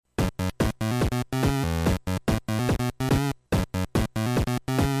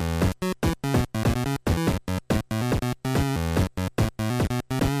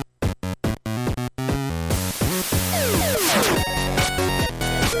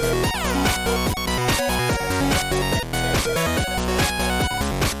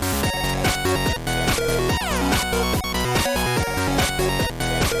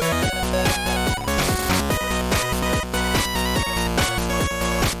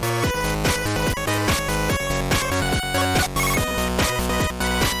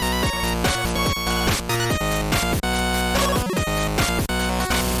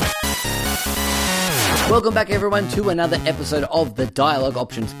Welcome back, everyone, to another episode of the Dialogue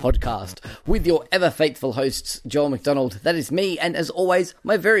Options Podcast with your ever-faithful hosts, Joel McDonald, that is me, and as always,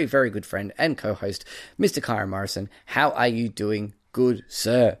 my very, very good friend and co-host, Mr. Kyron Morrison. How are you doing, good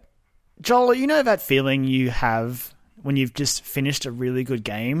sir? Joel, you know that feeling you have when you've just finished a really good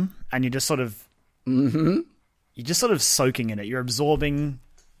game and you're just sort of... You're just sort of soaking in it. You're absorbing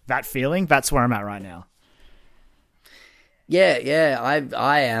that feeling. That's where I'm at right now. Yeah,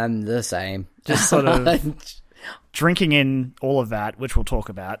 I am the same. Just sort of drinking in all of that, which we'll talk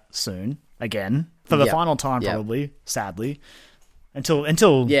about soon again for the final time, probably. Sadly, until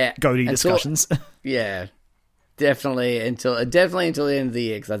GOTY discussions. Yeah, definitely until the end of the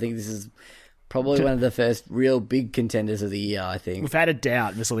year, because I think this is probably one of the first real big contenders of the year. I think without a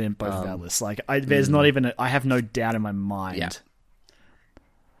doubt, this will be in both of our lists. Like, there's not even. I have no doubt in my mind. Yeah.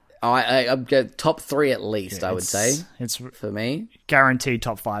 I'm top 3 at least. I would say it's for me guaranteed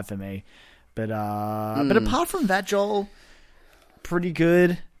top 5 for me. But apart from that, Joel, pretty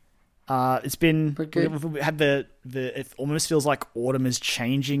good. It's been pretty good. We had it almost feels like autumn is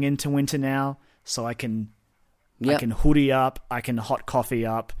changing into winter now. So I can hoodie up, I can hot coffee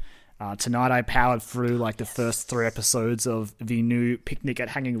up. Tonight I powered through like the first 3 episodes of the new Picnic at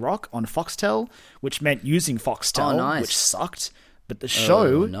Hanging Rock on Foxtel, which meant using Foxtel, which sucked. But the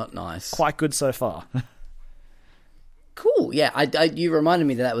show, not nice, quite good so far. Cool. Yeah, you reminded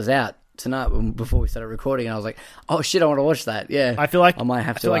me that was out tonight before we started recording, and I was like, "Oh shit, I want to watch that." Yeah, I feel like I might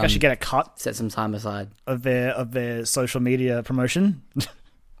have to. I should get a cut, set some time aside of their social media promotion.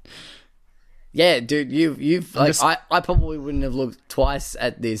 Yeah, dude, you've like I probably wouldn't have looked twice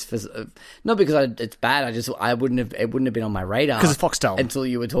at this for not because it's bad. It wouldn't have been on my radar because it's Foxtel until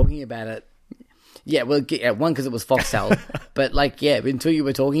you were talking about it. Yeah, well, one, because it was Foxtel, but like, yeah, until you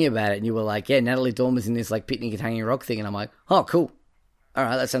were talking about it and you were like, yeah, Natalie Dormer's in this like Picnic at Hanging Rock thing, and I'm like, oh, cool, all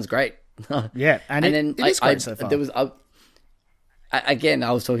right, that sounds great. Yeah, and then it is great so far. There was again,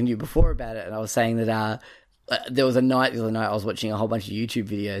 I was talking to you before about it, and I was saying that there was the other night I was watching a whole bunch of YouTube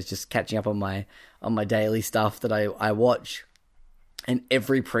videos, just catching up on my daily stuff that I watch, and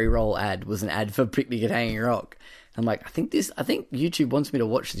every pre-roll ad was an ad for Picnic at Hanging Rock. I'm like, I think YouTube wants me to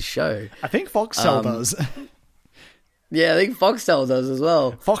watch this show. I think Foxtel does. Yeah, I think Foxtel does as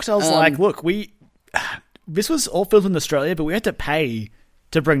well. Foxtel's like, look, this was all filmed in Australia, but we had to pay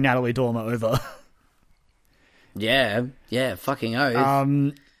to bring Natalie Dormer over. Yeah, fucking oath.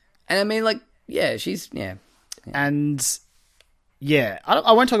 And I mean, like, yeah, and yeah,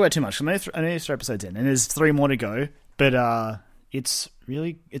 I won't talk about it too much. I know 3 episodes in, and there's 3 more to go. But it's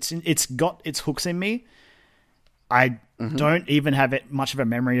got its hooks in me. I don't even have much of a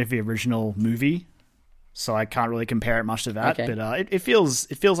memory of the original movie, so I can't really compare it much to that. Okay. But it feels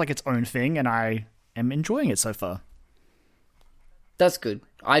like its own thing, and I am enjoying it so far. That's good.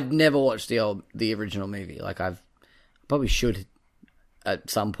 I've never watched the original movie. Like, I've probably should at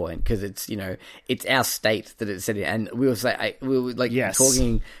some point, because it's it's our state that it's set in, and we were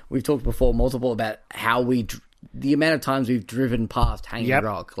talking. We've talked before multiple about how the amount of times we've driven past Hanging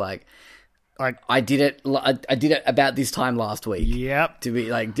Rock, like I did it about this time last week. Yep. To be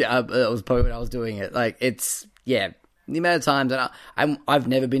like, that was probably when I was doing it. Like, it's the amount of times that I've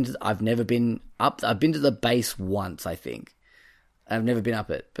never been up. I've been to the base once, I think. I've never been up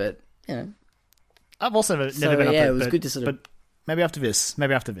it, but I've also never been up it. It was good to sort of. But maybe after this,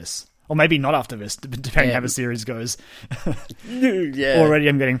 or maybe not after this, depending how the series goes. Already,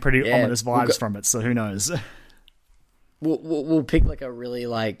 I'm getting pretty ominous vibes from it. So who knows? We'll pick like a really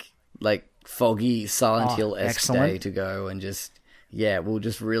like foggy Silent Hill-esque day to go, and just we'll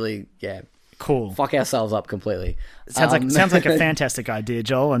just really cool fuck ourselves up completely. Sounds like a fantastic idea,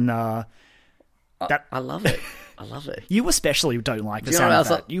 Joel, and I love it. I love it. You especially don't like the sound of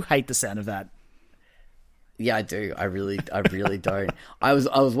that. You hate the sound of that. Yeah, I do. I really don't. I was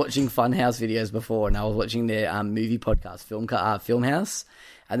watching Funhouse videos before, and I was watching their movie podcast, Filmhouse,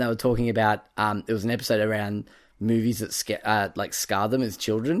 and they were talking about it was an episode around movies that scar them as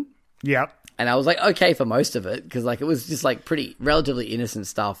children. Yep. And I was like, okay for most of it, because like it was just like pretty relatively innocent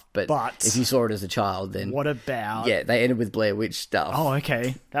stuff. But if you saw it as a child, then what about? Yeah, they ended with Blair Witch stuff. Oh,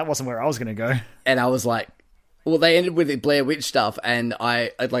 okay, that wasn't where I was going to go. And I was like, well, they ended with the Blair Witch stuff, and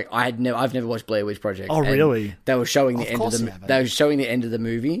I've never watched Blair Witch Project. Oh, really? They were showing the end of the. They were showing the end of the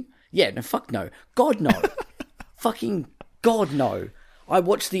movie. Yeah, no, fuck no, God no, fucking God no. I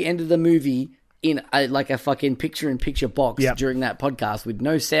watched the end of the movie in a fucking picture-in-picture box during that podcast with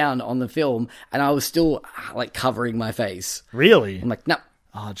no sound on the film, and I was still like covering my face. Really? I'm like, no.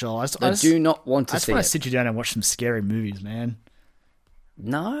 Oh, Joel, I do not want to see it. I just want to sit you down and watch some scary movies, man.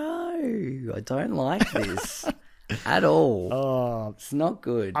 No, I don't like this. at all. Oh, it's not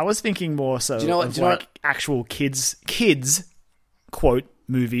good. I was thinking more so do you know what, of like actual kids quote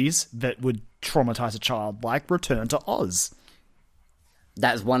movies that would traumatize a child, like Return to Oz.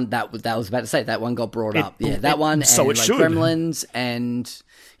 That's one that was about to say. That one got brought up. Yeah, that one. So and it like should. Gremlins and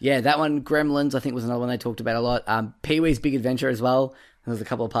that one. Gremlins, I think, was another one they talked about a lot. Pee-wee's Big Adventure as well. There was a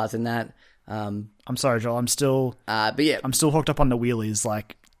couple of parts in that. I'm sorry, Joel. I'm still hooked up on the wheelies.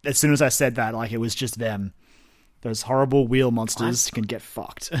 Like as soon as I said that, like it was just them. Those horrible wheel monsters can get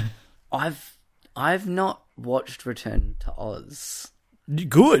fucked. I've not watched Return to Oz.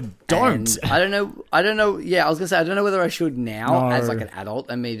 Good. Don't. And I don't know. Yeah, I was gonna say I don't know whether I should now as like an adult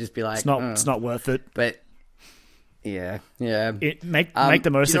and me just be like, it's not worth it. But yeah. Make the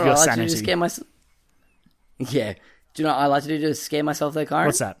most of your sanity. Scare myself. Yeah. Do you know what I like to do to scare myself though, Kyron?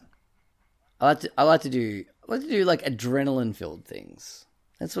 What's that? I like to do like adrenaline filled things.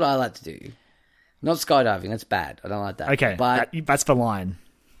 That's what I like to do. Not skydiving. That's bad. I don't like that. Okay, but that's the line.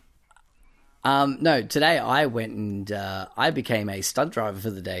 No, today I went and I became a stunt driver for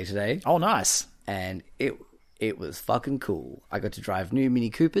the day today. Oh, nice. And it was fucking cool. I got to drive new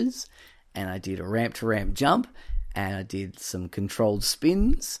Mini Coopers, and I did a ramp-to-ramp jump, and I did some controlled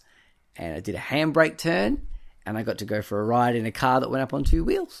spins, and I did a handbrake turn, and I got to go for a ride in a car that went up on two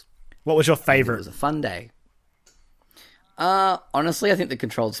wheels. What was your favourite? It was a fun day. Honestly, I think the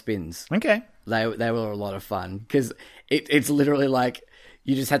controlled spins. Okay. They were a lot of fun, because it's literally like...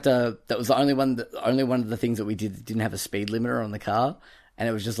 You just had to. That was the only one of the things that we did that didn't have a speed limiter on the car, and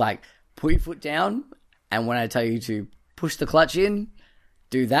it was just like put your foot down, and when I tell you to push the clutch in,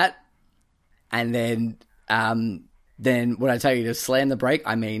 do that, and then when I tell you to slam the brake,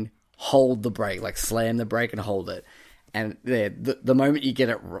 I mean hold the brake, like slam the brake and hold it, and the moment you get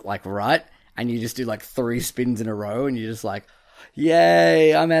it like right, and you just do like 3 spins in a row, and you're just like.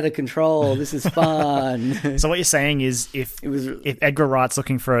 Yay, I'm out of control. This is fun. So what you're saying is if Edgar Wright's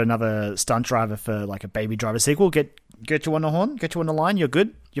looking for another stunt driver for like a Baby Driver sequel, get you on the horn, get you on the line, you're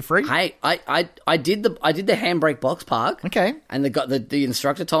good, you're free? Hey, I did the handbrake box park. Okay. And the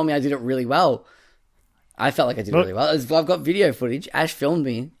instructor told me I did it really well. I felt like I did really well. I've got video footage. Ash filmed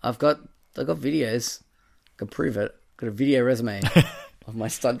me. I've got videos. I can prove it. Got a video resume of my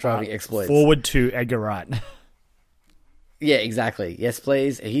stunt driving exploits. Forward to Edgar Wright. Yeah, exactly. Yes,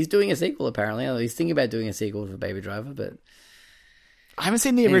 please. He's doing a sequel, apparently. He's thinking about doing a sequel for Baby Driver, but... I haven't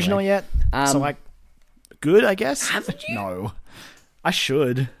seen the original yet. So, like, good, I guess? Haven't you? No. I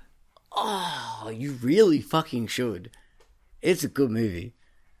should. Oh, you really fucking should. It's a good movie.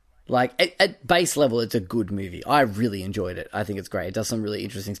 Like, at base level, it's a good movie. I really enjoyed it. I think it's great. It does some really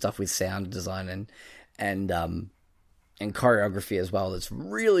interesting stuff with sound design and choreography as well. That's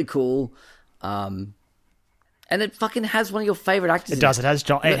really cool. And it fucking has one of your favorite actors. It does. It has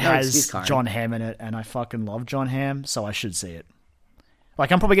John Hamm in it, and I fucking love John Hamm, so I should see it.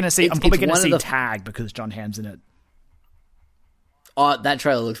 Like I'm probably going to see. I'm probably going to see Tag because John Hamm's in it. Oh, that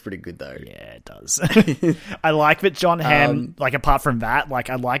trailer looks pretty good though. Yeah, it does. I like that John Hamm. Like apart from that, like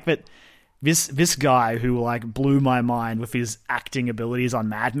I like that this guy who like blew my mind with his acting abilities on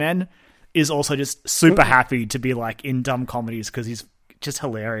Mad Men is also just super happy to be like in dumb comedies because he's just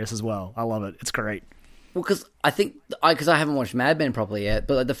hilarious as well. I love it. It's great. Well, because I think I haven't watched Mad Men properly yet,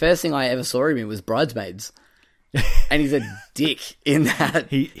 but like, the first thing I ever saw him in was Bridesmaids, and he's a dick in that.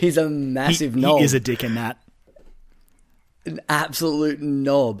 He's a massive knob. He is a dick in that. An absolute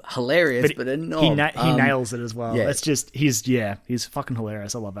knob, hilarious, but a knob. He nails it as well. Yeah. It's just he's fucking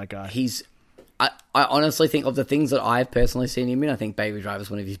hilarious. I love that guy. I honestly think of the things that I've personally seen him in, I think Baby Driver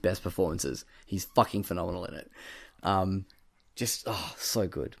is one of his best performances. He's fucking phenomenal in it. So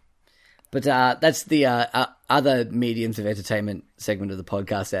good. But that's the other mediums of entertainment segment of the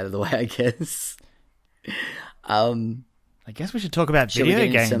podcast out of the way, I guess. I guess we should talk about video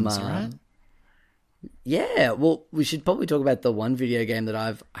games, right? Yeah, well, we should probably talk about the one video game that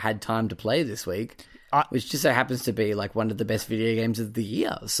I've had time to play this week, which just so happens to be like one of the best video games of the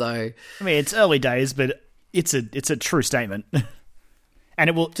year. So, I mean, it's early days, but it's a true statement. And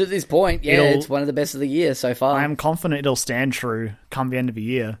it will, to this point, it's one of the best of the year so far. I am confident it'll stand true come the end of the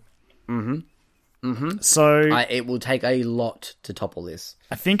year. So it will take a lot to topple this.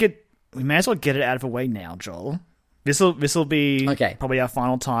 I think we may as well get it out of the way now, Joel. This will be probably our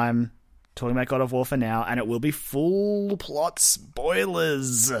final time talking about God of War for now, and it will be full plot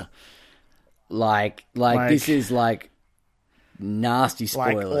spoilers. Like this is like nasty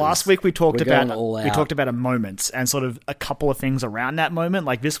spoilers. Like last week we talked about a moment and sort of a couple of things around that moment.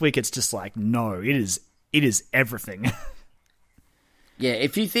 Like this week it's just like no, it is everything. Yeah,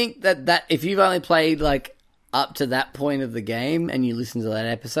 if you think that if you've only played like up to that point of the game and you listen to that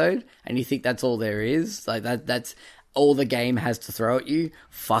episode and you think that's all there is, like that's all the game has to throw at you,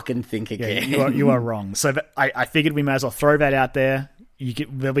 fucking think again. Yeah, you are wrong. So I figured we may as well throw that out there.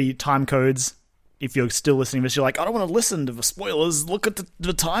 There'll be time codes. If you're still listening to this, you're like, I don't want to listen to the spoilers. Look at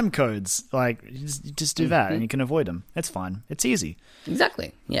the time codes. Like, just do that, and you can avoid them. It's fine. It's easy.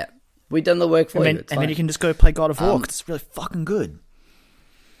 Exactly. Yeah, we've done the work for you. And then you can just go play God of War. 'Cause it's really fucking good.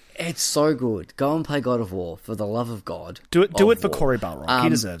 It's so good. Go and play God of War, for the love of God. Do it for Cory Balrog. He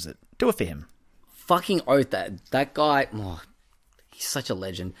deserves it. Do it for him. Fucking oath that guy. Oh, he's such a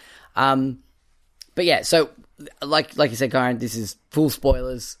legend. But yeah, so like you said, Karen, this is full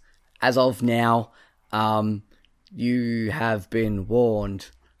spoilers. As of now, you have been warned.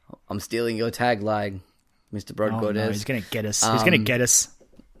 I'm stealing your tagline, Mr. Brodgordes. Oh, no, he's going to get us. He's going to get us.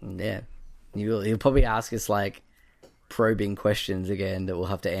 Yeah. He'll probably ask us, like, probing questions again that we'll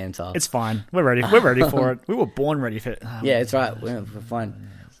have to answer. It's fine. We're ready. We're ready for it. We were born ready for it. Yeah, it's right. We're fine.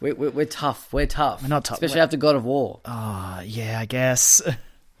 We're tough. We're tough. We're not tough. Especially after God of War. Yeah, I guess.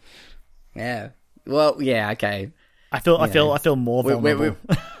 Yeah. Well, yeah, okay. I feel more vulnerable.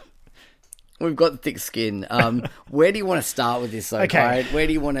 We've got thick skin. Where do you want to start with this, though? Okay. Right? Where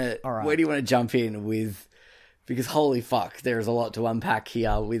do you want to jump in with? Because holy fuck, there is a lot to unpack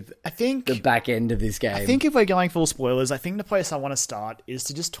here with. I think the back end of this game. I think if we're going full spoilers, I think the place I want to start is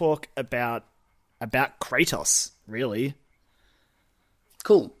to just talk about Kratos. Really.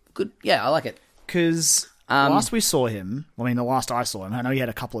 Cool. Good. Yeah, I like it. Because last we saw him, the last I saw him, I know he had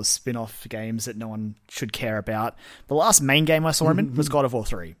a couple of spin-off games that no one should care about. The last main game I saw him in was God of War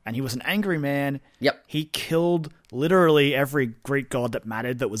 3, and he was an angry man. Yep. He killed literally every Greek god that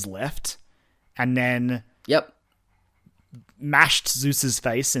mattered that was left, and then mashed Zeus's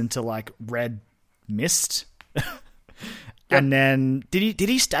face into, like, red mist. And then, did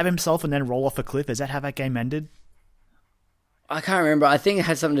he stab himself and then roll off a cliff? Is that how that game ended? I can't remember. I think it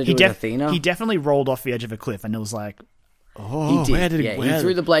had something to do with Athena. He definitely rolled off the edge of a cliff, and it was like, he did. He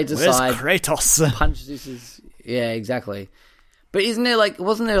threw the blades aside. Where's Kratos? Punched Zeus's. Yeah, exactly. But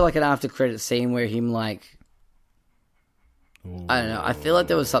wasn't there like an after credit scene where him like, I don't know. I feel like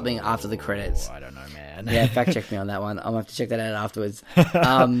there was something after the credits. I don't know, man. Yeah, fact check me on that one. I'll have to check that out afterwards.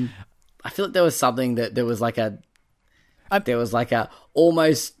 I feel like there was something that there was like a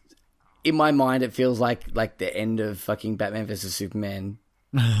almost. In my mind, it feels like the end of fucking Batman vs Superman.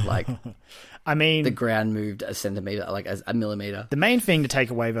 Like, the ground moved a centimeter, like a millimeter. The main thing to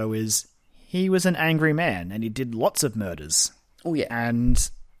take away, though, is he was an angry man, and he did lots of murders. Oh, yeah. And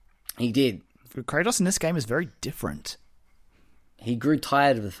he did. Kratos in this game is very different. He grew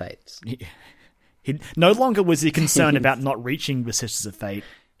tired of the Fates. He no longer was he concerned about not reaching the Sisters of Fate.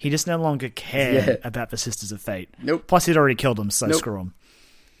 He just no longer cared about the Sisters of Fate. Nope. Plus, he'd already killed them, so screw him.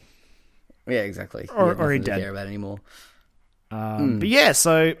 Yeah, exactly. Or he dead. Care about anymore. But yeah,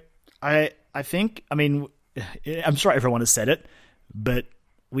 so I think, I'm sure everyone has said it, but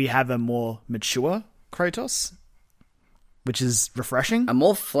we have a more mature Kratos, which is refreshing. A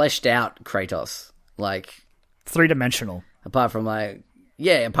more fleshed out Kratos, like 3-dimensional. Apart from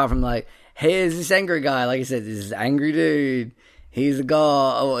here's this angry guy, like you said, this is angry dude. He's a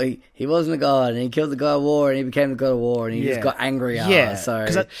god. Oh, he wasn't a god, and he killed the god of war, and he became the god of war, and he just got angrier. Yeah,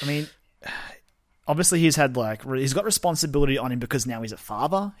 so obviously he's had he's got responsibility on him because now he's a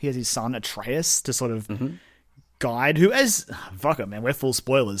father. He has his son Atreus to sort of guide. Fuck it, man. We're full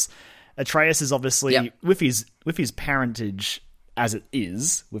spoilers. Atreus is obviously with his parentage as it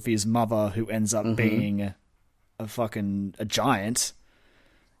is, with his mother who ends up being a giant.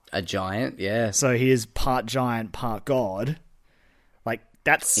 A giant, yeah. So he is part giant, part god. Like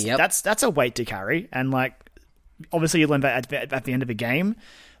that's a weight to carry, and like obviously you learn that at the end of the game,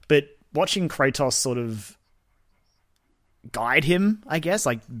 but watching Kratos sort of guide him, I guess,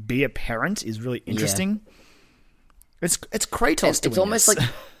 like be a parent is really interesting. Yeah. It's Kratos. It's almost like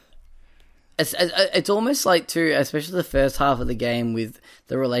it's almost like too, especially the first half of the game with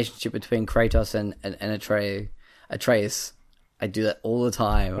the relationship between Kratos and Atreus. I do that all the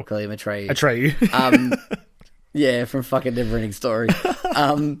time. I call him Atreyu. Yeah, from fucking Neverending Story.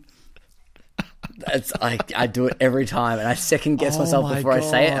 I do it every time, and I second guess myself before I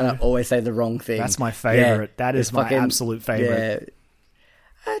say it, and I always say the wrong thing. That's my favorite. Yeah, that is my absolute favorite.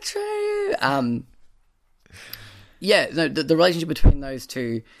 Yeah. Atreyu. The relationship between those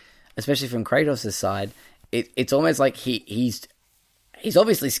two, especially from Kratos' side, it's almost like he's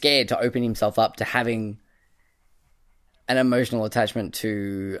obviously scared to open himself up to having an emotional attachment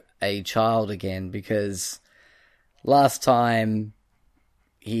to a child again, because last time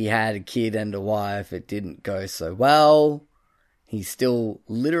he had a kid and a wife, it didn't go so well. He's still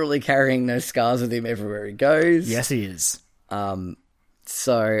literally carrying those scars with him everywhere he goes. Yes, he is.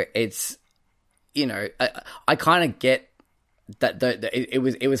 So it's, you know, I kind of get that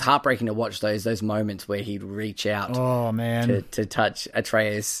it was heartbreaking to watch those moments where he'd reach out oh man to touch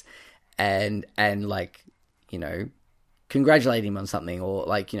Atreus and like, you know, congratulate him on something, or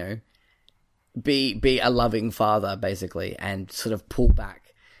like, you know, be a loving father basically, and sort of pull back.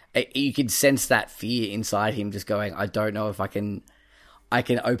 You could sense that fear inside him, just going, I don't know if I can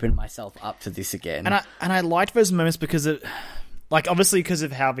open myself up to this again. And I liked those moments because it, like, obviously because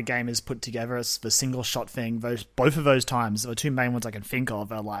of how the game is put together, it's the single shot thing. Both of those times, the two main ones I can think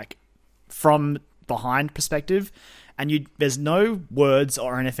of, are like from behind perspective, and there's no words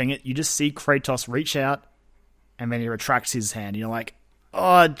or anything. You just see Kratos reach out, and then he retracts his hand. You're like,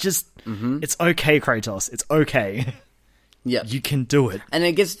 oh, just it's okay, Kratos. It's okay. Yeah, you can do it. And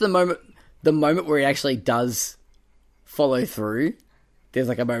it gets to the moment where he actually does follow through. There's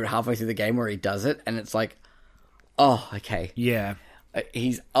like a moment halfway through the game where he does it, and it's like, oh, okay. Yeah.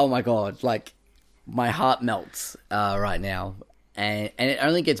 Oh my god, like, my heart melts right now. And it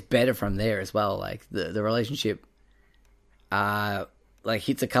only gets better from there as well. Like, the relationship like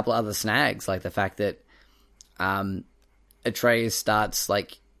hits a couple of other snags, like the fact that Atreus starts,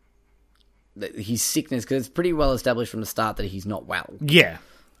 like, his sickness, because it's pretty well established from the start that he's not well. Yeah.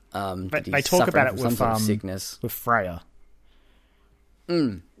 But they talk about it with sort of sickness. With Freya.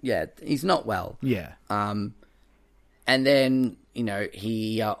 Yeah, he's not well. Yeah. And then, you know,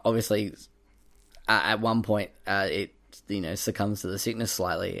 he obviously at one point it, you know, succumbs to the sickness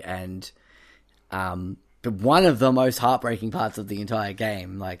slightly, and but one of the most heartbreaking parts of the entire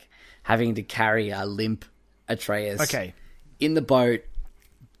game, like having to carry a limp Atreus in the boat.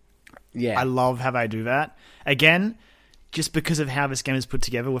 Yeah. I love how they do that. Again, just because of how this game is put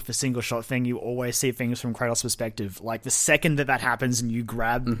together with the single shot thing, you always see things from Kratos' perspective. Like, the second that happens and you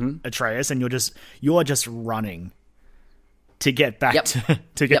grab Atreus, and you're just running to get back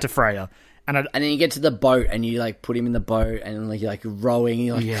to get to Freya. And then you get to the boat, and you like put him in the boat, and like you're like rowing,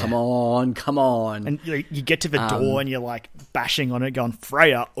 and you're like, come on. And you get to the door, and you're like bashing on it, going,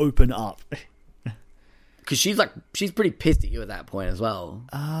 Freya, open up. Because she's pretty pissed at you at that point as well.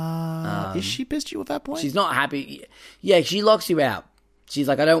 Is she pissed at you at that point? She's not happy. Yeah, she locks you out. She's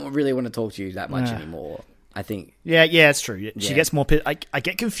like, I don't really want to talk to you that much anymore, I think. Yeah, it's true. She gets more pissed. I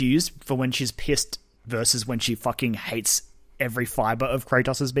get confused for when she's pissed versus when she fucking hates every fiber of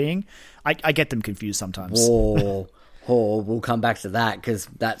Kratos' being. I get them confused sometimes. We'll come back to that, because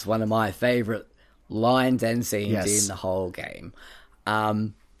that's one of my favourite lines and scenes in the whole game.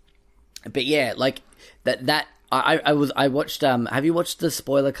 But yeah, like that. I watched. Have you watched the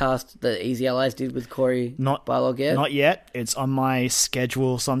spoiler cast that Easy Allies did with Corey Barlog yet? Not yet. It's on my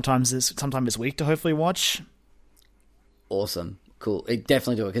schedule. Sometime this week to hopefully watch. Awesome, cool.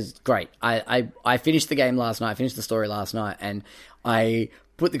 Definitely do it, because it's great. I finished the game last night. I finished the story last night, and I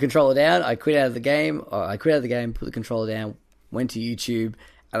put the controller down. I quit out of the game. Put the controller down. Went to YouTube,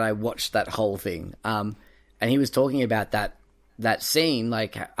 and I watched that whole thing. And he was talking about that scene,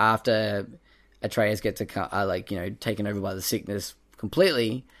 like after Atreus gets taken over by the sickness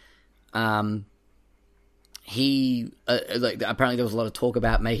completely. He apparently there was a lot of talk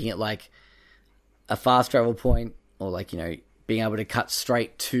about making it like a fast travel point, or like, you know, being able to cut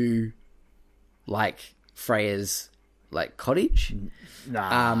straight to like Freya's like cottage.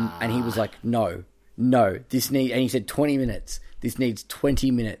 And he was like, no, and he said 20 minutes. This needs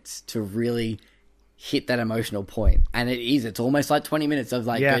 20 minutes to really hit that emotional point. And it's almost like 20 minutes of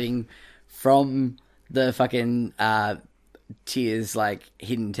like getting from the fucking Tyr's like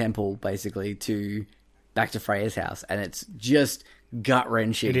hidden temple basically to back to Freya's house, and it's just gut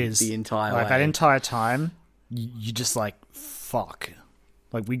wrenching. It is the entire like way. That entire time. You just like, fuck.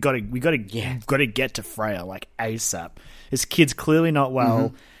 Like, we gotta get to Freya like ASAP. This kid's clearly not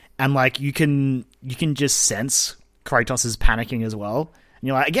well, and like you can just sense Kratos is panicking as well. And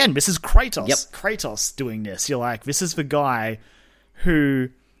you're like, again, this is Kratos. Kratos doing this. You're like, this is the guy who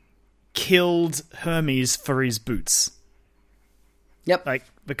killed Hermes for his boots. Yep. Like,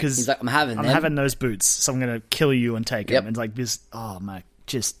 because he's like, I'm having those boots, so I'm gonna kill you and take them. And like this,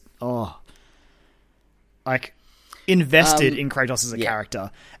 like invested in Kratos as a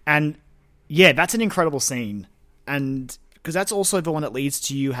character. And yeah, that's an incredible scene. And because that's also the one that leads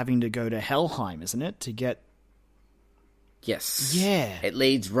to you having to go to Helheim, isn't it? To get. Yes. Yeah. It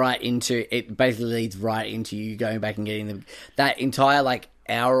basically leads right into you going back and getting that entire like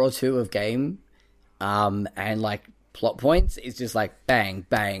hour or two of game, and like plot points is just like bang,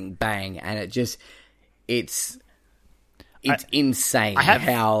 bang, bang, and it's. it's insane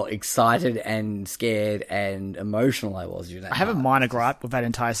how excited and scared and emotional I was during that. I have a minor gripe with that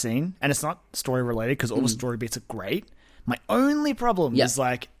entire scene, and it's not story related because all the story bits are great. My only problem is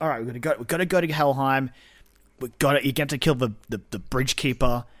like, all right, we've got to go to Helheim. You get to kill the bridge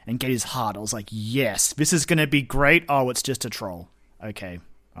keeper and get his heart. I was like, yes, this is going to be great. Oh, it's just a troll. Okay,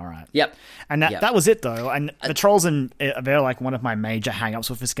 all right. Yep. And that was it though. And the trolls they're like one of my major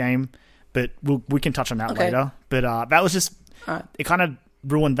hang-ups with this game. But we can touch on that later. But that was just... It kind of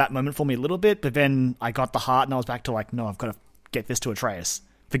ruined that moment for me a little bit, but then I got the heart and I was back to like, no, I've got to get this to Atreus.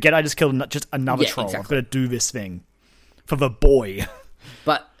 Forget I just killed just another troll. Exactly. I've got to do this thing. For the boy.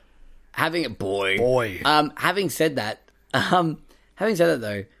 But having it... Boy. Having said that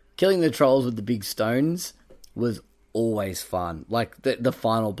though, killing the trolls with the big stones was always fun. Like the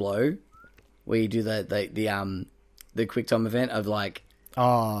final blow, where you do the quick time event of like...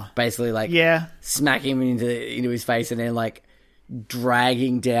 basically like smacking him into his face and then like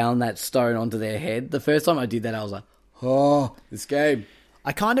dragging down that stone onto their head. The first time I did that, I was like, oh, this game.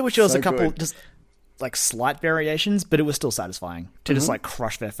 I kind of wish there was a couple just like slight variations, but it was still satisfying to just like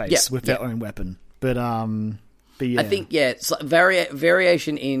crush their face with their own weapon. But yeah. I think it's like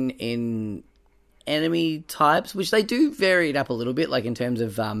variation in enemy types, which they do vary it up a little bit, like in terms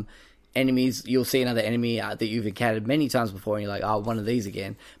of enemies. You'll see another enemy that you've encountered many times before, and you're like, oh, one of these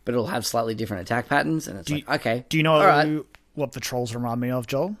again. But it'll have slightly different attack patterns, and it's okay. Do you know what the trolls remind me of,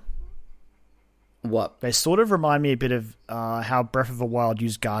 Joel? What? They sort of remind me a bit of how Breath of the Wild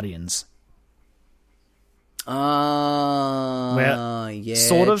used Guardians. Sort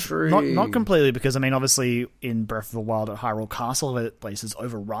of, true. Not completely, because I mean, obviously in Breath of the Wild at Hyrule Castle, the place is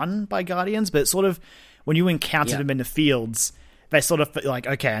overrun by Guardians, but sort of when you encounter them in the fields, they sort of feel like,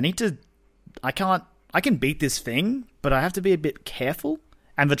 okay, I can beat this thing, but I have to be a bit careful.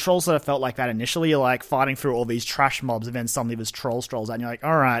 And the trolls sort of felt like that initially. You're like fighting through all these trash mobs, and then suddenly this troll strolls out, and you're like,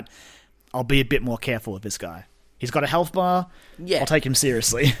 all right, I'll be a bit more careful with this guy. He's got a health bar. Yeah. I'll take him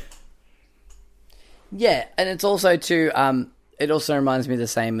seriously. Yeah, and it's also too. It also reminds me the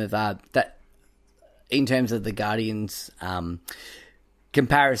same of that in terms of the Guardians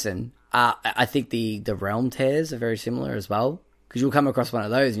comparison. I think the realm tears are very similar as well, because you'll come across one of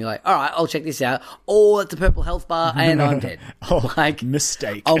those and you're like, all right, I'll check this out. Oh, it's a purple health bar and I'm dead. Like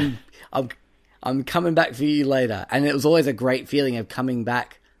mistake. I'm coming back for you later, and it was always a great feeling of coming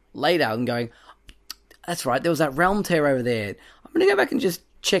back later and going, that's right, there was that realm tear over there. I'm gonna go back and just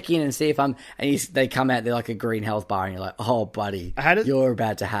check in and see if they come out, they're like a green health bar, and you're like, oh buddy, you're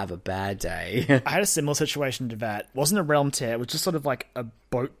about to have a bad day. I had a similar situation to that. It wasn't a realm tear, it was just sort of like a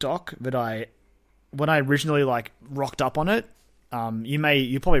boat dock that when I originally like rocked up on it,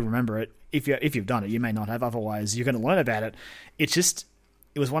 you probably remember it. If you've done it, you may not have, otherwise you're going to learn about it.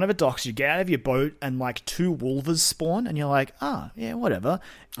 It was one of the docks. You get out of your boat and like 2 wolvers spawn, and you're like, yeah, whatever.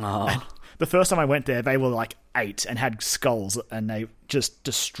 And the first time I went there, they were like 8 and had skulls, and they just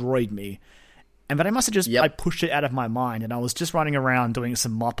destroyed me. And then I must have just I pushed it out of my mind, and I was just running around doing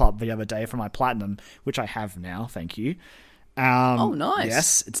some mop up the other day for my platinum, which I have now. Thank you. Oh, nice.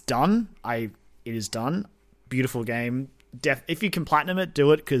 Yes, it's done. It is done. Beautiful game. If you can platinum it,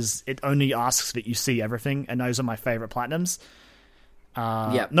 do it, because it only asks that you see everything, and those are my favorite platinums.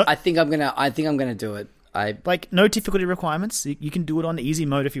 I think I'm gonna do it. No difficulty requirements. You can do it on easy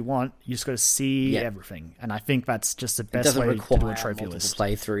mode if you want. You just got to see everything, and I think that's just the best way to do a trophy list.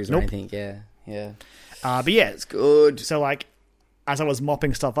 Playthroughs or anything. Yeah. But yeah, it's good. So like, as I was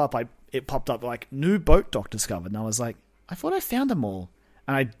mopping stuff up, it popped up like new boat dock discovered, and I was like, I thought I found them all.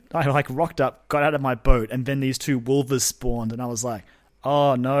 And I like rocked up, got out of my boat, and then these 2 wolvers spawned, and I was like,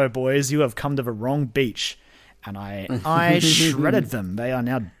 oh no, boys, you have come to the wrong beach. And I shredded them. They are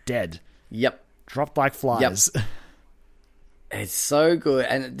now dead. Yep. Dropped like flies. Yep. It's so good.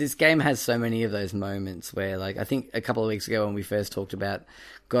 And this game has so many of those moments where, like, I think a couple of weeks ago when we first talked about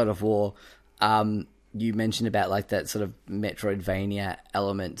God of War, you mentioned about like that sort of Metroidvania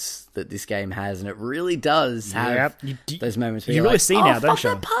elements that this game has, and it really does have those moments where you really see now, don't you?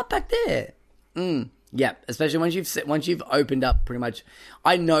 That part back there. Yeah, especially once you've opened up pretty much.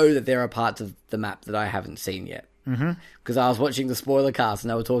 I know that there are parts of the map that I haven't seen yet, because I was watching the spoiler cast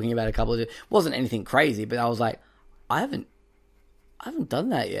and they were talking about a couple of. It wasn't anything crazy, but I was like, I haven't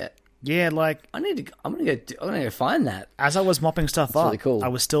done that yet. Yeah, like I'm gonna go find that. As I was mopping stuff up, really cool. I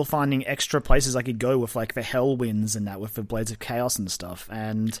was still finding extra places I could go with like the Hell Winds and that, with the Blades of Chaos and stuff.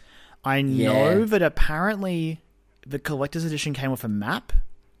 And I know that apparently the collector's edition came with a map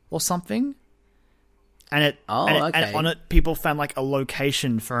or something. And and on it, people found like a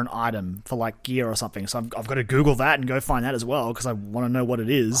location for an item for like gear or something. So I've got to Google that and go find that as well, because I want to know what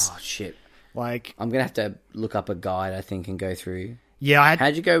it is. Oh shit! Like, I'm gonna have to look up a guide, I think, and go through. Yeah,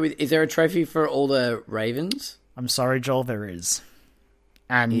 how'd you go with? Is there a trophy for all the ravens? I'm sorry, Joel, there is.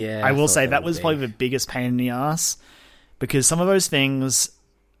 And I will say that was probably the biggest pain in the ass, because some of those things,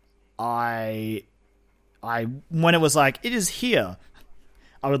 I when it was like, it is here,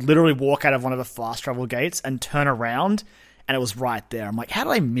 I would literally walk out of one of the fast travel gates and turn around, and it was right there. I'm like, how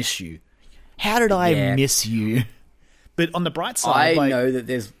did I miss you? How did I miss you? But on the bright side, I know that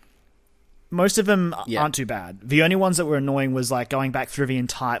there's... Most of them aren't too bad. The only ones that were annoying was like going back through the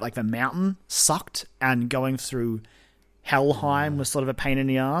entire, like the mountain sucked, and going through Helheim was sort of a pain in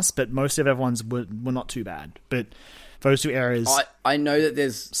the ass, but most of everyone's were not too bad. But those two areas, I know that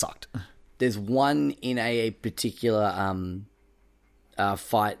there's sucked. There's one in a particular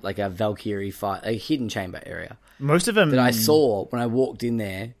fight, like a Valkyrie fight, a hidden chamber area. Most of them that I saw when I walked in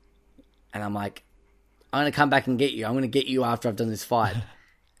there, and I'm like, I'm going to come back and get you. I'm going to get you after I've done this fight.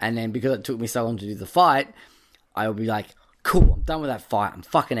 And then because it took me so long to do the fight, I'll be like, cool, I'm done with that fight. I'm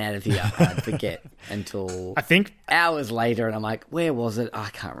fucking out of here. And I'd forget until I think hours later, and I'm like, where was it? I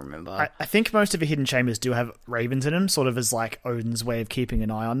can't remember. I think most of the hidden chambers do have ravens in them, sort of as like Odin's way of keeping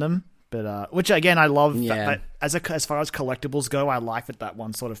an eye on them. But which again, I love. Yeah. As far as collectibles go, I like that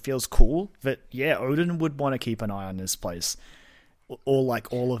one sort of feels cool. That Odin would want to keep an eye on this place, or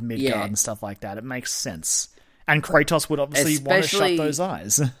like all of Midgard and stuff like that. It makes sense. And Kratos would obviously want to shut those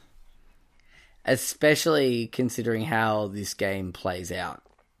eyes. Especially considering how this game plays out.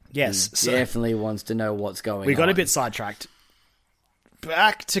 Yes. He definitely wants to know what's going on. We got a bit sidetracked.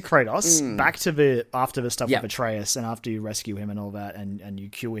 Back to Kratos. Back to after the stuff with Atreus, and after you rescue him and all that, and you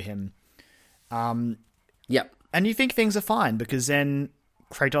cure him. Yep. And you think things are fine, because then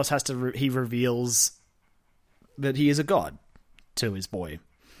Kratos has to... he reveals that he is a god to his boy.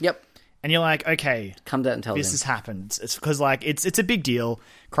 Yep. And you're like, okay, comes out and tells this him. has happened. It's because like it's a big deal.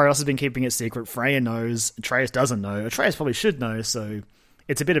 Kratos has been keeping it secret. Freya knows. Atreus doesn't know. Atreus probably should know. So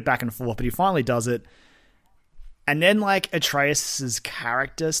it's a bit of back and forth. But he finally does it. And then like Atreus's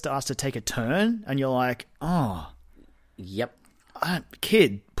character starts to take a turn, and you're like, oh, yep,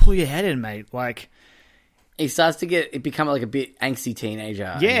 kid, pull your head in, mate. Like he starts to become like a bit angsty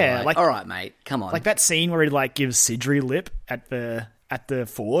teenager. Yeah, like all right, mate, come on. Like that scene where he like gives Sidri lip at the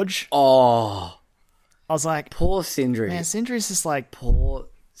forge. Oh, I was like, poor Sindri. Man, Sindri's just like poor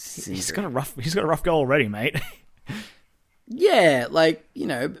Sindri. He's got a rough go already, mate. Yeah, like, you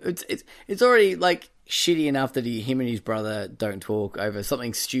know, it's already like shitty enough that him and his brother don't talk over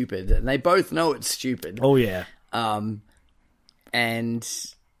something stupid, and they both know it's stupid. Oh yeah.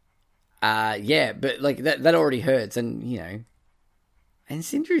 Yeah, but like that already hurts, and you know. And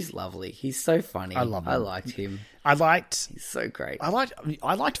Sindri's lovely. He's so funny. I love him. I liked him. He's so great. I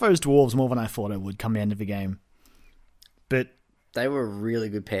liked those dwarves more than I thought I would come the end of the game. But they were a really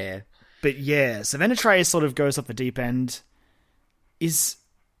good pair. But yeah, so then Atreus sort of goes off the deep end. Is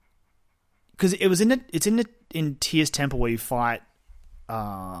because it was in Tyr's temple where you fight.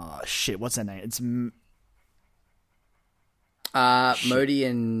 What's her name? It's Modi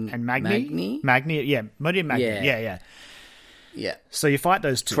and Magni. Magni, yeah, Modi and Magni. Yeah. So you fight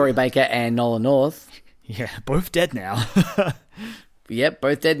those two. Troy Baker and Nolan North. Yeah, both dead now. Yep,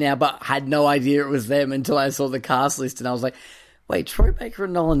 both dead now, but had no idea it was them until I saw the cast list, and I was like, wait, Troy Baker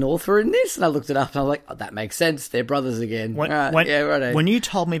and Nolan North are in this? And I looked it up, and I was like, oh, that makes sense. They're brothers again. When you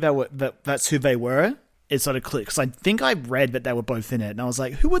told me that's who they were, it sort of clicked. Because I think I read that they were both in it, and I was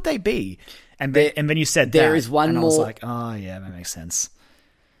like, who would they be? And then you said there is one more. I was like, oh, yeah, that makes sense.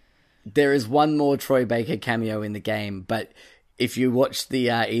 There is one more Troy Baker cameo in the game, but... if you watch the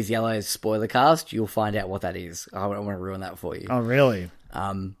Easy Allies spoiler cast, you'll find out what that is. I don't want to ruin that for you. Oh, really?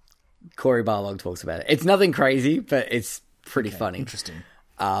 Corey Barlog talks about it. It's nothing crazy, but it's pretty funny. Interesting.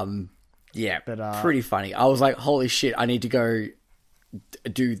 Yeah, but, pretty funny. I was like, holy shit, I need to go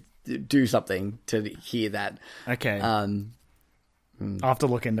do something to hear that. Okay. I'll have to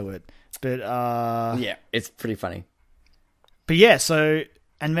look into it. But yeah, it's pretty funny. But yeah, so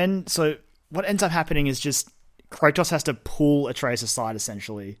what ends up happening is just Kratos has to pull Atreus aside,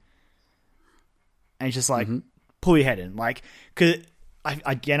 essentially. And he's just like, pull your head in. Like, cause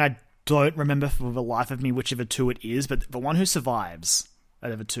I don't remember for the life of me which of the two it is, but the one who survives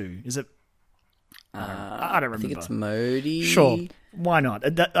out of the two, is it? I don't remember. I think it's Modi. Sure. Why not?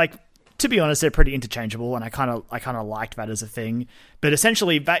 To be honest, they're pretty interchangeable, and I kind of liked that as a thing. But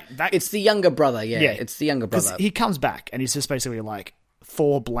essentially, that it's the younger brother. Yeah, it's the younger brother. He comes back, and he's just basically like,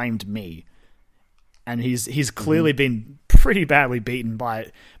 Thor blamed me. And he's clearly been pretty badly beaten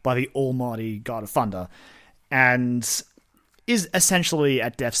by the almighty God of Thunder, and is essentially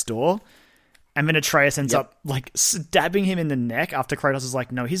at death's door. And then Atreus ends up like stabbing him in the neck after Kratos is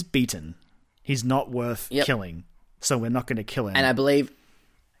like, no, he's beaten. He's not worth killing, so we're not going to kill him. And I believe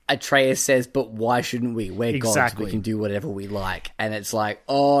Atreus says, but why shouldn't we? We're gods. We can do whatever we like. And it's like,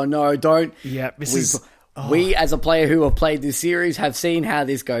 oh, no, don't. Yeah, we, as a player who have played this series, have seen how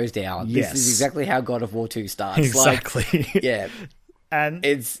this goes down. Yes. This is exactly how God of War 2 starts. Exactly. Yeah. And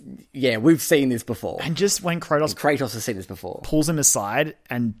we've seen this before. And just when Kratos has seen this before, pulls him aside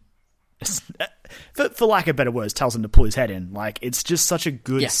and, for lack of better words, tells him to pull his head in. Like, it's just such a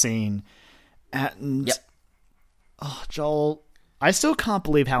good scene. And Joel, I still can't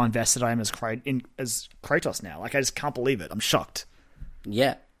believe how invested I am as Kratos now. Like, I just can't believe it. I'm shocked.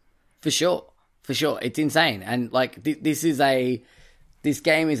 Yeah, for sure. It's insane. And like, this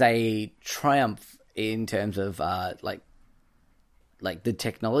game is a triumph in terms of like the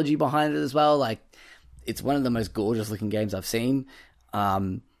technology behind it as well. Like, it's one of the most gorgeous looking games I've seen.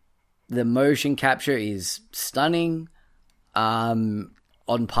 The motion capture is stunning, on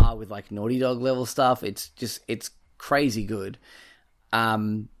par with like Naughty Dog level stuff. It's crazy good.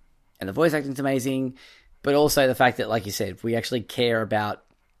 And the voice acting's amazing, but also the fact that, like you said, we actually care about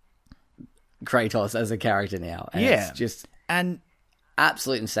Kratos as a character now. And it's just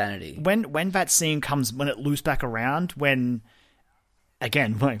absolute insanity. When that scene comes, when it loops back around,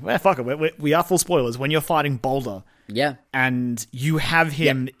 again, fuck it, we are full spoilers. When you're fighting Boulder, and you have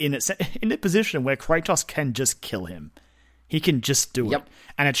him in a position where Kratos can just kill him, he can just do it,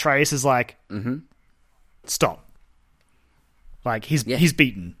 and Atreus is like, stop, like he's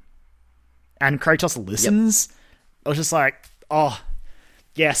beaten, and Kratos listens. I was just like, oh,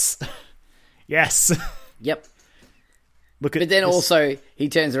 yes. But then also he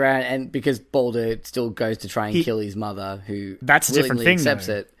turns around, and because Baldur still goes to try and kill his mother, who that's a different thing, accepts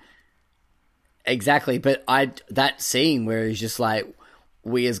it. Exactly, but that scene where he's just like,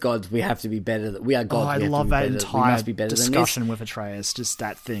 "We as gods, we have to be better. We are gods. I love that entire discussion with Atreus. Just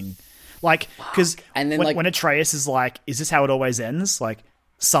that thing, like, because when Atreus is like, "Is this how it always ends?" Like,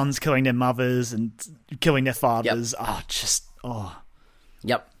 sons killing their mothers and killing their fathers.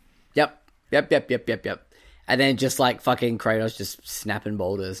 Yep. And then just like fucking Kratos just snapping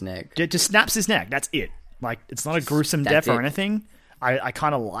Baldur's neck. Just snaps his neck. That's it. Like, it's not a gruesome death or anything. I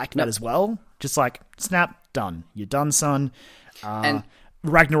kind of like that as well. Just like, snap, done. You're done, son. And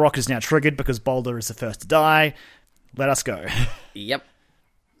Ragnarok is now triggered because Baldur is the first to die. Let us go. Yep.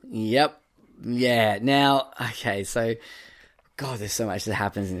 Yeah. Now, okay, so God, there's so much that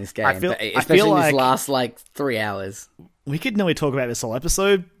happens in this game. Especially in this last like 3 hours. We could nearly talk about this whole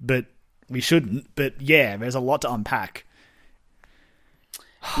episode, but we shouldn't. But yeah, there's a lot to unpack.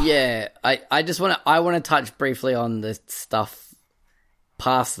 Yeah, I just want to touch briefly on the stuff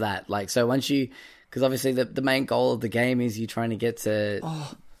past that. Like, so once because obviously the main goal of the game is you trying to get to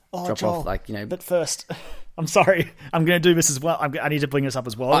drop Joel, off, like, you know. But first, I'm sorry, I'm going to do this as well. I need to bring this up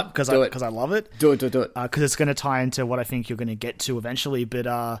as well because I love it. Do it. Because it's going to tie into what I think you're going to get to eventually.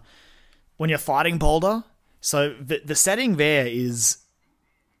 But when you're fighting Baldur, so the setting there is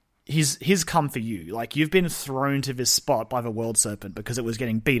he's come for you. Like, you've been thrown to this spot by the World Serpent because it was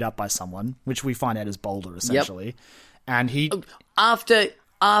getting beat up by someone, which we find out is Baldur essentially. Yep. And he after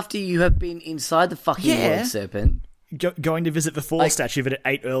you have been inside the fucking World Serpent, going to visit the Thor statue that it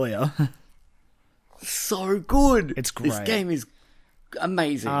ate earlier. So good. It's great. This game is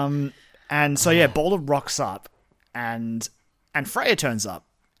amazing. And so Baldur rocks up, and Freya turns up,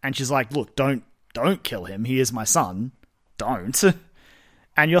 and she's like, "Look, don't kill him. He is my son. Don't."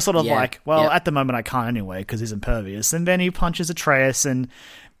 And you're sort of like, well, at the moment I can't anyway because he's impervious. And then he punches Atreus, and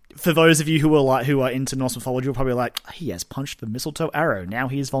for those of you who are into Norse mythology, you're probably like, he has punched the mistletoe arrow. Now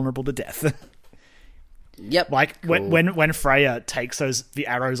he is vulnerable to death. Yep. Like, cool. when Freya takes the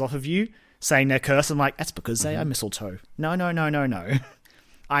arrows off of you, saying they're cursed, I'm like, that's because they are mistletoe. No.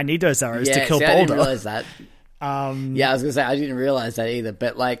 I need those arrows to kill Baldur. I didn't realize that. I was going to say, I didn't realize that either.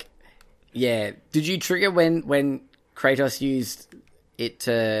 But, like, did you trigger when Kratos used it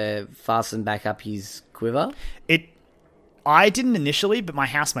to fasten back up his quiver? I didn't initially, but my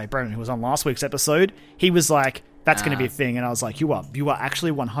housemate Brendan, who was on last week's episode, he was like, that's going to be a thing. And I was like, you are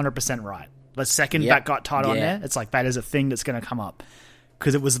actually 100% right. The second that got tied on there, it's like, that is a thing that's going to come up.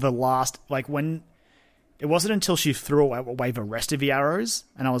 Because it was the last, like, when it wasn't until she threw away the rest of the arrows,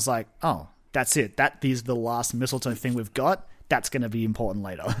 and I was like, oh, that's it. That is the last mistletoe thing we've got. That's going to be important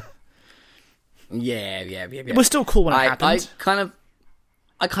later. Yeah. It was still cool when it happened.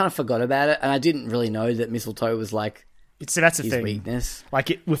 I kind of forgot about it, and I didn't really know that mistletoe was like that's a his thing. Weakness.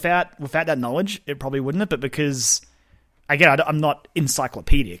 Like, without that knowledge, it probably wouldn't have. But because, again, I'm not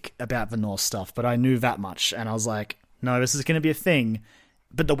encyclopedic about the Norse stuff, but I knew that much, and I was like, no, this is going to be a thing.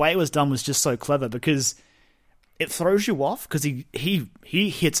 But the way it was done was just so clever because it throws you off because he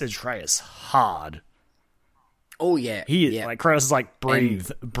hits Atreus hard. Oh yeah, like Kratos is like breathe,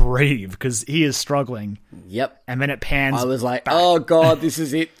 because he is struggling. Yep. And then it pans. I was like, back. oh god, this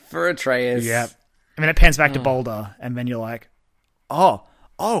is it for Atreus. Yep. And then it pans back to Baldur, and then you're like, oh,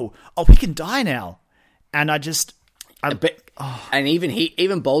 he can die now. And and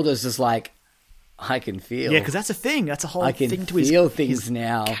even Baldur's just like, I can feel. Yeah, because that's a thing. That's a whole I can thing to feel his things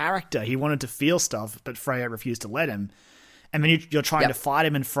now. Character. He wanted to feel stuff, but Freya refused to let him. And then you're trying to fight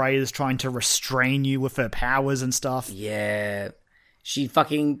him, and Freya's trying to restrain you with her powers and stuff. Yeah. She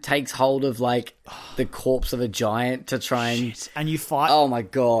fucking takes hold of, like, the corpse of a giant to try and... Shit. And you fight... Oh, my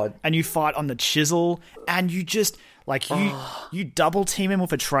God. And you fight on the chisel, and you just... Like, you double team him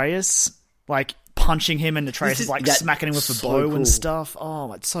with Atreus, like, punching him, and Atreus is like, smacking him with the bow and stuff.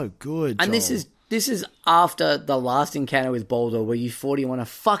 Oh, it's so good, Joel. And this is after the last encounter with Baldur, where you fought him on a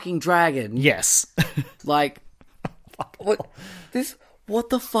fucking dragon. Yes. Like... What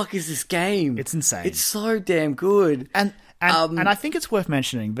the fuck is this game? It's insane. It's so damn good. And I think it's worth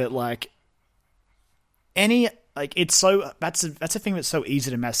mentioning that it's so that's a thing that's so easy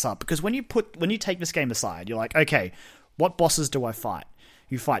to mess up, because when you take this game aside, you're like, okay, what bosses do I fight?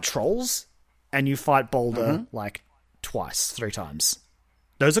 You fight trolls and you fight Baldur like twice, 3 times.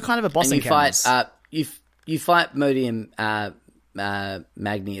 Those are kind of a boss encounters. You fight Modi and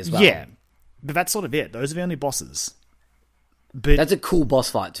Magni as well. Yeah, but that's sort of it. Those are the only bosses. But that's a cool boss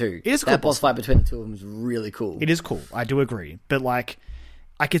fight too. It is a cool that boss fight between the two of them is really cool. It is cool. I do agree. But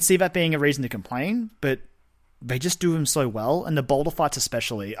I could see that being a reason to complain, but they just do them so well. And the Baldur fights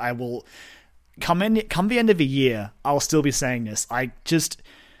especially, I will come the end of the year, I'll still be saying this.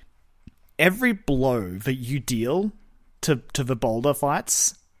 Every blow that you deal to the Baldur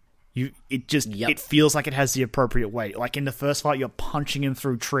fights, it feels like it has the appropriate weight. Like in the first fight, you're punching him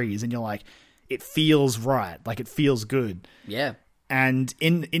through trees, and you're like, it feels right. Like, it feels good. Yeah. And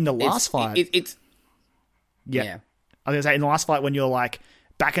in the last fight... Yeah. I was going to say, in the last fight, when you're, like,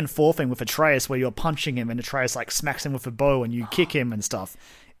 back and forthing with Atreus, where you're punching him, and Atreus, like, smacks him with a bow, and you kick him and stuff,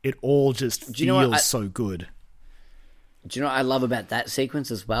 it all just feels so good. Do you know what I love about that sequence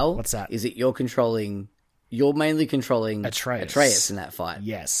as well? What's that? Is that you're mainly controlling Atreus in that fight.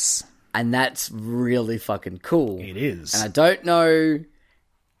 Yes. And that's really fucking cool. It is. And I don't know...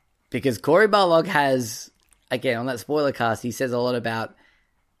 Because Cory Barlog has, again, on that spoiler cast, he says a lot about,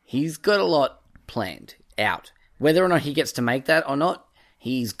 he's got a lot planned out. Whether or not he gets to make that or not,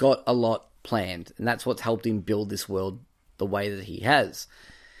 he's got a lot planned. And that's what's helped him build this world the way that he has.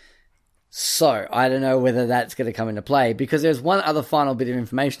 So, I don't know whether that's going to come into play, because there's one other final bit of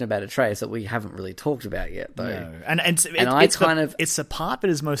information about Atreus that we haven't really talked about yet, though. No. And it's the part that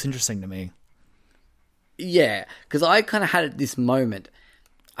is most interesting to me. Yeah, because I kind of had this moment...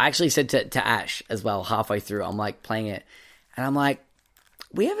 I actually said to Ash as well, halfway through, I'm like playing it, and I'm like,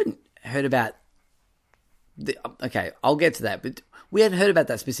 we haven't heard about... Okay, I'll get to that, but we hadn't heard about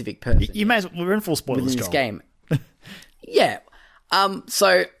that specific person. You may as well, we're in full spoilers, in this game. Yeah.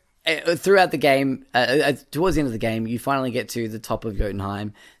 So, throughout the game, towards the end of the game, you finally get to the top of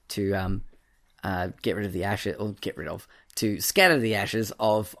Jotunheim to get rid of the ashes, to scatter the ashes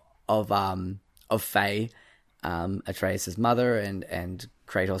of Faye, Atreus' mother, and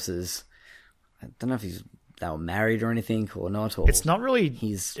Kratos's... I don't know if they were married or anything or not. Or it's not really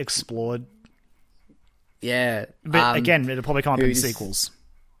explored. Yeah. But again, it'll probably come up in sequels.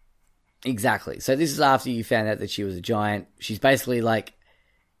 Exactly. So this is after you found out that she was a giant. She's basically like...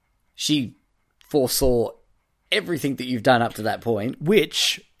 She foresaw everything that you've done up to that point.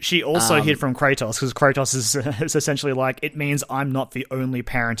 Which she also hid from Kratos, because Kratos is essentially like, it means I'm not the only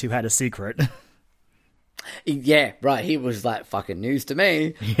parent who had a secret. Yeah, right. He was like fucking news to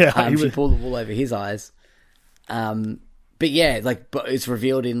me. Yeah, she pulled the wool over his eyes. But yeah, but it's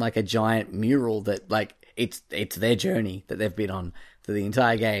revealed in like a giant mural that like it's their journey that they've been on for the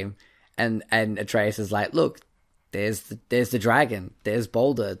entire game. And Atreus is like, look, there's the dragon, there's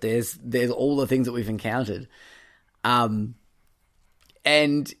Baldur, there's all the things that we've encountered. And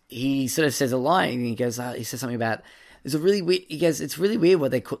he sort of says a line, and he goes, he says something about. It's a really weird. He goes, it's really weird what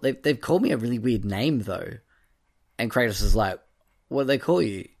they've called me a really weird name though. And Kratos is like, what do they call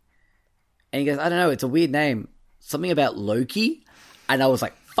you? And he goes, I don't know. It's a weird name. Something about Loki. And I was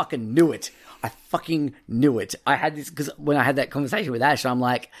like, fucking knew it. I fucking knew it. I had this because when I had that conversation with Ash, I'm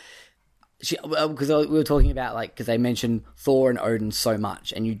like, because we were talking about because they mentioned Thor and Odin so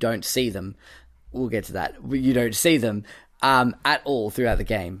much, and you don't see them. We'll get to that. You don't see them at all throughout the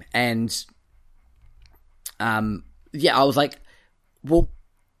game, and yeah, I was like, well,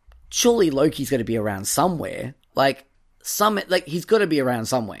 surely Loki's going to be around somewhere. He's got to be around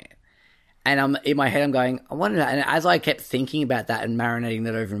somewhere. And I'm in my head, I'm going, I wonder. And as I kept thinking about that and marinating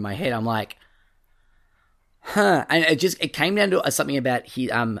that over in my head, I'm like, huh. And it came down to something about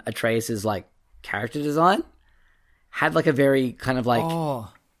Atreus's like character design had like a very kind of like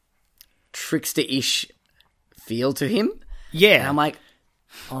trickster-ish feel to him. Yeah. And I'm like,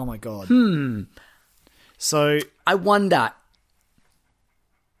 oh my God. So I wonder.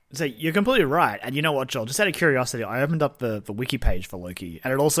 So you're completely right. And you know what, Joel? Just out of curiosity, I opened up the wiki page for Loki,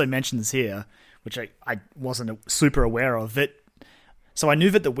 and it also mentions here, which I wasn't super aware of, that. So I knew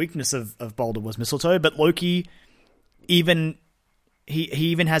that the weakness of Balder was mistletoe, but Loki even he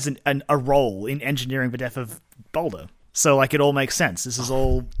even has a role in engineering the death of Balder. So like it all makes sense. This is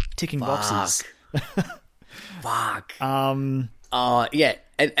all ticking boxes. Fuck. Yeah.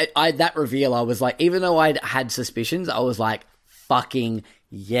 And that reveal, I was like, even though I'd had suspicions, I was like, fucking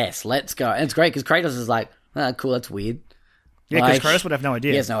yes, let's go. And it's great because Kratos is like, cool, that's weird. Yeah, because Kratos would have no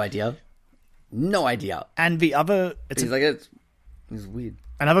idea. He has no idea. No idea. And the other... It's weird.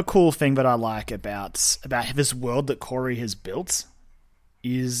 Another cool thing that I like about this world that Corey has built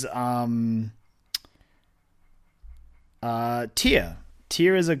is Tyr.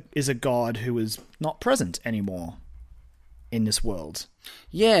 Tyr is a god who is not present anymore in this world.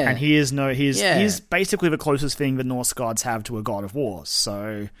 Yeah. And he's basically the closest thing the Norse gods have to a god of war.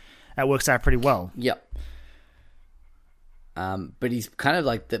 So that works out pretty well. Yep. But he's kind of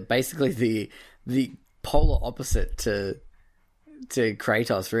like basically the polar opposite to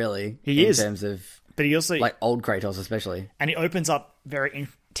Kratos, really. He is. In terms of... But he also... Like old Kratos, especially. And he opens up very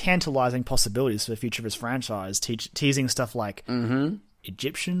tantalizing possibilities for the future of his franchise, teasing stuff like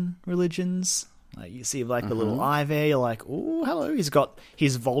Egyptian religions. Like you see like the little eye there, you're like, oh, hello.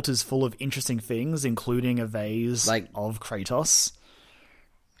 His vault is full of interesting things, including a vase of Kratos.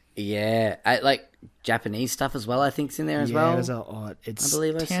 Yeah. Like Japanese stuff as well, I think, is in there as well. It's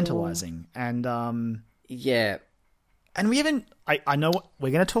tantalizing. And yeah. And we haven't... I know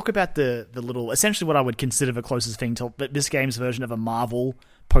we're going to talk about the little... Essentially what I would consider the closest thing to this game's version of a Marvel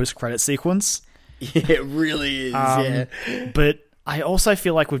post-credit sequence. Yeah, it really is, yeah. But I also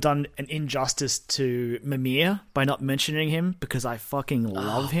feel like we've done an injustice to Mimir by not mentioning him, because I fucking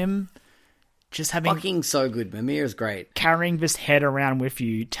love him. Just having... Fucking so good. Mimir is great. Carrying this head around with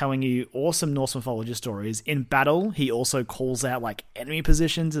you, telling you awesome Norse mythology stories. In battle, he also calls out like enemy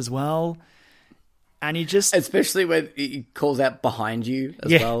positions as well. And he just... Especially when he calls out behind you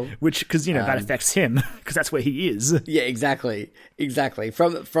as well. Which, because, that affects him, because that's where he is. Yeah, exactly. Exactly.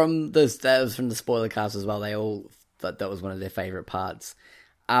 From the spoiler cast as well, they all thought that was one of their favourite parts.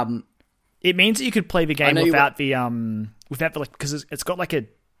 It means that you could play the game without because it's got like a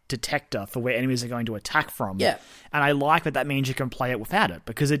detector for where enemies are going to attack from. Yeah. And I like that means you can play it without it,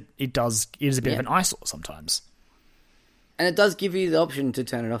 because it is a bit of an eyesore sometimes. And it does give you the option to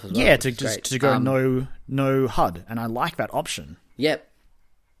turn it off as well. Yeah, to go no HUD, and I like that option. Yep.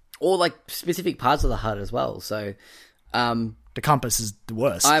 Or like specific parts of the HUD as well. So, the compass is the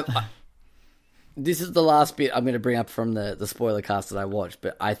worst. This is the last bit I'm going to bring up from the spoiler cast that I watched,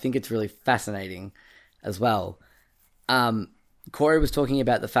 but I think it's really fascinating as well. Corey was talking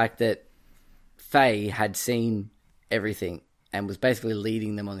about the fact that Faye had seen everything and was basically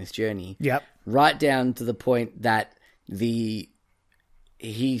leading them on this journey. Yep. Right down to the point that he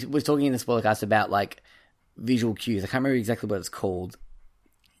was talking in the spoiler cast about like visual cues. I can't remember exactly what it's called.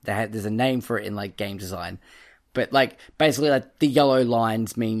 There's a name for it in like game design, but like basically like the yellow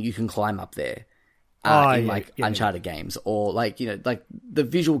lines mean you can climb up there in Uncharted games, or like like the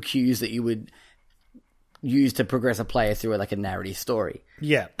visual cues that you would use to progress a player through like a narrative story.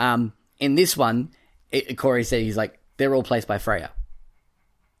 Yeah. In this one, Corey said he's like they're all placed by Freya.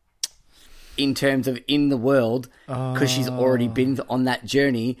 In terms of in the world, because she's already been on that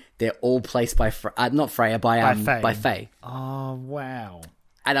journey, they're all placed by not Freya, by Faye. Oh wow!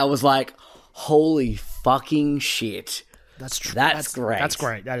 And I was like, "Holy fucking shit!" That's true. That's great. That's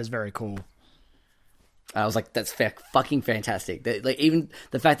great. That is very cool. I was like, "That's fucking fantastic." Like even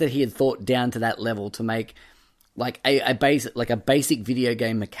the fact that he had thought down to that level to make like a basic video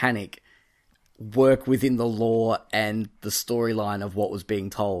game mechanic work within the lore and the storyline of what was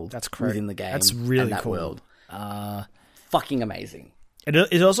being told. That's correct. Within the game. That's really and that cool. World. Fucking amazing. It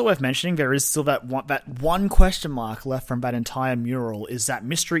is also worth mentioning there is still that one question mark left from that entire mural, is that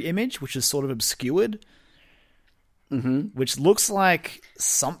mystery image, which is sort of obscured, which looks like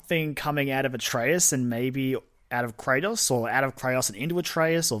something coming out of Atreus and maybe out of Kratos, or out of Kratos and into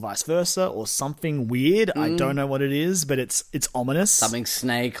Atreus, or vice versa, or something weird. I don't know what it is, but it's ominous. Something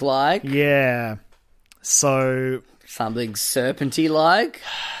snake-like. Yeah. So... something serpenty-like.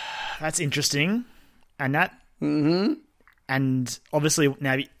 That's interesting. And that... And obviously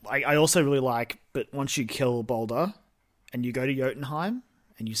now I also really like, but once you kill Baldur and you go to Jotunheim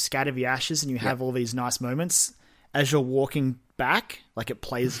and you scatter the ashes and you have all these nice moments as you're walking back, like it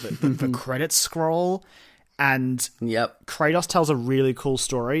plays the credits scroll, and Kratos tells a really cool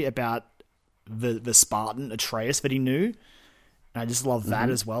story about the Spartan Atreus that he knew. And I just love that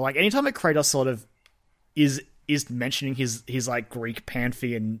as well. Like anytime that Kratos sort of is mentioning his like Greek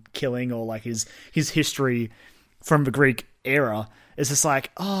pantheon killing or like his history from the Greek era, it's just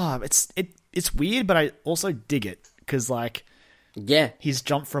like, it's weird, but I also dig it because like he's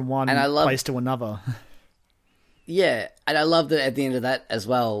jumped from one place to another. Yeah, and I love that at the end of that as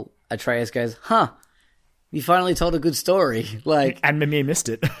well, Atreus goes, you finally told a good story. Like, and Mimir missed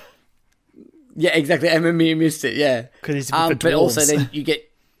it. Yeah, exactly, and Mimir missed it, yeah. Because he's with the dwarves. But also then you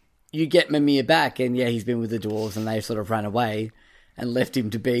get Mimir back, and he's been with the dwarves, and they've sort of run away and left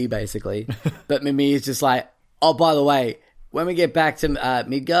him to be, basically. But Mimir's just like, oh, by the way, when we get back to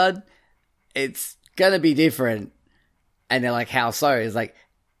Midgard, it's going to be different. And they're like, how so? It's like,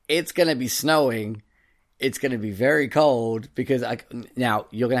 it's going to be snowing. It's going to be very cold because now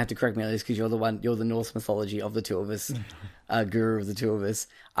you're going to have to correct me on this because you're the Norse mythology of the two of us, guru of the two of us.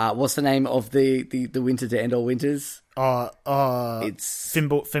 What's the name of the winter to end all winters? It's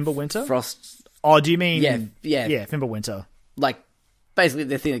Fimbulwinter? Frost. Oh, do you mean? Yeah, Fimbulwinter. Like, basically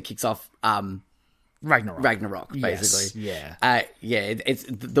the thing that kicks off, Ragnarok, basically. Yes, it's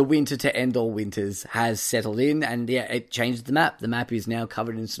the winter to end all winters has settled in, and it changed the map. The map is now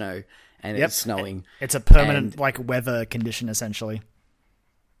covered in snow, and it's snowing. It's a permanent weather condition, essentially.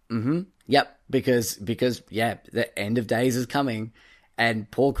 Mm-hmm. Yep, because the end of days is coming, and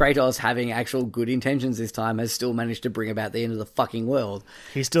poor Kratos, having actual good intentions this time, has still managed to bring about the end of the fucking world.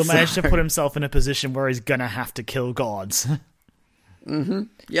 He still managed to put himself in a position where he's gonna have to kill gods. Mm-hmm.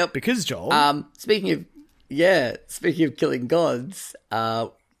 Yep. Because Joel. Speaking of killing gods,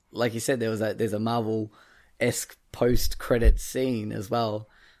 like you said, there's a Marvel-esque post-credit scene as well.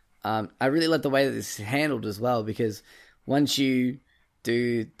 I really like the way that this is handled as well, because once you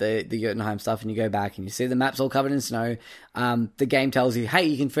do the Jotunheim stuff and you go back and you see the map's all covered in snow, the game tells you, hey,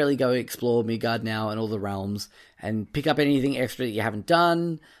 you can fairly go explore Midgard now and all the realms and pick up anything extra that you haven't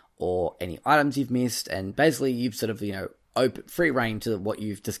done or any items you've missed, and basically you've sort of, open free reign to what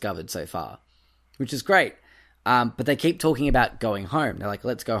you've discovered so far, which is great. But they keep talking about going home. They're like,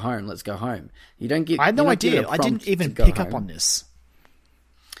 let's go home. You don't get. I had no idea. I didn't even pick up on this.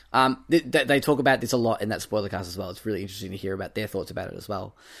 They talk about this a lot in that spoiler cast as well. It's really interesting to hear about their thoughts about it as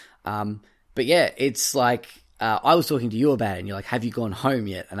well. But yeah, it's like, I was talking to you about it and you're like, have you gone home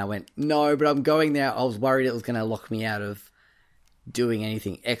yet? And I went, no, but I'm going there. I was worried it was going to lock me out of doing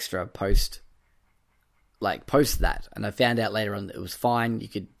anything extra post that, and I found out later on that it was fine. You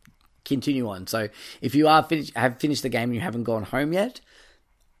could continue on. So if you have finished the game and you haven't gone home yet,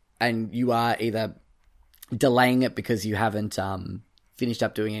 and you are either delaying it because you haven't finished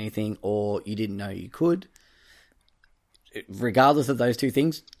up doing anything, or you didn't know you could, regardless of those two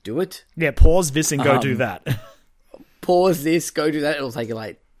things, do it. Yeah, pause this and go do that. Pause this, go do that. It'll take you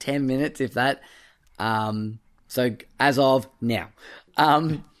like 10 minutes, if that. So as of now,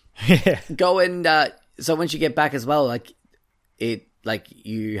 go and. So once you get back as well,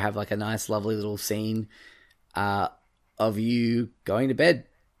 you have like a nice, lovely little scene of you going to bed.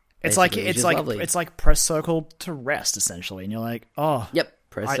 It's like press circle to rest, essentially, and you're like, oh, yep,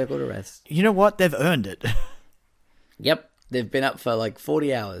 press circle to rest. You know what? They've earned it. Yep, they've been up for like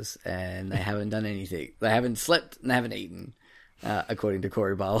 40 hours and they haven't done anything. They haven't slept and they haven't eaten, according to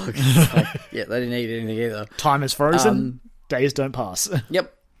Corey Barlog. They didn't eat anything either. Time is frozen. Days don't pass.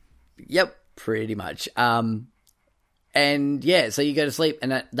 Yep. Pretty much. And yeah, so you go to sleep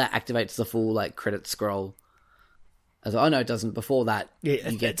and that activates the full credit scroll. Oh no, it doesn't. Before that,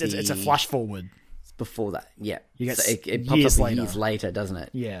 it's a flash forward. It's before that, yeah. You get it pops up years later, doesn't it?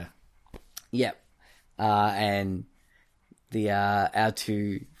 Yeah. Yep. And our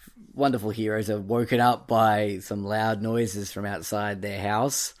two wonderful heroes are woken up by some loud noises from outside their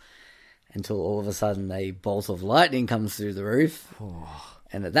house until all of a sudden a bolt of lightning comes through the roof.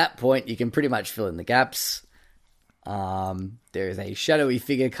 And at that point, you can pretty much fill in the gaps. There is a shadowy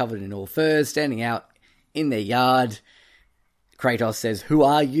figure covered in all furs standing out in their yard. Kratos says, "Who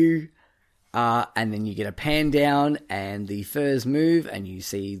are you?" And then you get a pan down and the furs move and you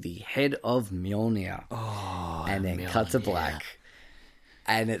see the head of Mjolnir. And then cut to black.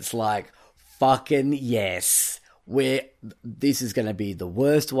 And it's like, fucking yes. This is going to be the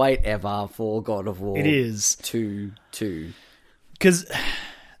worst wait ever for God of War. It is. 2. Because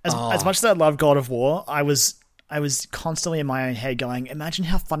as much as I love God of War, I was constantly in my own head going, imagine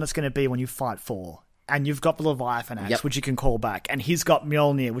how fun it's going to be when you fight Thor. and you've got the Leviathan axe, which you can call back, and he's got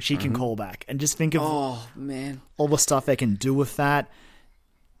Mjolnir, which he can call back, and just think of all the stuff they can do with that.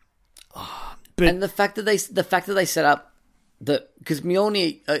 And the fact that they set up because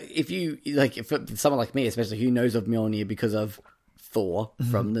Mjolnir, if you like, if someone like me, especially who knows of Mjolnir because of Thor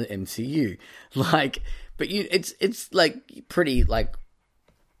from the MCU, like, but it's like pretty like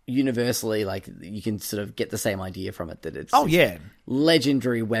universally, like you can sort of get the same idea from it that it's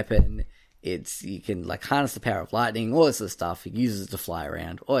legendary weapon. You can like harness the power of lightning, all this sort of stuff. It uses it to fly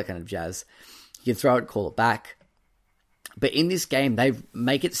around, all that kind of jazz. You can throw it, call it back. But in this game, they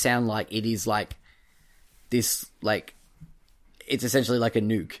make it sound like it is like this, like it's essentially like a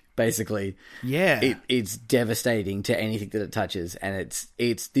nuke, basically. Yeah, it's devastating to anything that it touches, and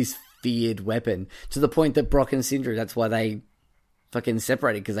it's this feared weapon to the point that Brock and Sindri, that's why they fucking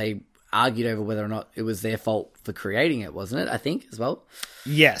separated, because they argued over whether or not it was their fault for creating it, wasn't it? I think as well.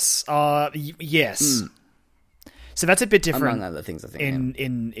 Yes. Yes. So that's a bit different. Among other things, I think.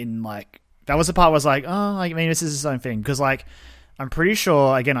 In like that was the part where I was like, oh, I mean, this is its own thing, because like I'm pretty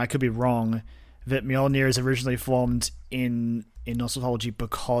sure, again, I could be wrong, that Mjolnir is originally formed in Norse mythology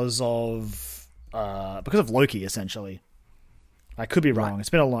because of Loki, essentially. I could be wrong. Right. It's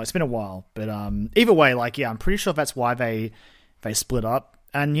been a while, but either way, like I'm pretty sure that's why they split up.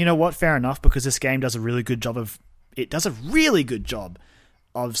 And you know what? Fair enough, because this game does a really good job of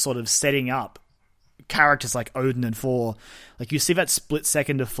sort of setting up characters like Odin and Thor. Like you see that split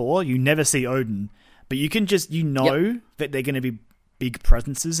second of Thor, you never see Odin, but you can just that they're going to be big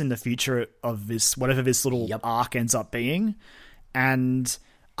presences in the future of this, whatever this little arc ends up being. And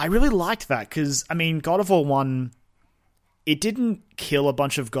I really liked that, because I mean, God of War 1, it didn't kill a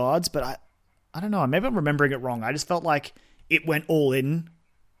bunch of gods, but I don't know, maybe I'm remembering it wrong. I just felt like it went all in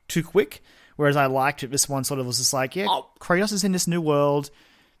too quick, whereas I liked it. This one sort of was just like, Kratos is in this new world.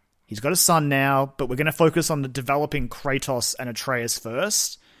 He's got a son now, but we're going to focus on the developing Kratos and Atreus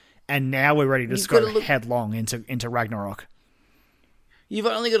first, and now we're ready to just go headlong into Ragnarok. You've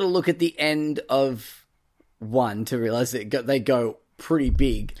only got to look at the end of 1 to realize that they go pretty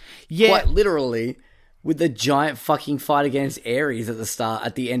big. Yeah. Quite literally, with the giant fucking fight against Ares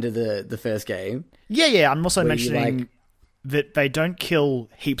at the end of the first game. Yeah. I'm also mentioning that they don't kill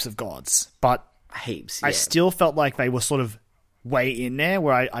heaps of gods, but heaps. I still felt like they were sort of way in there,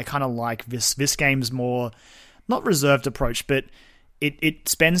 where I kind of like this game's more, not reserved approach, but it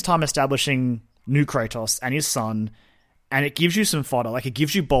spends time establishing new Kratos and his son, and it gives you some fodder. Like, it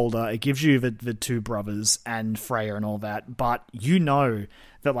gives you Baldur, it gives you the two brothers and Freya and all that, but you know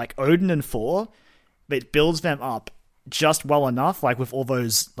that, like, Odin and Thor, it builds them up just well enough, like, with all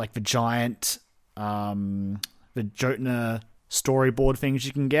those, like, the giant, the Jotnar storyboard things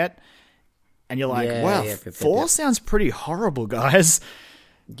you can get, and you're like, Thor sounds pretty horrible, guys.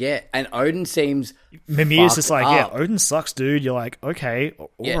 Yeah, and Odin seems Mimir's just like, Odin sucks, dude. You're like, okay,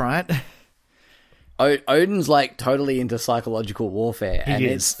 all right. Odin's like totally into psychological warfare, and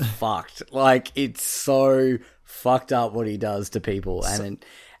it's fucked. Like, it's so fucked up what he does to people,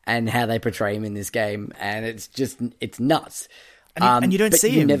 and how they portray him in this game, and it's nuts. And you don't see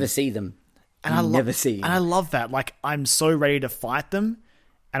him. You never see them. And I love that. Like, I'm so ready to fight them,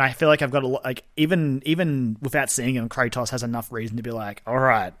 and I feel like I've got like, even without seeing them, Kratos has enough reason to be like, all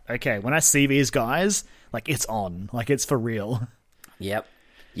right, okay, when I see these guys, like, it's on, like, it's for real. Yep.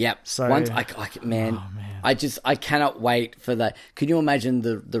 So once I cannot wait for that. Can you imagine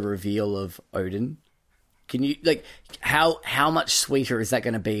the reveal of Odin? Can you, like, how much sweeter is that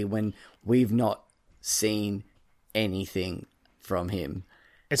going to be when we've not seen anything from him?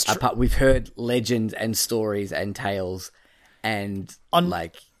 It's true. We've heard legends and stories and tales and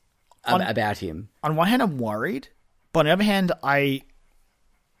about him. On one hand, I'm worried, but on the other hand, I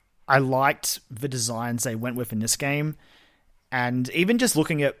liked the designs they went with in this game, and even just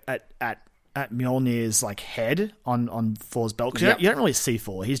looking at Mjolnir's like head on Thor's belt, because you don't really see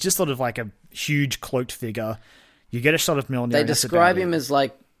Thor. He's just sort of like a huge cloaked figure. You get a shot of Mjolnir. They describe him as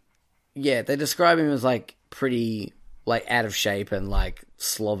like, pretty like out of shape and like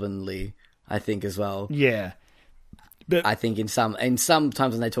slovenly, I think, as well. Yeah. But I think in some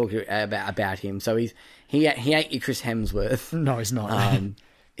times when they talk about him, so he ain't your Chris Hemsworth. No, he's not.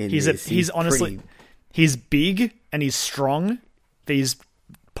 He's honestly, he's big and he's strong. He's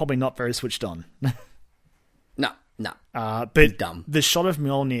probably not very switched on. No. But he's dumb. The shot of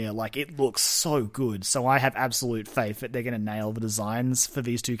Mjolnir, like, it looks so good. So I have absolute faith that they're going to nail the designs for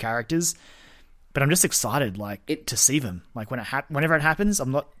these two characters. But I'm just excited, like, to see them. Like, whenever it happens,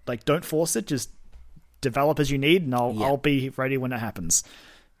 I'm not like, don't force it. Just develop as you need, and I'll be ready when it happens.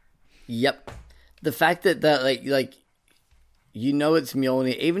 Yep. The fact that like you know it's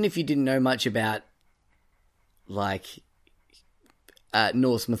Mjolnir, even if you didn't know much about like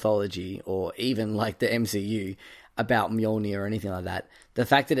Norse mythology or even like the MCU about Mjolnir or anything like that. The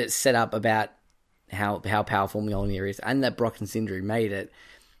fact that it's set up about how powerful Mjolnir is and that Brock and Sindri made it,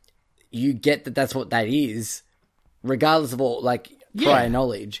 you get that that's what that is, regardless of all like prior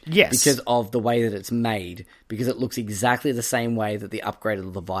knowledge. Yes. Because of the way that it's made, because it looks exactly the same way that the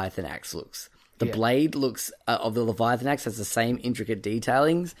upgraded Leviathan axe looks. The blade looks of the Leviathan axe has the same intricate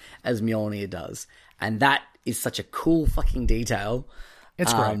detailings as Mjolnir does, and that is such a cool fucking detail.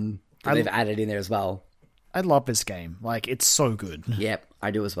 It's great. That they've added in there as well. I love this game. Like, it's so good. Yep,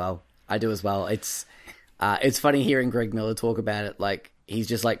 I do as well. It's funny hearing Greg Miller talk about it. Like, he's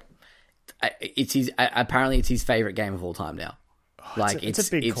just like, apparently it's his favorite game of all time now. Like, it's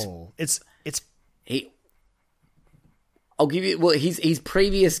a big call. I'll give you. Well, his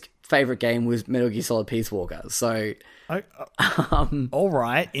previous favorite game was Metal Gear Solid Peace Walker. So, all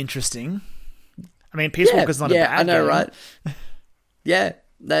right, interesting. I mean, Peace Walker's not a bad game. I know, right? Yeah,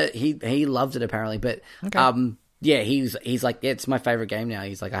 he loved it apparently, but okay. Yeah, he's like, yeah, it's my favorite game now.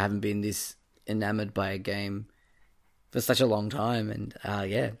 He's like, I haven't been this enamored by a game for such a long time, and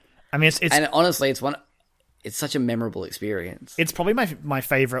yeah. I mean, it's and honestly, it's such a memorable experience. It's probably my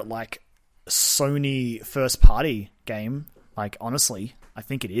favorite like Sony first party game. Like, honestly, I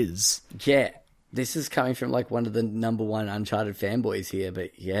think it is. Yeah, this is coming from like one of the number one Uncharted fanboys here,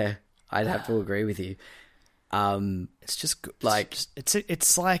 but yeah, I'd have to agree with you. It's just like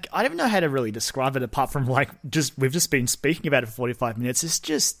it's like I don't know how to really describe it apart from like we've just been speaking about it for 45 minutes. It's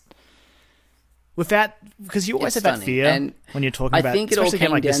just without, because you always have that fear and when you're talking about especially a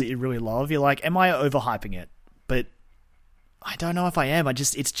game like this that you really love. You're like, am I overhyping it? But I don't know if I am.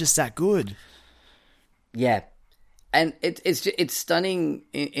 It's just that good. Yeah, and it's stunning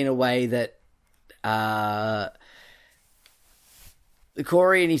in a way that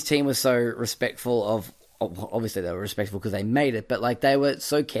Corey and his team were so respectful of. Obviously, they were respectful because they made it, but like they were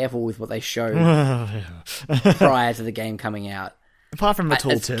so careful with what they showed prior to the game coming out. Apart from the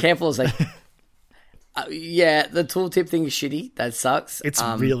tooltip, as careful as they. Yeah, the tooltip thing is shitty. That sucks. It's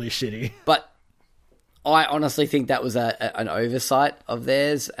really shitty. But I honestly think that was an oversight of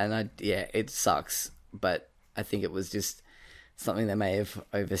theirs, and it sucks. But I think it was just something they may have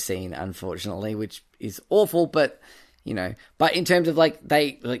overseen, unfortunately, which is awful. But but in terms of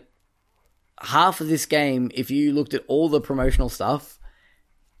half of this game, if you looked at all the promotional stuff,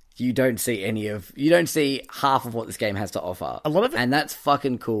 you don't see half of what this game has to offer. A lot of it, and that's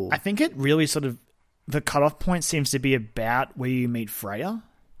fucking cool. I think it really sort of the cutoff point seems to be about where you meet Freya,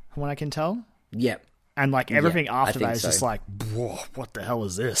 from what I can tell. Yep. And like everything after that is just like, whoa, what the hell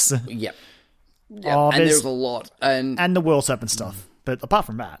is this? Yep. And there's a lot, and the World Serpent stuff. But apart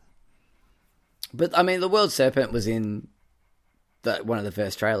from that, but I mean, the World Serpent was in one of the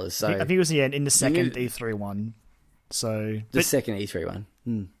first trailers. So I think it was in the second E3 one. So second E3 one.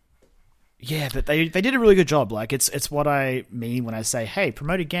 Hmm. Yeah, but they did a really good job. Like it's what I mean when I say, hey,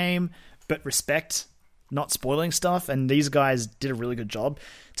 promote a game, but respect not spoiling stuff. And these guys did a really good job.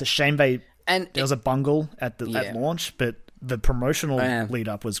 It's a shame there was a bungle at launch, but the promotional lead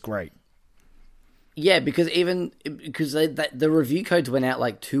up was great. Yeah, because the review codes went out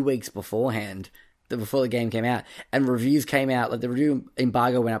like 2 weeks beforehand. Before the game came out, and reviews came out, like the review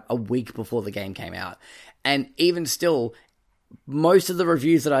embargo went up a week before the game came out. And even still, most of the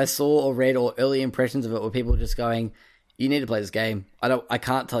reviews that I saw or read or early impressions of it were people just going, you need to play this game. I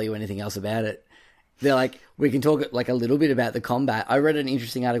can't tell you anything else about it. They're like, we can talk like a little bit about the combat. I read an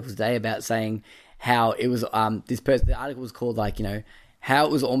interesting article today about saying how it was, the article was called how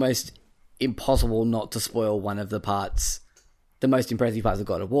it was almost impossible not to spoil one of the parts, the most impressive parts of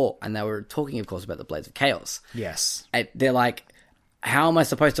God of War. And they were talking, of course, about the Blades of Chaos. Yes. And they're like, how am I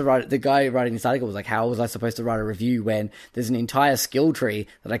supposed to write... The guy writing this article was like, how was I supposed to write a review when there's an entire skill tree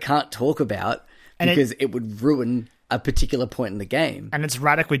that I can't talk about because it would ruin a particular point in the game. And it's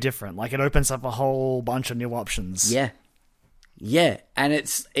radically different. Like, it opens up a whole bunch of new options. Yeah. Yeah. And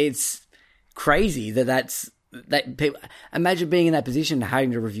it's crazy that people... Imagine being in that position,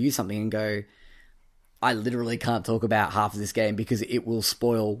 having to review something and go... I literally can't talk about half of this game because it will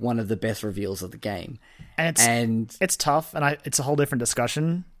spoil one of the best reveals of the game. And it's tough, and it's a whole different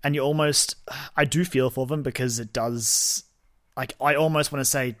discussion. And I do feel for them because it does, like, I almost want to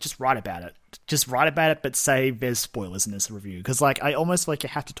say, just write about it. Just write about it, but say there's spoilers in this review. Because, like, I almost feel like you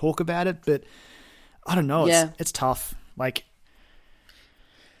have to talk about it, but I don't know. It's tough. Like,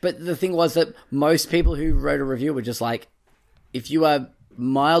 but the thing was that most people who wrote a review were just like, if you are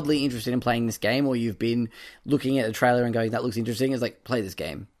mildly interested in playing this game, or you've been looking at the trailer and going, that looks interesting, it's like, play this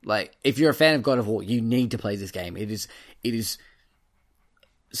game. Like, if you're a fan of God of War, you need to play this game. It is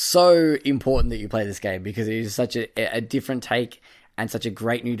so important that you play this game because it is such a different take and such a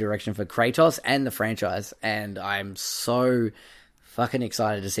great new direction for Kratos and the franchise. And I'm so fucking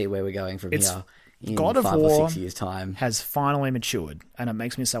excited to see where we're going from here in God of 5 War or 6 years' time. Has finally matured, and it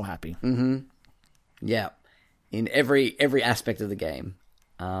makes me so happy. Mm-hmm. Yeah, in every aspect of the game.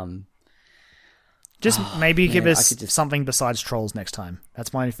 Just maybe give us something besides trolls next time.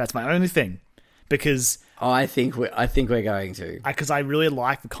 That's my only thing, because I think we're going to, because I really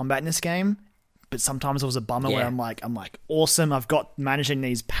like the combat in this game, but sometimes it was a bummer where I'm like awesome, I've got managing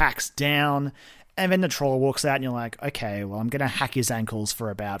these packs down, and then the troll walks out and you're like, okay, well I'm gonna hack his ankles for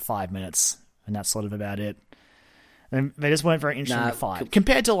about 5 minutes, and that's sort of about it. And they just weren't very interesting to fight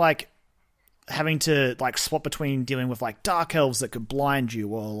compared to like having to like swap between dealing with like dark elves that could blind you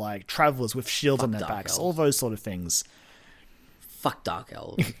or like travelers with shields on their backs, all those sort of things. Fuck dark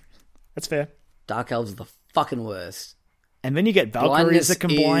elves. That's fair. Dark elves are the fucking worst. And then you get Valkyries that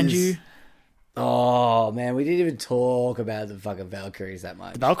can blind you. Oh man, we didn't even talk about the fucking Valkyries that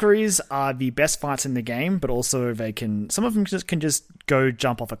much. The Valkyries are the best fights in the game, but also some of them can just go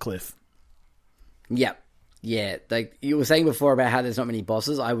jump off a cliff. Yep. Yeah, like you were saying before about how there's not many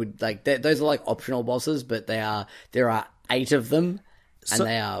bosses. I would like those are like optional bosses, but there are 8 of them, and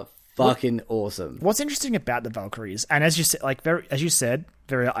they are fucking awesome. What's interesting about the Valkyries, and as you said,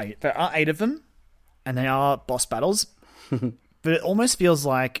 there are 8 of them, and they are boss battles. But it almost feels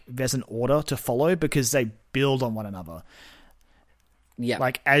like there's an order to follow because they build on one another. Yeah,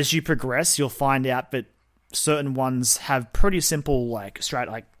 like as you progress, you'll find out that certain ones have pretty simple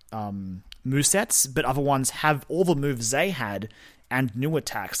movesets, but other ones have all the moves they had and new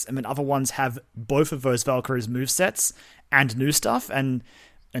attacks, and then other ones have both of those Valkyries movesets and new stuff, and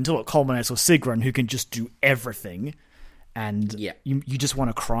until it culminates with Sigrun, who can just do everything, and you just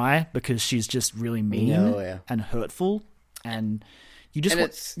want to cry because she's just really mean and hurtful, and you just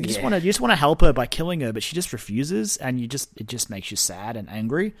want to help her by killing her, but she just refuses, and it just makes you sad and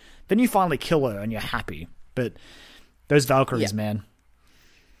angry. Then you finally kill her and you're happy. But those Valkyries, man.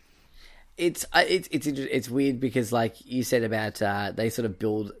 It's weird because, like you said about they sort of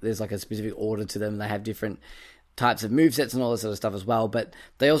build. There's like a specific order to them. They have different types of movesets and all this sort of stuff as well. But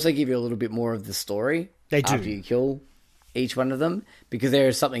they also give you a little bit more of the story. They do after you kill each one of them because there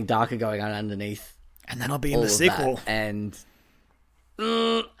is something darker going on underneath. And that'll be in the sequel. And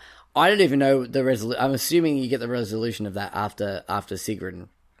I don't even know the resolution. I'm assuming you get the resolution of that after Sigrun.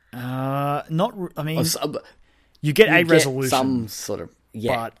 You get a resolution. Some sort of.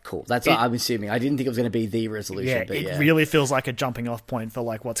 Yeah, cool. That's what I'm assuming. I didn't think it was going to be the resolution. Yeah, it really feels like a jumping off point for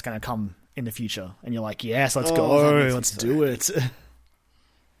like what's going to come in the future. And you're like, yes, let's go. Let's do it.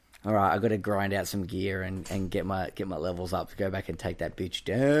 All right, I've got to grind out some gear and get my levels up to go back and take that bitch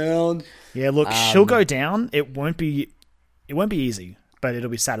down. Yeah, look, she'll go down. It won't be easy, but it'll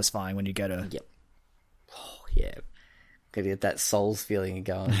be satisfying when you get her. Yep. Oh, yeah. Got to get that Souls feeling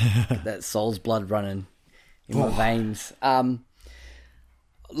going. Get that Souls blood running in my veins.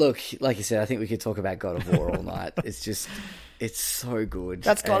 Look, like you said, I think we could talk about God of War all night. It's so good.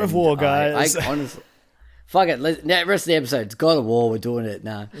 That's God of War, guys. I honestly, fuck it. Rest of the episode, it's God of War. We're doing it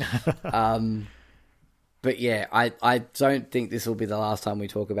now. But yeah, I don't think this will be the last time we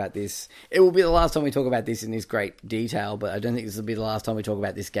talk about this. It will be the last time we talk about this in this great detail, but I don't think this will be the last time we talk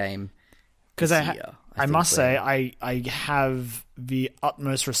about this game. Because I must say, I have the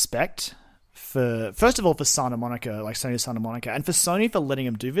utmost respect for, first of all, for Santa Monica, like Sony's Santa Monica, and for Sony for letting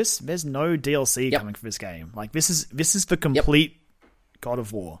them do this. There's no DLC coming for this game. Like this is the complete God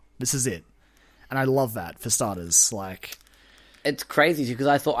of War. This is it, and I love that for starters. Like, it's crazy because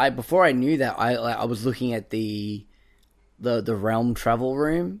I thought before I knew that I was looking at the Realm travel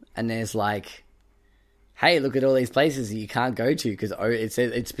room, and there's like, hey, look at all these places that you can't go to because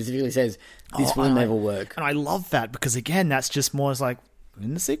it specifically says this will never work. And I love that because again, that's just more as like.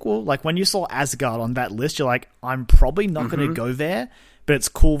 In the sequel, like when you saw Asgard on that list, you're like, I'm probably not going to go there, but it's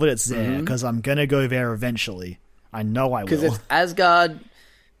cool that it's there because I'm going to go there eventually. I know I will. Because it's Asgard,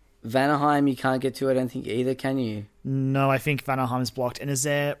 Vanaheim, you can't get to it, I don't think either, can you? No, I think Vanaheim's blocked. And is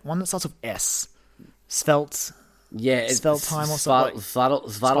there one that starts with S? Svelte? Yeah, it's Sveltheim or something.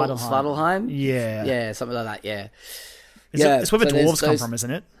 Svartalheim? Yeah. Yeah, something like that, yeah. It's where the dwarves come from,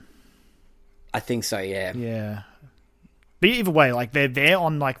 isn't it? I think so, yeah. Yeah. But either way, like they're there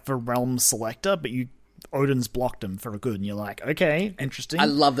on like the realm selector, but Odin's blocked them for a good, and you're like, okay, interesting. I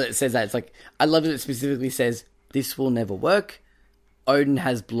love that it says that. It's like I love that it specifically says this will never work. Odin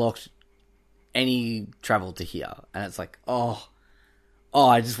has blocked any travel to here, and it's like, oh,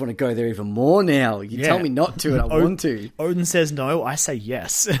 I just want to go there even more now. You tell me not to, and I want to. Odin says no, I say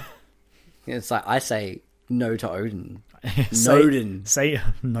yes. It's like I say no to Odin. Noden. Say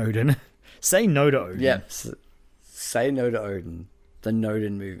Noden. Say no to Odin. Yep. Say no to Odin. The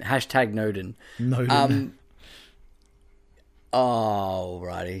Noden movement. Hashtag Noden. Noden.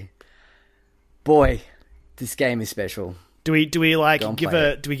 Alrighty. Boy, this game is special. Do we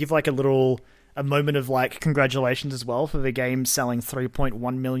give like a moment of like congratulations as well for the game selling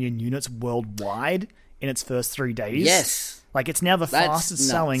 3.1 million units worldwide in its first 3 days? Yes. Like it's now the fastest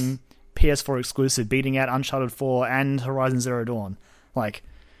selling PS4 exclusive, beating out Uncharted 4 and Horizon Zero Dawn. Like,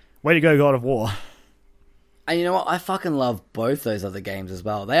 way to go, God of War. And you know what? I fucking love both those other games as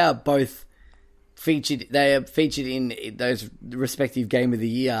well. They are both featured. They are featured in those respective Game of the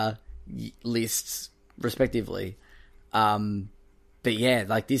Year lists, respectively. But yeah,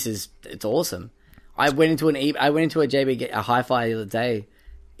 like it's awesome. I went into a JB a Hi-Fi the other day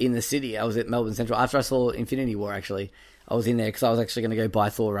in the city. I was at Melbourne Central after I saw Infinity War. Actually, I was in there because I was actually going to go buy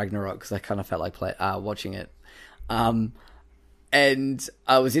Thor Ragnarok because I kind of felt like watching it. And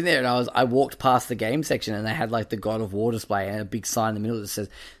I was in there and I walked past the game section and they had like the God of War display and a big sign in the middle that says,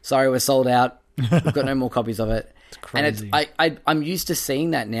 "Sorry, we're sold out. We've got no more copies of it." It's crazy. And I'm used to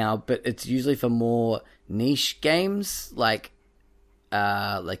seeing that now, but it's usually for more niche games like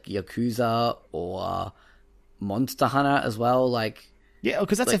Yakuza or Monster Hunter as well.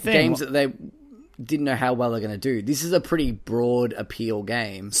 Because that's like a thing. Games that they didn't know how well they're going to do. This is a pretty broad appeal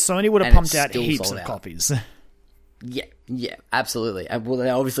game. Sony would have pumped out heaps of copies. Yeah, absolutely. Well, they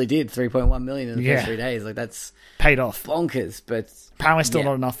obviously did 3.1 million in the first 3 days. Like that's paid off. Bonkers, but apparently still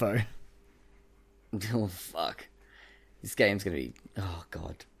not enough though. Oh fuck! This game's gonna be. Oh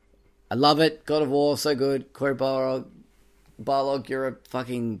god, I love it. God of War, so good. Cory Barlog, you're a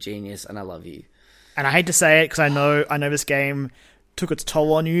fucking genius, and I love you. And I hate to say it because I know this game took its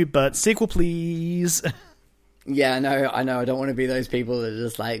toll on you, but sequel, please. Yeah, I know. I don't want to be those people that are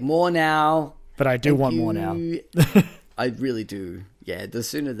just like more now. But I do want more now. I really do. Yeah, the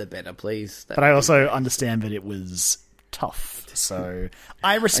sooner the better, please. But I also understand that it was tough, so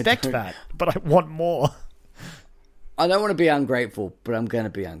I respect that. But I want more. I don't want to be ungrateful, but I'm going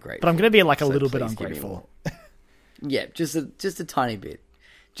to be ungrateful. But I'm going to be like a little bit ungrateful. Yeah, just a tiny bit.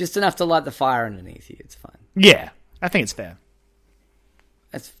 Just enough to light the fire underneath you. It's fine. Yeah, I think it's fair.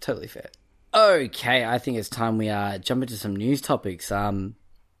 That's totally fair. Okay, I think it's time we jump into some news topics.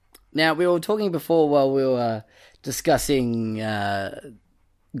 Now, we were talking before while we were discussing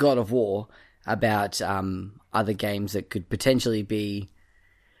God of War about other games that could potentially be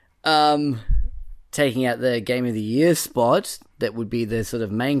taking out the Game of the Year spot that would be the sort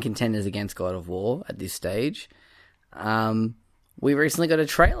of main contenders against God of War at this stage. We recently got a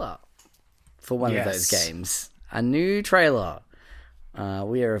trailer for one of those games. A new trailer.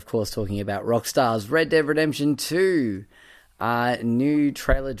 We are, of course, talking about Rockstar's Red Dead Redemption 2. New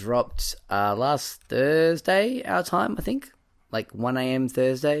trailer dropped last Thursday, our time, I think. Like 1 a.m.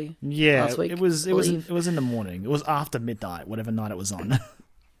 Thursday last week. It was in the morning. It was after midnight, whatever night it was on.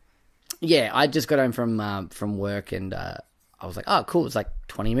 Yeah, I just got home from work and I was like, oh, cool, it's like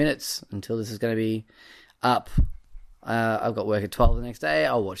 20 minutes until this is going to be up. I've got work at 12 the next day.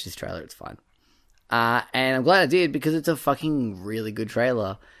 I'll watch this trailer, it's fine. And I'm glad I did because it's a fucking really good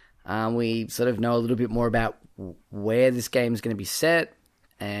trailer. We sort of know a little bit more about where this game is going to be set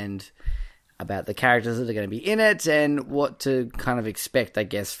and about the characters that are going to be in it and what to kind of expect, I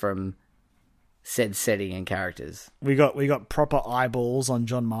guess, from said setting and characters. We got proper eyeballs on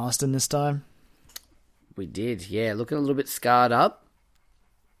John Marston this time. We did, yeah. Looking a little bit scarred up.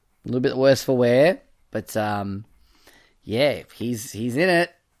 A little bit worse for wear. But, yeah, he's in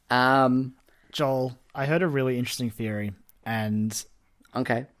it. Joel, I heard a really interesting theory, and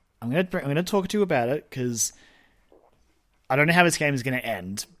okay, I'm gonna talk to you about it because I don't know how this game is going to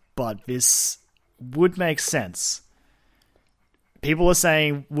end, but this would make sense. People are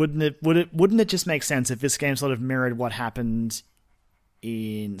saying, wouldn't it just make sense if this game sort of mirrored what happened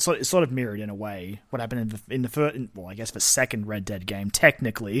sort of mirrored in a way what happened in the first, well, I guess the second Red Dead game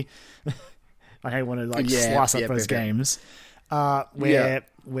technically. I don't want to slice up those games.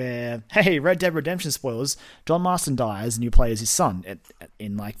 Where hey, Red Dead Redemption spoilers, John Marston dies and you play as his son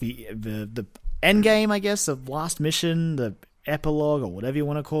in like the end game, I guess, of last mission, the epilogue or whatever you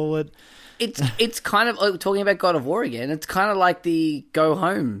want to call it. It's kind of like talking about God of War again. It's kind of like the go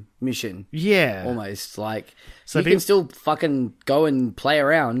home mission. Yeah, almost like so you can still fucking go and play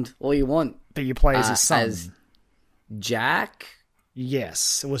around all you want, but you play as his son, as Jack.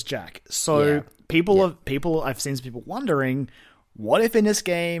 Yes, it was Jack. So I've seen some people wondering, what if in this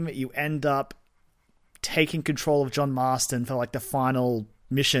game you end up taking control of John Marston for like the final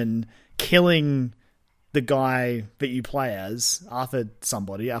mission, killing the guy that you play as, Arthur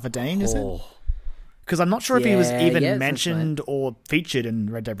Dane, is it? because I'm not sure if he was even mentioned or featured in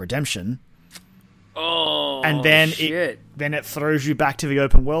Red Dead Redemption. Oh, and then shit. it throws you back to the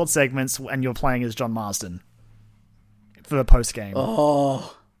open world segments, and you're playing as John Marston for the post game.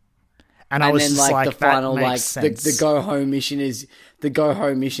 Oh, and I was then, just like, the final, that makes sense. The go home mission is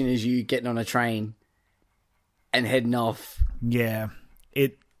you getting on a train and heading off. Yeah,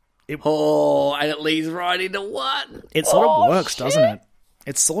 and it leads right into what? It sort of works, doesn't it?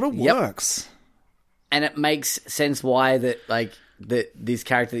 It sort of works. And it makes sense why that this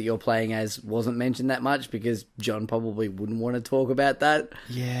character that you're playing as wasn't mentioned that much, because John probably wouldn't want to talk about that.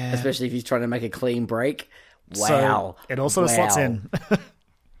 Yeah. Especially if he's trying to make a clean break. Wow. So it also slots in.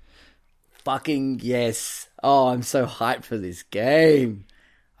 Fucking yes. Oh, I'm so hyped for this game.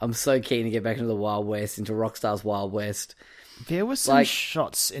 I'm so keen to get back into the Wild West, into Rockstar's Wild West. There were some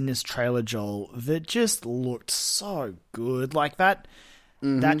shots in this trailer, Joel, that just looked so good. Like that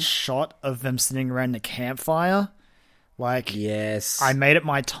shot of them sitting around the campfire. Like, yes. I made it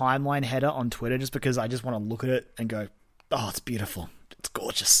my timeline header on Twitter just because I just want to look at it and go, oh, it's beautiful. It's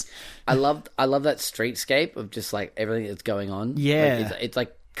gorgeous. I love that streetscape of just like everything that's going on. Yeah. Like, it's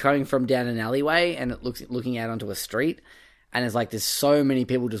like coming from down an alleyway and it looking out onto a street, and it's like there's so many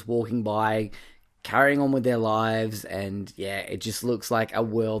people just walking by, carrying on with their lives, and yeah, it just looks like a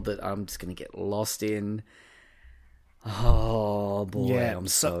world that I'm just going to get lost in. Oh boy, I'm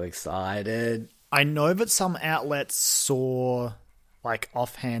so excited. I know that some outlets saw like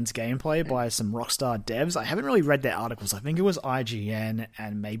offhand gameplay by some Rockstar devs. I haven't really read their articles. I think it was IGN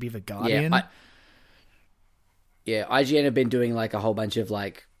and maybe The Guardian. IGN have been doing like a whole bunch of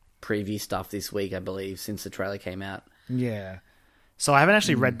like preview stuff this week, I believe, since the trailer came out. Yeah. So I haven't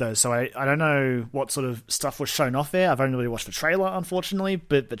actually read those, so I don't know what sort of stuff was shown off there. I've only really watched the trailer, unfortunately,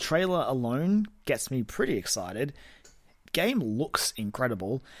 but the trailer alone gets me pretty excited. Game looks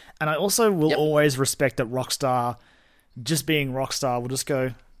incredible, and I also will always respect that Rockstar, just being Rockstar, will just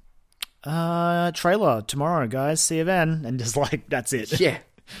go, trailer tomorrow, guys, see you then, and just like, that's it. Yeah.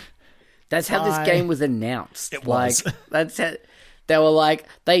 That's how this game was announced. It was. Like, that's how... They were like,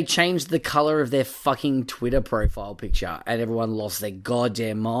 they changed the color of their fucking Twitter profile picture, and everyone lost their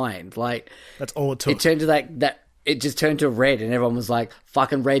goddamn mind. Like, that's all it took. It turned to it just turned to red, and everyone was like,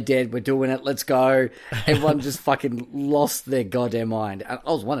 fucking Red Dead, we're doing it, let's go. Everyone just fucking lost their goddamn mind. And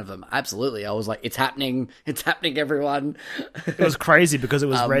I was one of them, absolutely. I was like, it's happening, everyone. It was crazy because it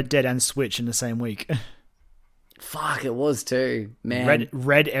was Red Dead and Switch in the same week. Fuck, it was too, man.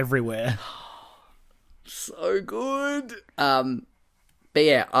 Red everywhere. So good. But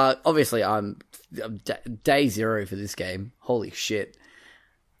yeah, obviously I'm day zero for this game. Holy shit.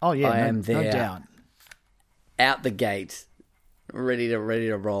 Oh yeah, I am there. No doubt. Out the gate, ready to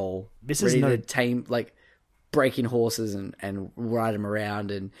roll. This ready is to tame, like, break in horses and ride them around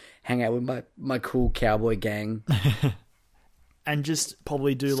and hang out with my cool cowboy gang. And just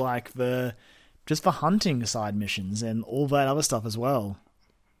probably do like the hunting side missions and all that other stuff as well.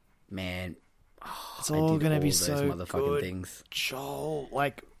 Man, it's all going to be so motherfucking good. Things. Joel,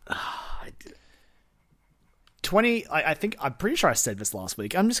 like 20. I think I'm pretty sure I said this last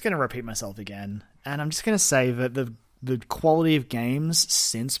week. I'm just going to repeat myself again, and I'm just going to say that the quality of games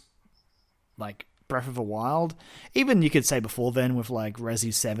since like Breath of the Wild, even you could say before then with like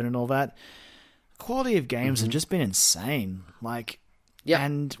Resi 7 and all that, quality of games have just been insane. Like,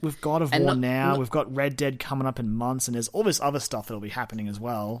 and with God of War now, we've got Red Dead coming up in months, and there's all this other stuff that'll be happening as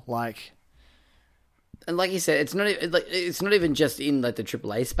well. Like. And like you said, it's not even just in like the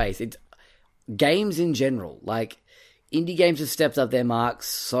AAA space. It's games in general. Like, indie games have stepped up their marks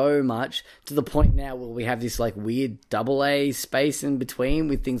so much to the point now where we have this like weird AA space in between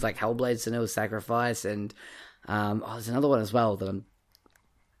with things like Hellblade: Senua's Sacrifice, and there's another one as well that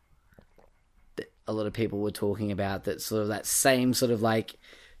a lot of people were talking about. That sort of that same sort of like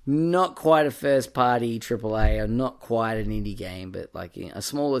not quite a first party AAA or not quite an indie game, but like a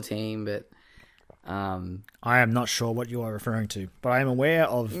smaller team, but. I am not sure what you are referring to, but I am aware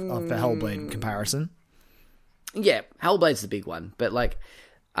of the Hellblade comparison. Yeah, Hellblade's the big one, but like,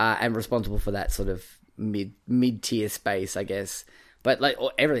 and responsible for that sort of mid tier space, I guess. But like,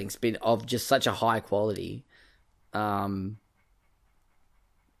 everything's been of just such a high quality. Do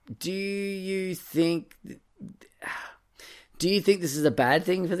you think this is a bad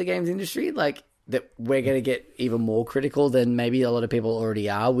thing for the games industry? Like, that we're going to get even more critical than maybe a lot of people already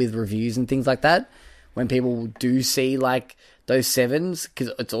are with reviews and things like that? When people do see, like, those 7s,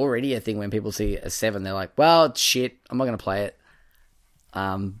 because it's already a thing when people see a 7, they're like, well, it's shit, I'm not going to play it.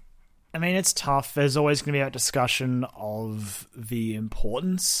 I mean, it's tough. There's always going to be a discussion of the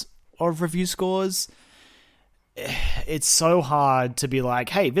importance of review scores. it's so hard to be like,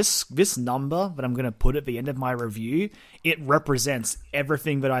 hey, this number that I'm going to put at the end of my review, it represents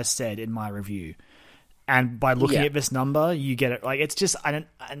everything that I said in my review. And by looking at this number, you get it. Like, it's just,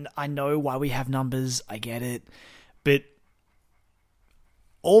 I know why we have numbers. I get it. But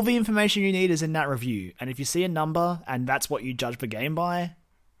all the information you need is in that review. And if you see a number and that's what you judge the game by,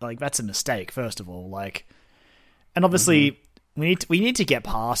 like, that's a mistake, first of all. Like, and obviously, we need to get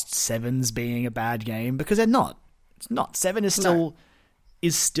past 7s being a bad game, because they're not. It's not. 7 is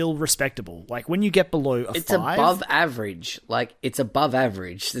still respectable. Like, when you get below a 5... It's above average. Like, it's above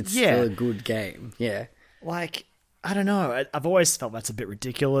average. It's still a good game. Yeah. Like, I don't know. I've always felt that's a bit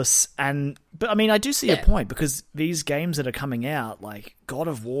ridiculous. But I mean, I do see your point, because these games that are coming out, like God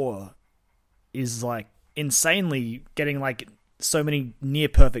of War, is like insanely getting like so many near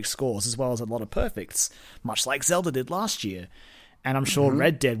perfect scores, as well as a lot of perfects, much like Zelda did last year. And I'm sure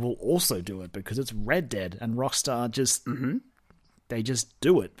Red Dead will also do it, because it's Red Dead, and Rockstar just they just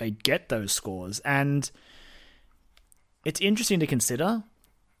do it. They get those scores, and it's interesting to consider.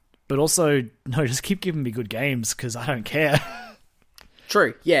 But also, no, just keep giving me good games, because I don't care.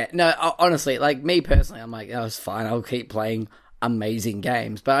 True. Yeah. No, honestly, like, me personally, I'm like, oh, it's fine. I'll keep playing amazing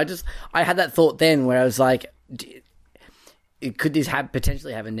games. But I had that thought then where I was like, could this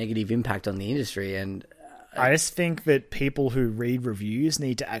potentially have a negative impact on the industry? And I just think that people who read reviews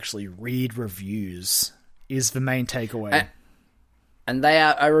need to actually read reviews, is the main takeaway. And they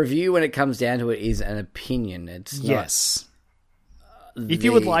are, a review, when it comes down to it, is an opinion. It's yes. If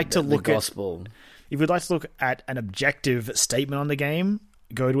you would like to look at an objective statement on the game,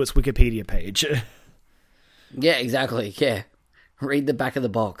 go to its Wikipedia page. Yeah, exactly. Yeah. Read the back of the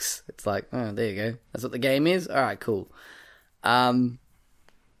box. It's like, oh, there you go. That's what the game is? All right, cool. Yeah.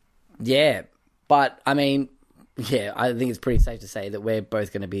 But, I mean, yeah, I think it's pretty safe to say that we're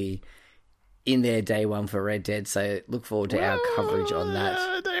both going to be in there day one for Red Dead, so look forward to our coverage on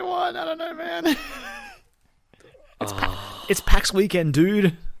that. Day one? I don't know, man. It's PAX weekend,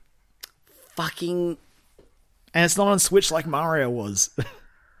 dude. Fucking... And it's not on Switch like Mario was.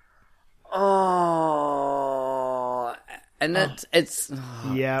 And that's... It's...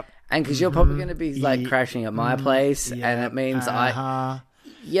 Yep. And because you're probably going to be, like, crashing at my place, and it means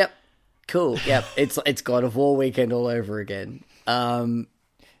Yep. Cool. Yep. It's God of War weekend all over again. But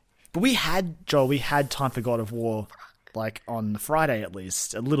we had time for God of War, like, on Friday at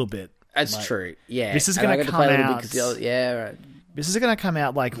least, a little bit. That's like, true. Yeah. This is going to come out. Right. This is going to come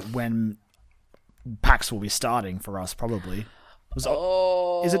out like when PAX will be starting for us, probably. Is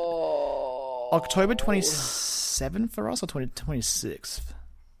it October 27th for us or 26th?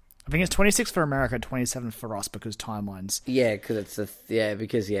 I think it's 26th for America, 27th for us, because timelines. Yeah, because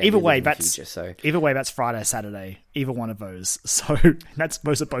Either way, that's Friday, Saturday. Either one of those. So that's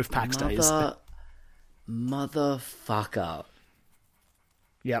those are both PAX days. Motherfucker.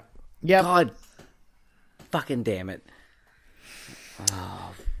 Yep. God. Fucking damn it.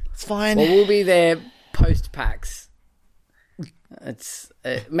 Oh. It's fine. Well, we'll be there post PAX. It's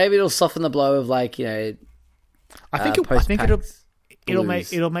maybe it'll soften the blow of, like, you know. I think it'll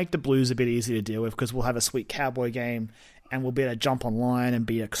make the blues a bit easier to deal with, because we'll have a sweet cowboy game, and we'll be able to jump online and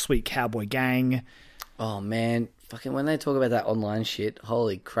be a sweet cowboy gang. Oh man, fucking when they talk about that online shit,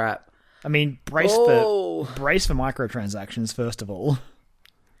 holy crap! I mean, brace for microtransactions first of all.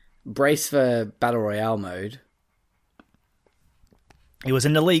 Brace for Battle Royale mode. It was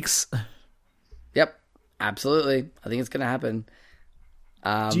in the leaks. Yep, absolutely. I think it's going to happen.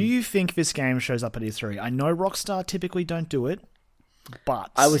 Do you think this game shows up at E3? I know Rockstar typically don't do it, but...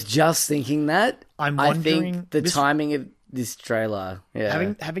 I was just thinking that. I'm wondering... I think the timing of this trailer...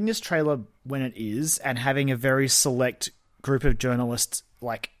 Yeah. Having this trailer when it is, and having a very select group of journalists,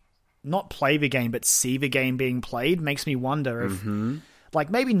 like, not play the game, but see the game being played, makes me wonder if... Like,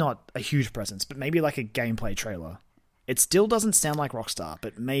 maybe not a huge presence, but maybe like a gameplay trailer. It still doesn't sound like Rockstar,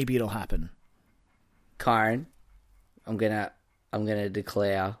 but maybe it'll happen. Kyron, I'm gonna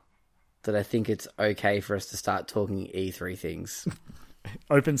declare that I think it's okay for us to start talking E3 things.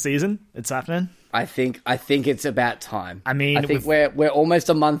 Open season, it's happening. I think it's about time. I mean, I think we're almost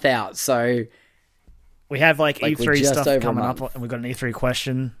a month out, so we have like E3 stuff coming up, and we've got an E3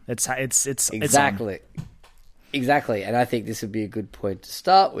 question. It's exactly, and I think this would be a good point to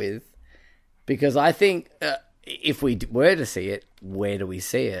start with, because I think if we were to see it, where do we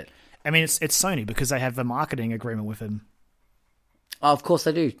see it? I mean, it's Sony, because they have a marketing agreement with them. Oh, of course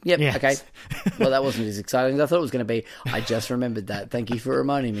I do. Yep. Yes. Okay. Well, that wasn't as exciting as I thought it was going to be. I just remembered that. Thank you for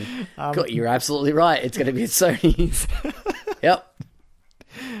reminding me. God, you're absolutely right. It's going to be at Sony's. Yep.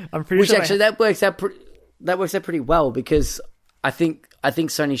 I'm pretty sure. Actually, that works out pretty well, because I think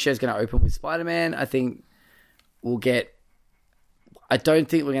Sony's show is going to open with Spider-Man. I think we'll get. I don't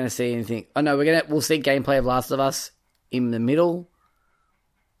think we're going to see anything. Oh no, we'll see gameplay of Last of Us in the middle.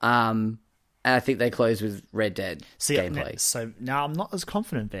 And I think they close with Red Dead gameplay. So now I'm not as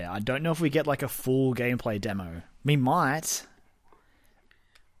confident there. I don't know if we get like a full gameplay demo. We might,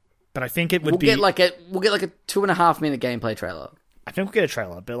 but I think it would be. We'll get like a 2.5 minute gameplay trailer. I think we'll get a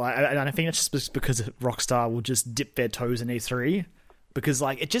trailer, but like, I think it's just because Rockstar will just dip their toes in E3, because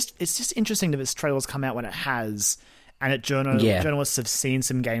like it's just interesting that this trailer's come out when it has, and that journalists have seen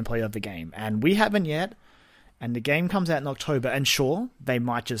some gameplay of the game, and we haven't yet. And the game comes out in October, and sure, they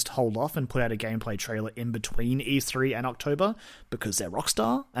might just hold off and put out a gameplay trailer in between E3 and October because they're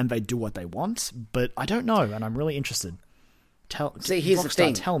Rockstar and they do what they want. But I don't know, and I'm really interested. Here's Rockstar, the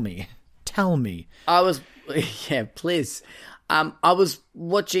thing. Tell me. Please. I was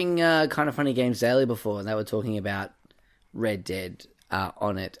watching Kind of Funny Games Daily before, and they were talking about Red Dead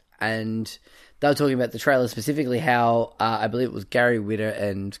on it, and they were talking about the trailer, specifically how I believe it was Gary Whitta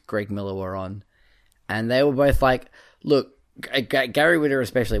and Greg Miller were on. And they were both like, look, Gary Whitta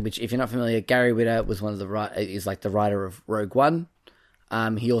especially, which if you're not familiar, Gary Whitta was one of is like the writer of Rogue One.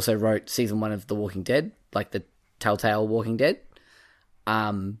 He also wrote season 1 of The Walking Dead, like the Telltale Walking Dead.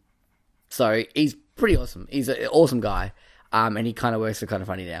 So he's pretty awesome. He's an awesome guy. And he kind of works for Kind of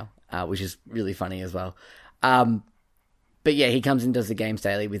Funny now, which is really funny as well. But yeah, he comes and does the Games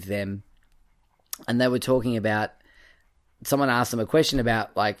Daily with them. And they were talking about, someone asked them a question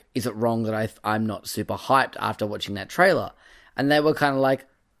about, like, is it wrong that I'm not super hyped after watching that trailer? And they were kind of like,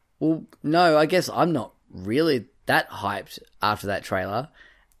 well, no, I guess I'm not really that hyped after that trailer.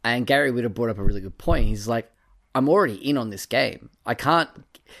 And Gary would have brought up a really good point. He's like, I'm already in on this game.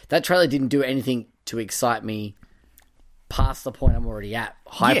 That trailer didn't do anything to excite me past the point I'm already at,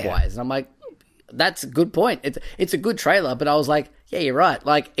 hype-wise. And I'm like, that's a good point. It's a good trailer, but I was like, yeah, you're right.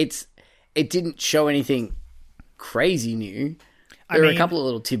 Like, it didn't show anything crazy new. There were a couple of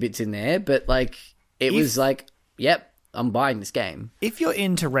little tidbits in there, but like it was like, yep, I'm buying this game. If you're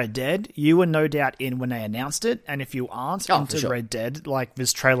into Red Dead, you were no doubt in when they announced it, and if you aren't into Red Dead, like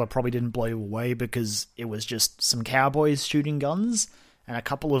this trailer probably didn't blow you away because it was just some cowboys shooting guns and a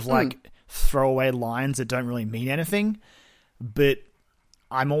couple of like throwaway lines that don't really mean anything. But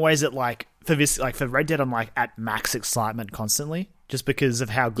I'm always at like for Red Dead, I'm like at max excitement constantly. Just because of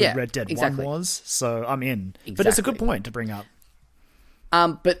how good Red Dead 1 was. So I'm in. Exactly. But it's a good point to bring up.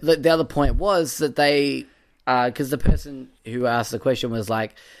 But the other point was that they... Because the person who asked the question was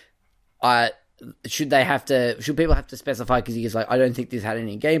like, should people have to specify... Because he was like, I don't think this had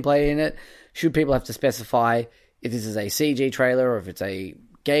any gameplay in it. Should people have to specify if this is a CG trailer or if it's a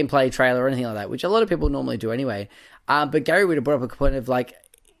gameplay trailer or anything like that? Which a lot of people normally do anyway. But Gary would have brought up a point of like,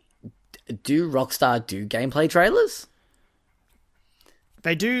 do Rockstar do gameplay trailers?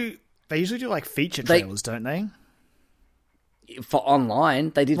 They do. They usually do like feature trailers, don't they? For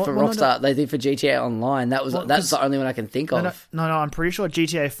online, they did for Rockstar. No. They did for GTA Online. That's the only one I can think of. No. I'm pretty sure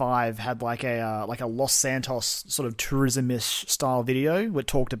GTA 5 had like a Los Santos sort of tourism-ish style video that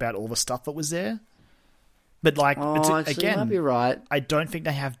talked about all the stuff that was there. But like, again, might be right. I don't think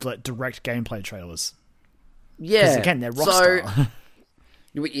they have direct gameplay trailers. Yeah, because again, they're Rockstar. So,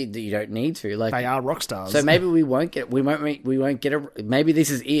 you don't need to. Like, they are Rockstars. So maybe we won't get maybe this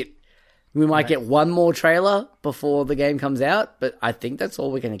is it. We might get one more trailer before the game comes out, but I think that's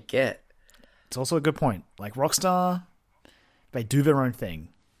all we're going to get. It's also a good point. Like Rockstar, they do their own thing.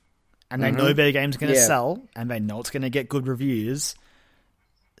 And they know their game's going to sell, and they know it's going to get good reviews.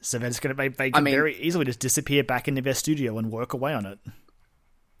 So they're just going to very easily just disappear back into their studio and work away on it.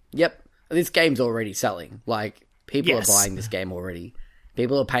 Yep. This game's already selling. Like, people are buying this game already.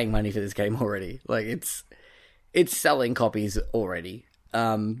 People are paying money for this game already. Like, it's selling copies already.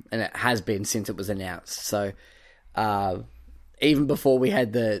 And it has been since it was announced. So, even before we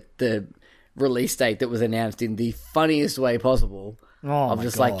had the release date that was announced in the funniest way possible, I'm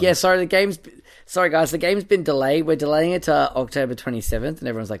just God. Like, yeah, sorry guys, the game's been delayed. We're delaying it to October 27th. And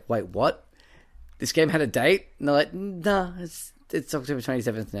everyone's like, wait, what? This game had a date? And they're like, nah, it's October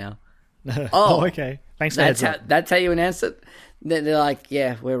 27th now. Oh, okay. Thanks for that's how you announce it? Then they're like,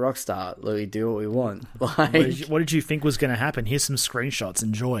 yeah, we're Rockstar. We do what we want. Like, what did you think was going to happen? Here's some screenshots.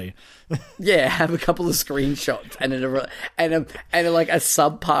 Enjoy. Yeah, have a couple of screenshots and like a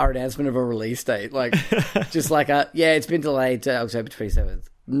subpar announcement of a release date. Like, just like it's been delayed to October 27th.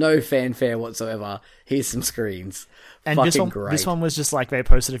 No fanfare whatsoever. Here's some screens. And this one was just like they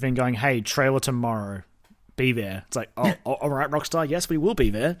posted a thing going, hey, trailer tomorrow. Be there. It's like, oh, all right, Rockstar. Yes, we will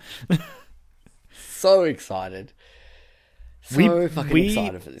be there. So excited. fucking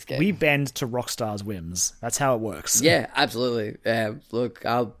excited for this game. We bend to Rockstar's whims. That's how it works. Yeah, absolutely. Look,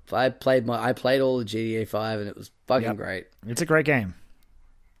 I played all the GTA 5 and it was fucking great. It's a great game.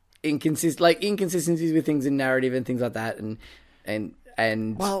 Inconsistencies with things in narrative and things like that, and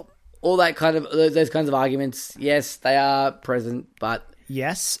well, all that kind of those kinds of arguments. Yes, they are present, but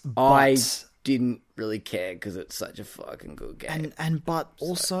I didn't really care because it's such a fucking good game. But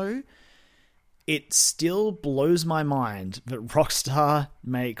also, it still blows my mind that Rockstar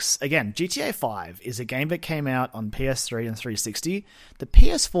makes... Again, GTA 5 is a game that came out on PS3 and 360. The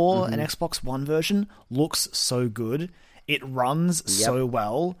PS4 and Xbox One version looks so good. It runs so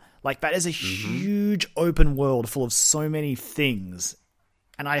well. Like, that is a huge open world full of so many things.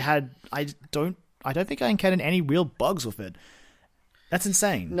 And I don't think I encountered any real bugs with it. That's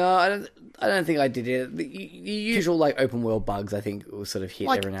insane. No, I don't think I did it. The usual like open world bugs, I think, will sort of hit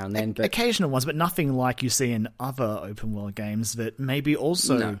every now and then. But occasional ones, but nothing like you see in other open world games that maybe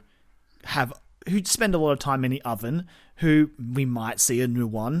also who spend a lot of time in the oven. Who we might see a new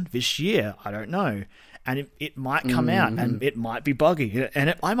one this year. I don't know, and it might come out and it might be buggy,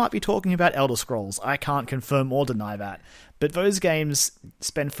 and I might be talking about Elder Scrolls. I can't confirm or deny that, but those games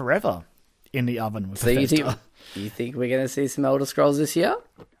spend forever in the oven with Bethesda. You think we're going to see some Elder Scrolls this year?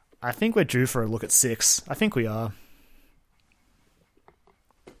 I think we're due for a look at 6. I think we are.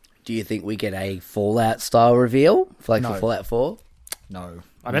 Do you think we get a Fallout style reveal for Fallout 4? No.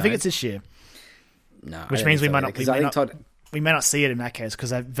 I don't think it's this year. No. Which means we may not see it in that case because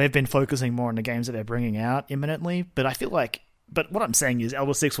they've been focusing more on the games that they're bringing out imminently. But I feel like... But what I'm saying is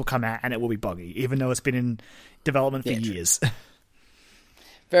Elder 6 will come out and it will be buggy, even though it's been in development for years.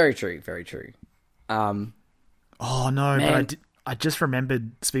 Very true, very true. Oh no, man. But I just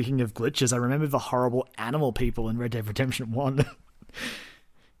remembered, speaking of glitches, I remember the horrible animal people in Red Dead Redemption 1.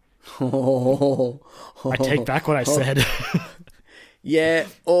 I take back what I said. Yeah,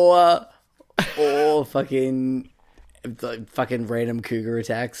 or fucking random cougar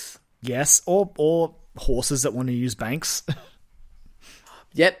attacks. Yes, or horses that want to use banks.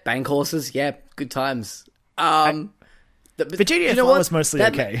 Yep, bank horses. Yep, good times. The GTA 5 was mostly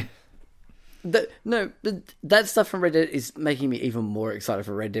okay. That stuff from Red Dead is making me even more excited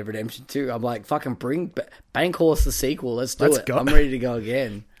for Red Dead Redemption 2. I'm like, fucking bring Bank Horse the sequel. Let's do it. Go. I'm ready to go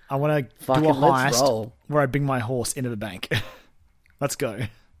again. I want to do a heist where I bring my horse into the bank. Let's go.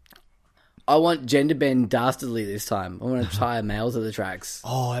 I want gender bend dastardly this time. I want to tie a male to the tracks.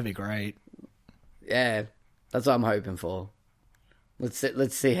 Oh, that'd be great. Yeah, that's what I'm hoping for.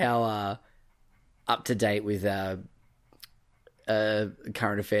 Let's see how up to date with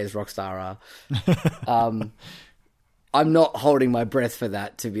current affairs Rockstar are. I'm not holding my breath for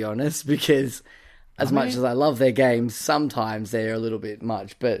that, to be honest, because much as I love their games, sometimes they're a little bit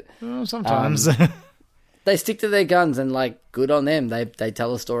much. But sometimes they stick to their guns, and like, good on them. They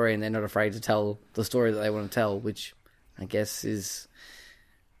tell a story, and they're not afraid to tell the story that they want to tell, which I guess is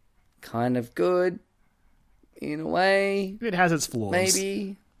kind of good in a way. It has its flaws,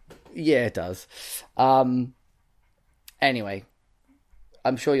 maybe. Yeah, it does. Anyway,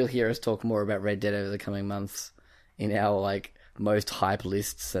 I'm sure you'll hear us talk more about Red Dead over the coming months in our like most hype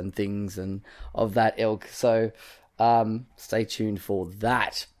lists and things and of that ilk. So stay tuned for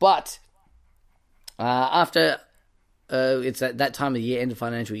that. But after it's at that time of the year, end of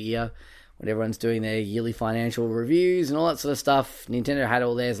financial year, when everyone's doing their yearly financial reviews and all that sort of stuff, Nintendo had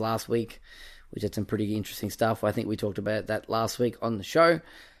all theirs last week, which had some pretty interesting stuff. I think we talked about that last week on the show.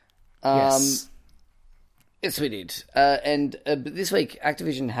 Yes. Yes, we did. And this week,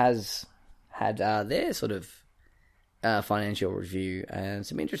 Activision has had their sort of financial review, and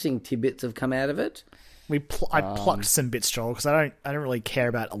some interesting tidbits have come out of it. I plucked some bits, Joel, because I don't really care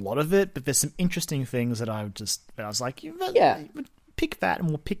about a lot of it, but there's some interesting things that I was like, pick that, and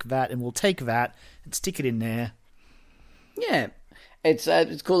we'll pick that, and we'll take that and stick it in there. Yeah, it's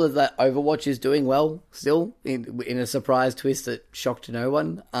cool that Overwatch is doing well still in a surprise twist that shocked no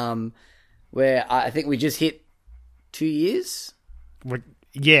one. Where I think we just hit 2 years. When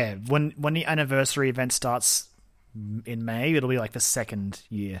the anniversary event starts in May, it'll be like the second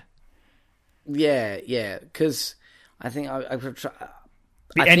year. Yeah, because I think the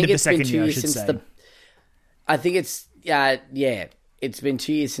end of the second year, I should say. I think it's it's been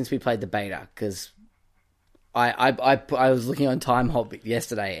 2 years since we played the beta, because I was looking on Time Hop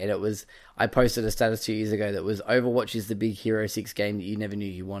yesterday, and I posted a status 2 years ago that was Overwatch is the big Hero 6 game that you never knew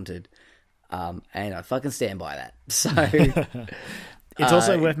you wanted. And I fucking stand by that. So it's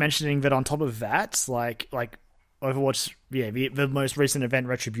also worth mentioning that on top of that, like Overwatch, the most recent event,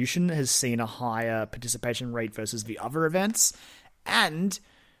 Retribution, has seen a higher participation rate versus the other events, and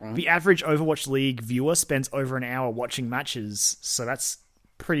the average Overwatch League viewer spends over an hour watching matches, so that's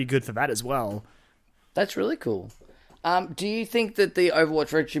pretty good for that as well. That's really cool. Do you think that the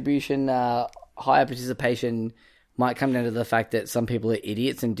Overwatch Retribution higher participation might come down to the fact that some people are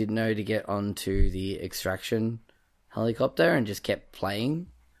idiots and didn't know to get onto the extraction helicopter and just kept playing?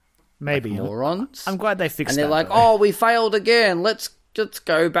 Maybe. Like morons. I'm glad they fixed that. And they're like, though. oh, we failed again. Let's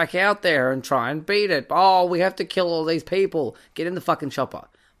go back out there and try and beat it. Oh, we have to kill all these people. Get in the fucking chopper.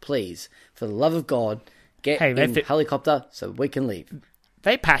 Please. For the love of God, get in helicopter so we can leave.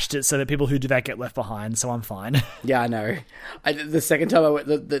 They patched it so that people who do that get left behind, so I'm fine. Yeah, I know. The second time I went,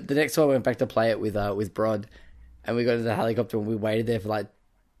 the next time I went back to play it with Brod, and we got into the helicopter and we waited there for like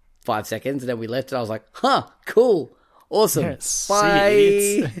 5 seconds, and then we left, and I was like, huh, cool, awesome, yes,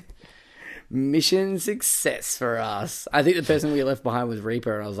 bye. Mission success for us. I think the person we left behind was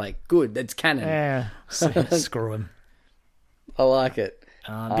Reaper, and I was like, good, that's canon. Yeah, screw him. I like it.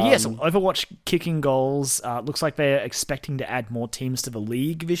 But yes, Overwatch kicking goals. Looks like they're expecting to add more teams to the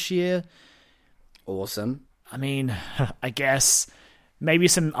league this year. Awesome. I mean, I guess maybe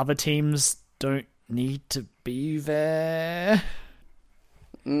some other teams don't need to be there.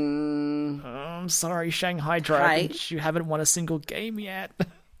 I'm sorry, Shanghai Dragons. You haven't won a single game yet.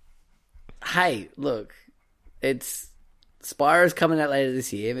 Hey, look, Spyro's coming out later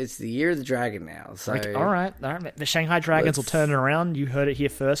this year. It's the year of the dragon now. So all right. The Shanghai Dragons will turn it around. You heard it here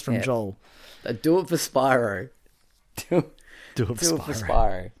first from Joel. Do it for Spyro. Do it for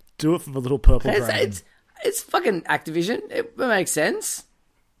Spyro. Do it for the little purple dragon. It's fucking Activision. It makes sense.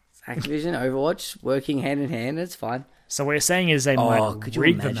 It's Activision, Overwatch, working hand in hand. It's fine. So what you're saying is they might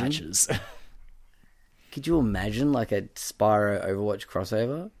rig the matches. Could you imagine like a Spyro Overwatch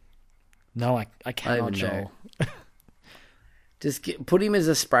crossover? No, I cannot, Joel. Just put him as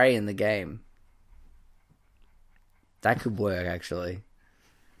a spray in the game. That could work, actually.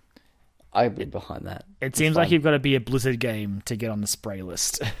 I'd be behind that. It seems like you've got to be a Blizzard game to get on the spray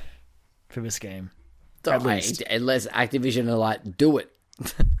list for this game. At least. Unless Activision are like, do it.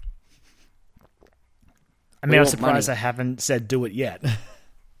 I mean, I'm surprised they haven't said do it yet.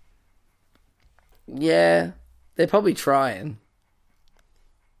 Yeah, they're probably trying.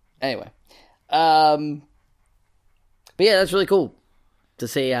 Anyway. But yeah, that's really cool to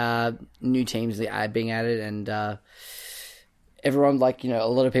see new teams that are being added, and everyone, like, a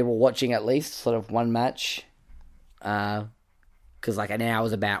lot of people watching at least sort of one match, because like an hour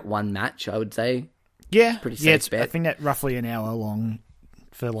is about one match, I would say. Yeah, pretty safe bet. I think that roughly an hour long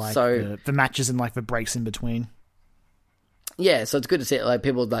for like the matches and like the breaks in between. Yeah, so it's good to see like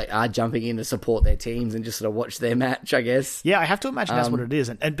people like are jumping in to support their teams and just sort of watch their match, I guess. Yeah, I have to imagine that's what it is,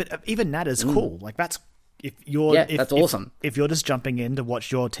 but even that is cool. Like that's. That's awesome. If you're just jumping in to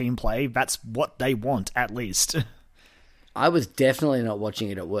watch your team play, that's what they want, at least. I was definitely not watching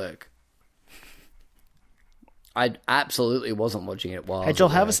it at work. I absolutely wasn't watching it while. Hey, Joel,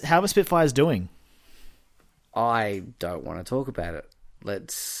 how are Spitfires doing? I don't want to talk about it.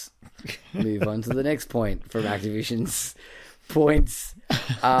 Let's move on to the next point from Activision's points.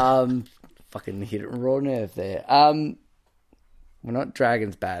 Fucking hit it raw nerve there. We're not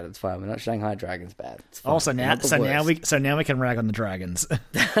Dragons bad. It's fine. We're not Shanghai Dragons bad. It's fine. Also now we can rag on the Dragons.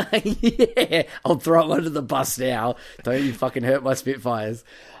 Yeah, I'll throw them under the bus now. Don't you fucking hurt my Spitfires.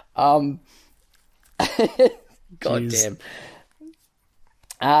 God damn.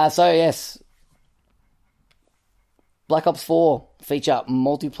 So yes, Black Ops 4 feature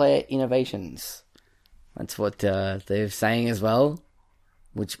multiplayer innovations. That's what they're saying as well,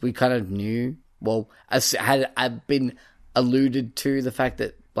 which we kind of knew. Well, had been alluded to the fact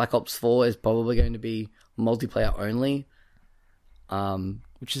that Black Ops 4 is probably going to be multiplayer only.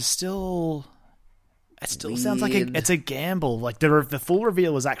 Which is still... It still weird. Sounds like it's a gamble. Like the full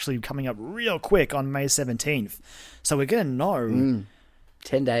reveal is actually coming up real quick on May 17th. So we're going to know.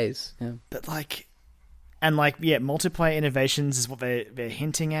 10 days. Yeah. But multiplayer innovations is what they're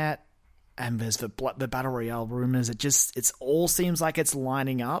hinting at. And there's the Battle Royale rumors. It all seems like it's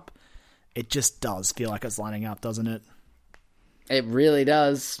lining up. It just does feel like it's lining up, doesn't it? It really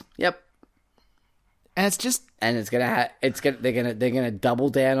does. Yep. And it's just, and they're gonna double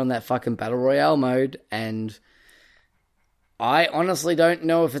down on that fucking Battle Royale mode, and I honestly don't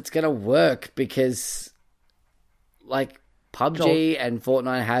know if it's gonna work because, like, PUBG and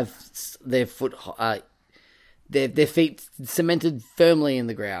Fortnite have their feet cemented firmly in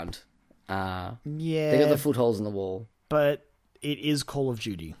the ground. Yeah, they got the footholds in the wall. But it is Call of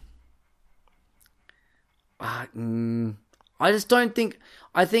Duty. I just don't think...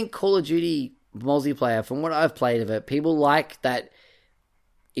 I think Call of Duty multiplayer, from what I've played of it, people like that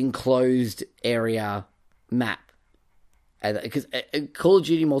enclosed area map. And because Call of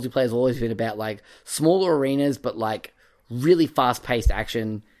Duty multiplayer has always been about like smaller arenas, but like really fast paced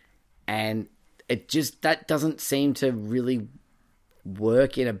action, and that doesn't seem to really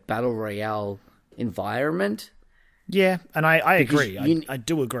work in a battle royale environment. Yeah, and I agree. I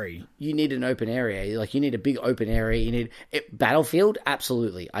do agree. You need an open area. Like, you need a big open area. You need Battlefield.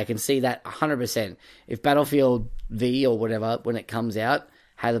 Absolutely, I can see that 100%. If Battlefield V or whatever, when it comes out,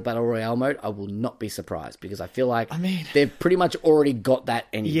 has a battle royale mode, I will not be surprised, because I feel like they've pretty much already got that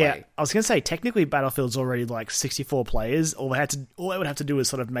anyway. Yeah, I was gonna say technically Battlefield's already like 64 players. All they would have to do is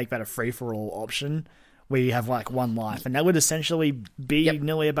sort of make that a free for all option, where you have like one life, and that would essentially be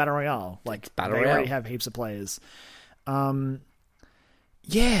nearly a battle royale. Like, they already have heaps of players.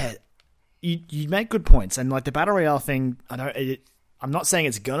 Yeah, you make good points, and like the battle royale thing, I'm not saying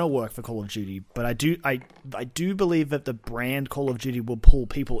it's gonna work for Call of Duty, but I do believe that the brand Call of Duty will pull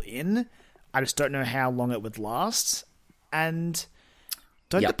people in. I just don't know how long it would last. And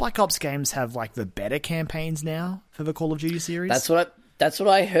don't the Black Ops games have like the better campaigns now for the Call of Duty series? That's what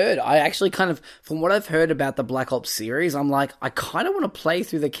I heard. I actually kind of, from what I've heard about the Black Ops series, I'm like, I kind of want to play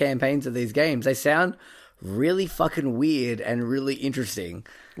through the campaigns of these games. They sound really fucking weird and really interesting.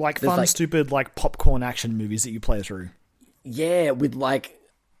 Like fun, stupid, like popcorn action movies that you play through. Yeah, with like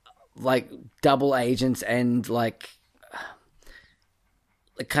double agents and like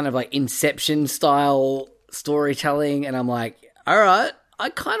kind of like Inception style storytelling, and I'm like, all right, I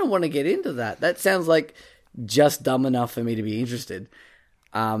kind of want to get into that. That sounds like just dumb enough for me to be interested.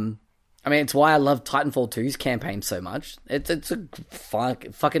 I mean, it's why I love Titanfall 2's campaign so much. It's a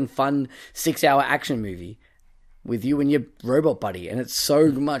fucking fun 6-hour action movie with you and your robot buddy, and it's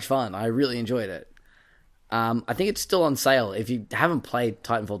so much fun. I really enjoyed it. I think it's still on sale. If you haven't played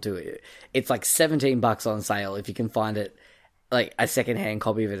Titanfall 2, it's like $17 on sale if you can find it, like a secondhand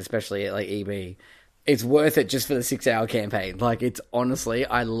copy of it, especially at like EB. It's worth it just for the 6-hour campaign. Like, it's honestly,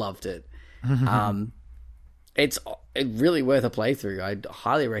 I loved it. It's really worth a playthrough. I'd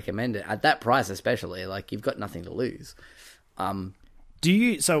highly recommend it at that price, especially. Like, you've got nothing to lose. Do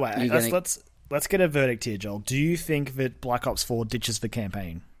you? So wait, let's get a verdict here, Joel. Do you think that Black Ops 4 ditches the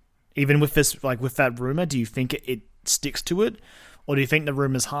campaign? Even with this, like with that rumor, do you think it sticks to it, or do you think the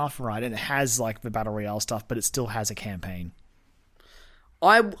rumor's half right and it has like the battle royale stuff, but it still has a campaign?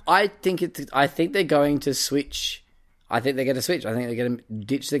 I think they're going to switch. I think they're going to switch. I think they're going to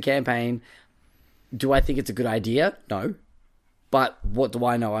ditch the campaign. Do I think it's a good idea? No. But what do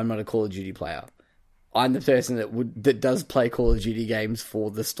I know? I'm not a Call of Duty player. I'm the person that does play Call of Duty games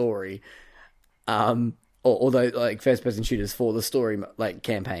for the story. Although like first person shooters for the story like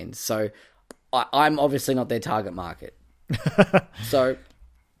campaigns. So I'm obviously not their target market. So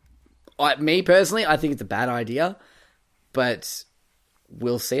me personally, I think it's a bad idea, but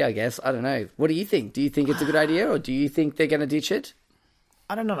we'll see, I guess. I don't know. What do you think? Do you think it's a good idea, or do you think they're going to ditch it?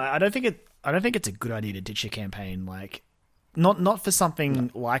 I don't know. I don't think it's a good idea to ditch a campaign. Like, not for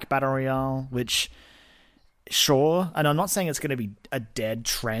something like Battle Royale, which, sure, and I'm not saying it's going to be a dead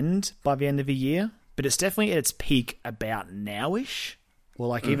trend by the end of the year, but it's definitely at its peak about now-ish, or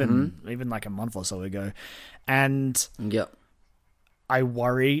like even like a month or so ago. And I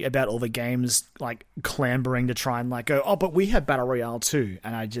worry about all the games like clambering to try and like go, oh, but we have Battle Royale too,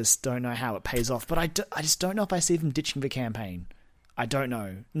 and I just don't know how it pays off. But I just don't know if I see them ditching the campaign. I don't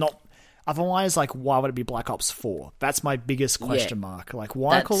know. Not otherwise, like, why would it be Black Ops 4? That's my biggest question mark. Like,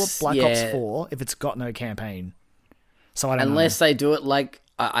 why call it Black Ops 4 if it's got no campaign? So I don't know. Unless they do it like,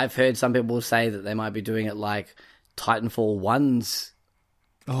 I've heard some people say that they might be doing it like Titanfall 1's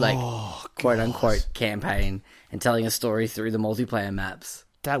like quote-unquote campaign and telling a story through the multiplayer maps.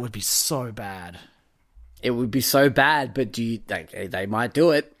 That would be so bad. It would be so bad, but they might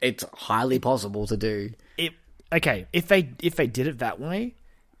do it. It's highly possible to do. Okay, if they did it that way,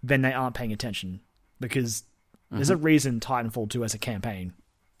 then they aren't paying attention, because there's a reason Titanfall 2 has a campaign.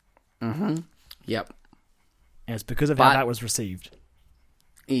 Yep. And it's because of how that was received.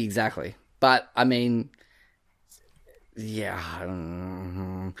 Exactly. But, I mean, yeah.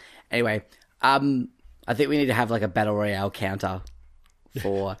 Anyway, I think we need to have like a Battle Royale counter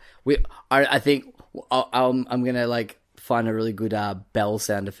for... I think I'm going to like find a really good bell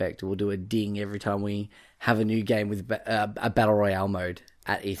sound effect. We'll do a ding every time we have a new game with a Battle Royale mode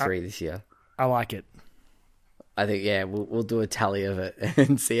at E3 this year. I like it. I think, yeah, we'll do a tally of it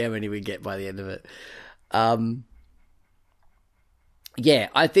and see how many we get by the end of it. Yeah,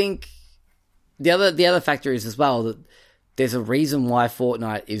 I think the other factor is as well that there's a reason why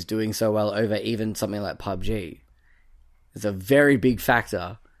Fortnite is doing so well over even something like PUBG. It's a very big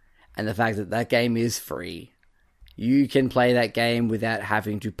factor, and the fact that game is free. You can play that game without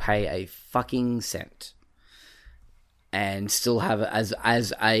having to pay a fucking cent. and still have it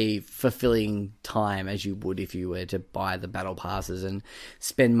as a fulfilling time as you would if you were to buy the battle passes and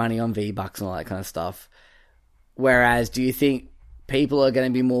spend money on V-Bucks and all that kind of stuff. Whereas, do you think people are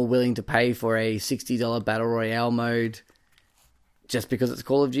going to be more willing to pay for a $60 Battle Royale mode just because it's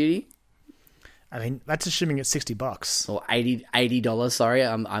Call of Duty? I mean, that's assuming it's $60 or $80. Sorry,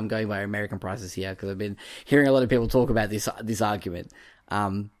 I'm going by American prices here because I've been hearing a lot of people talk about this argument.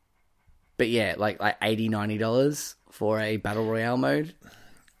 But yeah, like $80, $90 for a Battle Royale mode.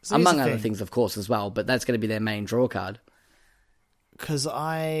 So among other things, of course, as well, but that's going to be their main draw card. Because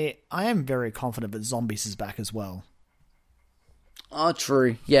I am very confident that Zombies is back as well. Oh,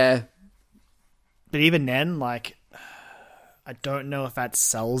 true. Yeah. But even then, like, I don't know if that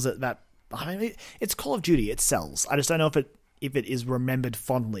sells at that... I mean, it's Call of Duty. It sells. I just don't know if it is remembered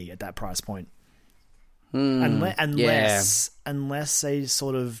fondly at that price point. Unless they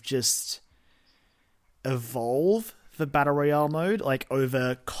sort of just evolve the Battle Royale mode, like,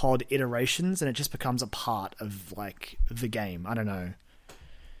 over COD iterations, and it just becomes a part of, like, the game. I don't know.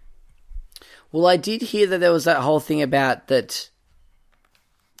 Well, I did hear that there was that whole thing about that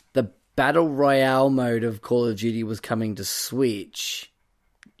the Battle Royale mode of Call of Duty was coming to Switch.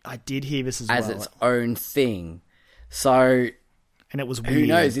 I did hear this as its own thing. So... And it was weird. Who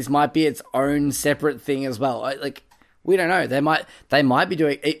knows? This might be its own separate thing as well. Like, we don't know. They might be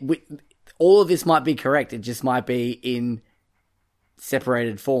doing it. All of this might be correct. It just might be in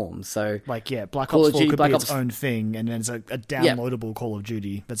separated forms. So, like, yeah, Black Ops 4 could be its own thing, and then it's a downloadable Call of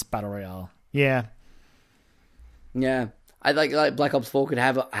Duty that's Battle Royale. Yeah, yeah. I like Black Ops 4 could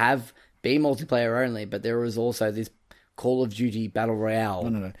be multiplayer only, but there is also this Call of Duty Battle Royale.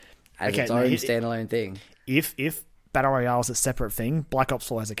 No. As its own standalone thing. If Battle Royale is a separate thing, Black Ops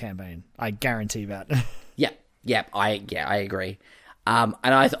 4 has a campaign. I guarantee that. Yeah, I agree. And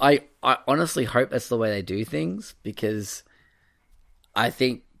I honestly hope that's the way they do things, because I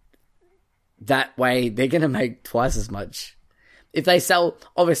think that way they're going to make twice as much. If they sell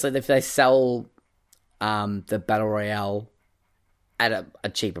the Battle Royale at a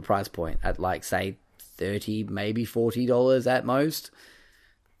cheaper price point, at like, say, $30, maybe $40 at most.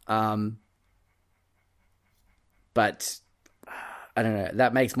 But I don't know.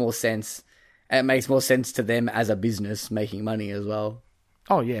 That makes more sense. It makes more sense to them as a business making money as well.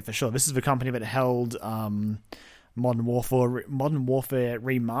 Oh yeah, for sure. This is the company that held Modern Warfare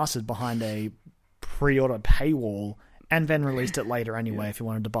Remastered behind a pre-order paywall, and then released it later anyway if you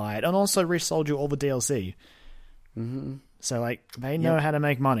wanted to buy it, and also resold you all the DLC. Mm-hmm. So like they know how to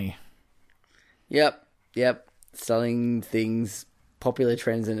make money. Yep. Selling things, popular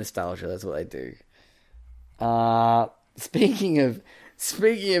trends, and nostalgia. That's what they do. Speaking of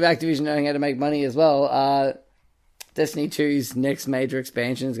Activision knowing how to make money as well, Destiny 2's next major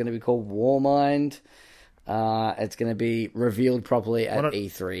expansion is going to be called Warmind. It's going to be revealed properly at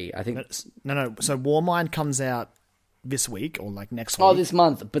E3. I think. No. So Warmind comes out this week or like next week. Oh, this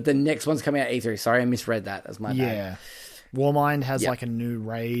month, but the next one's coming out at E3. Sorry, I misread that. That's my bad. Yeah. Warmind has like a new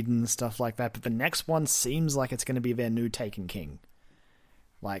raid and stuff like that, but the next one seems like it's going to be their new Taken King.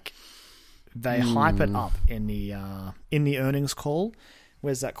 Like, they hype it up in the earnings call.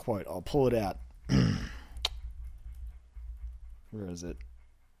 Where's that quote? I'll pull it out. Where is it?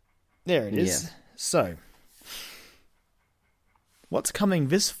 There it is. Yeah. So, what's coming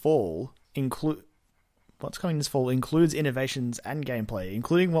this fall includes innovations and gameplay,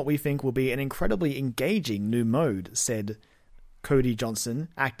 including what we think will be an incredibly engaging new mode, said Cody Johnson,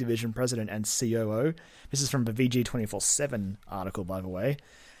 Activision president and COO. This is from the VG 24/7 article, by the way.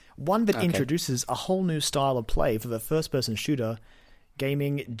 One that introduces a whole new style of play for the first-person shooter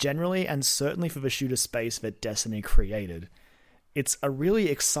gaming generally, and certainly for the shooter space that Destiny created. It's a really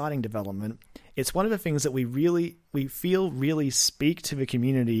exciting development. It's one of the things that we feel really speak to the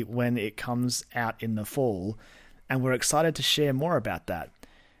community when it comes out in the fall, and we're excited to share more about that.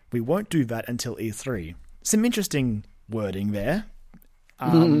 We won't do that until E3. Some interesting wording there.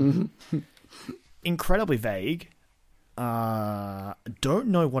 Incredibly vague. Don't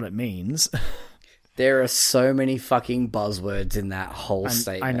know what it means. There are so many fucking buzzwords in that whole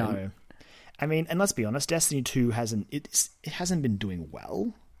statement. I know. I mean, and let's be honest, Destiny 2 hasn't been doing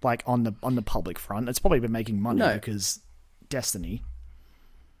well, like on the public front. It's probably been making money because Destiny.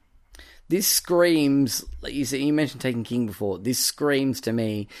 This screams, like you mentioned Taken King before. This screams to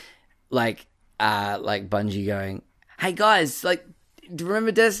me like Bungie going, "Hey guys, like, do you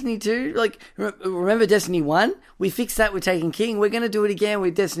remember Destiny 2? Like, remember Destiny 1? We fixed that with Taken King. We're going to do it again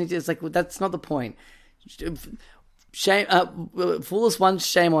with Destiny 2. It's like, well, that's not the point. Shame, fool us once,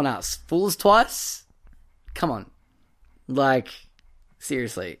 shame on us. Fool us twice? Come on. Like,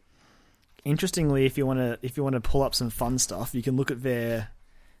 seriously. interestingly, if you want to pull up some fun stuff, you can look at they've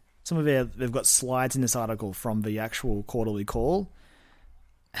got slides in this article from the actual quarterly call.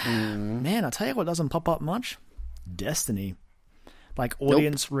 Man, I tell you what doesn't pop up much. Destiny. Like,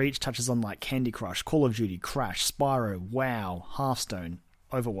 audience reach touches on, like, Candy Crush, Call of Duty, Crash, Spyro, WoW, Hearthstone,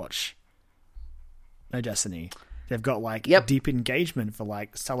 Overwatch. No Destiny. They've got, like, deep engagement for,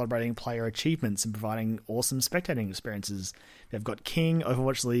 like, celebrating player achievements and providing awesome spectating experiences. They've got King,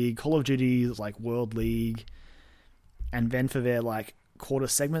 Overwatch League, Call of Duty, like, World League. And then for their, like, quarter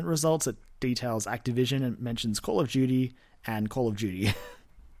segment results, it details Activision and mentions Call of Duty and Call of Duty.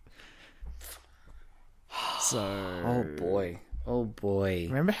 So... Oh boy.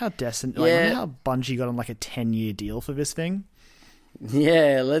 Remember how remember how Bungie got on like a 10-year deal for this thing?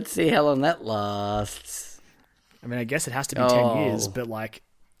 Yeah, let's see how long that lasts. I mean, I guess it has to be 10 years, but like...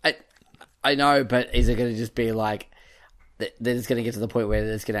 I know, but is it going to just be like... They're just going to get to the point where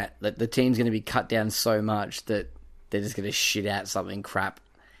the team's going to be cut down so much that they're just going to shit out something crap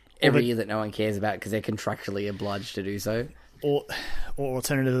every year that no one cares about because they're contractually obliged to do so? Or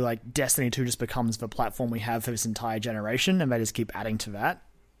alternatively, like, Destiny 2 just becomes the platform we have for this entire generation, and they just keep adding to that.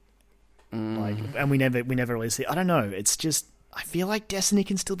 Like, and we never really see... I don't know, it's just... I feel like Destiny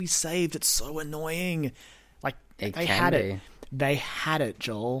can still be saved. It's so annoying. Like, they had it,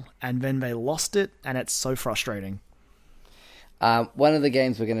 Joel, and then they lost it, and it's so frustrating. One of the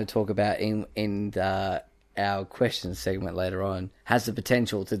games we're going to talk about in our questions segment later on has the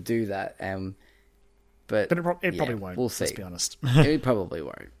potential to do that, But it probably won't. We'll see. Let's be honest. It probably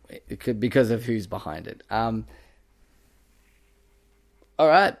won't. It could, because of who's behind it. All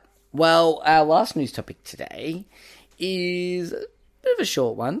right. Well, our last news topic today is a bit of a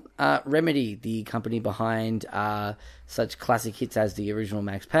short one. Remedy, the company behind such classic hits as the original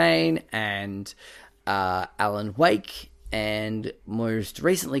Max Payne and Alan Wake, and most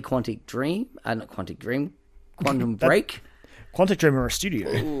recently Quantum Break. Quantic Dream are a studio.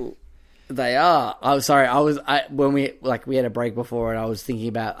 Ooh. They are. I'm sorry. When we had a break before, and I was thinking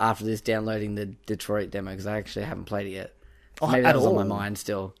about after this downloading the Detroit demo because I actually haven't played it yet. Maybe that was on my mind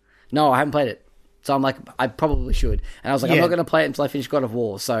still. No, I haven't played it. So I'm like, I probably should. And I was like, I'm not going to play it until I finish God of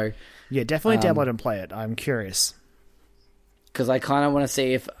War. So yeah, definitely download and play it. I'm curious because I kind of want to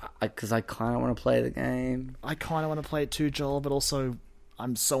see because I kind of want to play the game. I kind of want to play it too, Joel, but also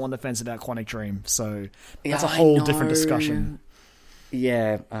I'm so on the fence about Quantic Dream. So that's a whole different discussion.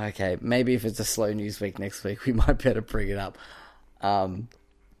 Yeah, okay. Maybe if it's a slow news week next week, we might better bring it up.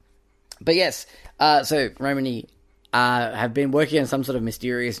 But yes, so Remedy have been working on some sort of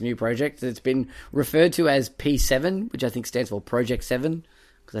mysterious new project. It's been referred to as P7, which I think stands for Project 7,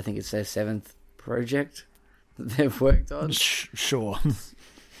 because I think it's their 7th project that they've worked on. Sure.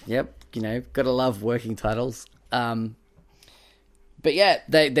 Yep, gotta love working titles. But yeah,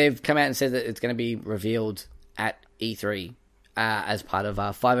 they've come out and said that it's going to be revealed at E3. As part of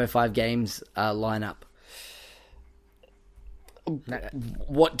our 505 Games lineup.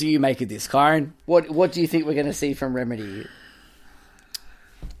 What do you make of this, Kyron? What do you think we're going to see from Remedy?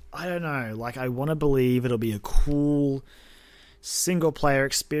 I don't know. Like, I want to believe it'll be a cool single-player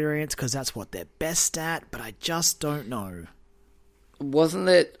experience because that's what they're best at, but I just don't know. Wasn't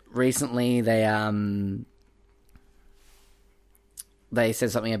it recently they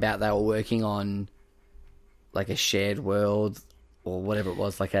said something about they were working on like a shared world or whatever it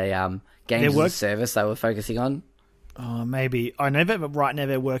was, like a games as a service they were focusing on? Maybe. I know that right now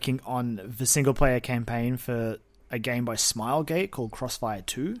they're working on the single-player campaign for a game by Smilegate called Crossfire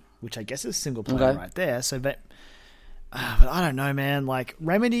 2, which I guess is single-player right there. So that... but I don't know, man. Like,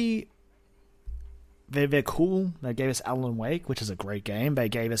 Remedy... They're cool. They gave us Alan Wake, which is a great game. They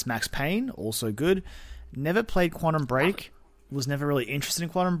gave us Max Payne, also good. Never played Quantum Break. Was never really interested in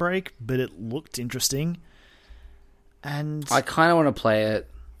Quantum Break, but it looked interesting. And I kind of want to play it.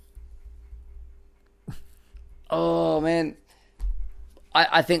 Oh, man.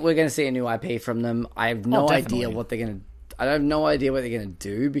 I think we're going to see a new IP from them. I have no idea what they're going to... I have no idea what they're going to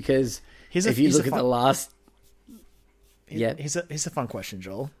do, because if you look at the last... Yeah. Here's a fun question,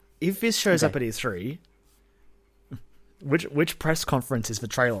 Joel. If this shows up at E3, which press conference is the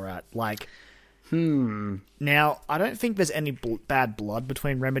trailer at? Like... Now, I don't think there's any bad blood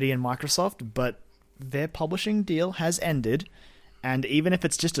between Remedy and Microsoft, but their publishing deal has ended, and even if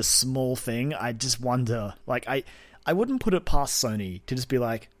it's just a small thing, I just wonder, like, I wouldn't put it past Sony to just be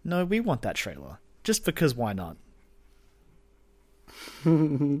like, no, we want that trailer, just because why not?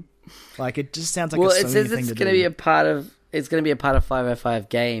 Like, it just sounds like a Sony thing to do. Well, it says it's going to be a part of 505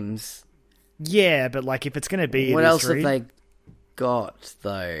 Games. Yeah, but like, if it's going to be what else have they got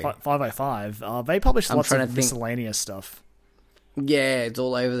though? 505. They publish lots of miscellaneous stuff. Yeah, it's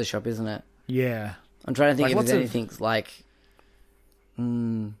all over the shop, isn't it? Yeah. I'm trying to think if there's anything like...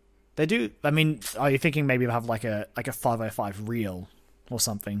 They do... I mean, are you thinking maybe they'll have like a 505 reel or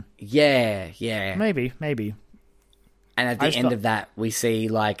something? Yeah. Maybe. And at the end of that, we see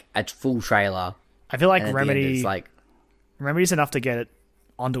like a full trailer. I feel like Remedy's enough to get it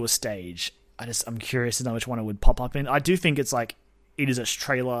onto a stage. I'm curious to know which one it would pop up in. I do think it's like it is a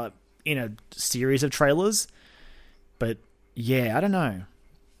trailer in a series of trailers, but yeah, I don't know.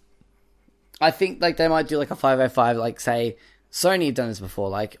 I think like they might do like a 505, like say Sony have done this before,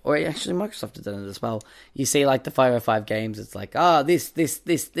 like, or actually Microsoft have done it as well. You see like the 505 games, it's like, this,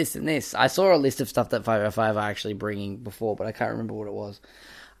 and this. I saw a list of stuff that 505 are actually bringing before, but I can't remember what it was.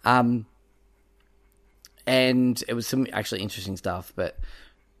 And it was some actually interesting stuff, but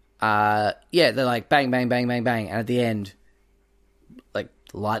they're like bang, bang, bang, bang, bang, and at the end, like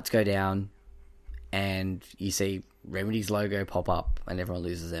the lights go down, and you see Remedy's logo pop up, and everyone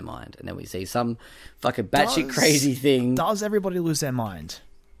loses their mind, and then we see some fucking batshit crazy thing. Does everybody lose their mind?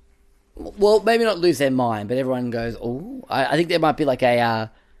 Well, maybe not lose their mind, but everyone goes, "Oh!" I think there might be like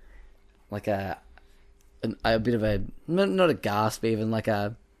a bit of a not a gasp, even like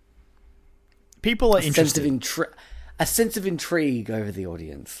a. People are interested. A sense of intrigue over the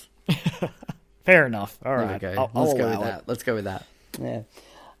audience. Fair enough. All right. Let's go with that. Let's go with that. Yeah.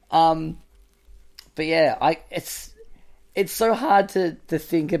 But yeah, it's so hard to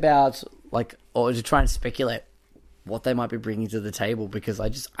think about, like, or to try and speculate what they might be bringing to the table, because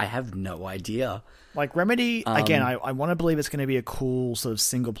I have no idea. Like Remedy, again, I want to believe it's going to be a cool sort of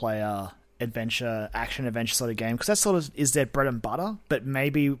single player action adventure sort of game, because that sort of is their bread and butter, but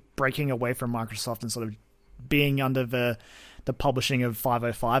maybe breaking away from Microsoft and sort of being under the publishing of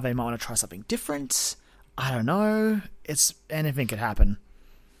 505, they might want to try something different. I don't know. Anything could happen.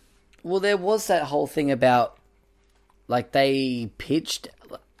 Well, there was that whole thing about, like, they pitched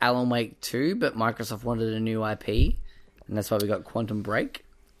Alan Wake 2, but Microsoft wanted a new IP, and that's why we got Quantum Break.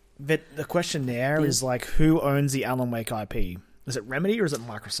 The question there is, like, who owns the Alan Wake IP? Is it Remedy or is it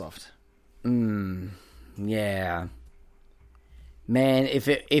Microsoft? Yeah. Man,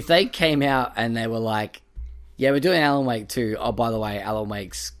 if they came out and they were like, yeah, we're doing Alan Wake 2. Oh, by the way, Alan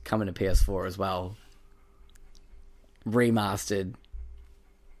Wake's coming to PS4 as well. Remastered.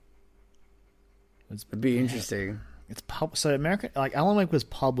 It'd be interesting. So American, like, Alan Wake was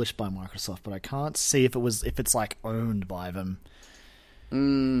published by Microsoft, but I can't see if it's like owned by them. I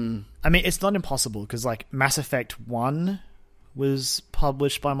mean, it's not impossible, because like Mass Effect 1 was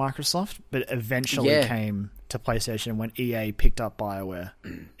published by Microsoft, but eventually came to PlayStation when EA picked up BioWare.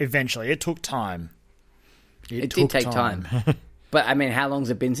 Eventually, it took time. It did take time. But I mean, how long's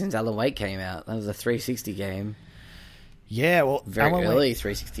it been since Alan Wake came out? That was a 360 game. Yeah, well, very early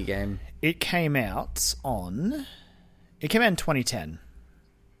 360 game. It came out in 2010.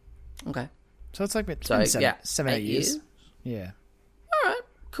 Okay. So it's like 7-8 years. Yeah. All right,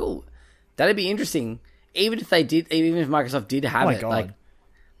 cool. That'd be interesting. Even if Microsoft did have it. God. Like,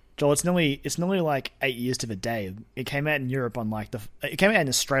 Joel, it's nearly like 8 years to the day. It came out in Europe on it came out in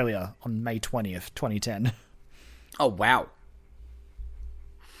Australia on May 20th, 2010. Oh, wow.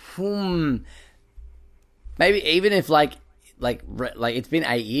 Maybe even if like it's been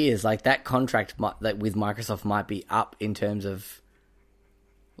 8 years, like that contract with Microsoft might be up in terms of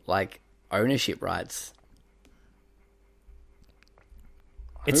like ownership rights.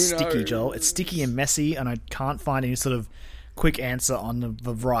 It's sticky, Joel. It's sticky and messy, and I can't find any sort of quick answer on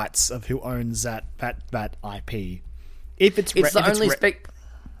the rights of who owns that IP. If it's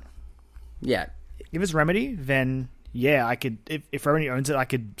yeah. If it's Remedy, then yeah, I could. If Remedy owns it, I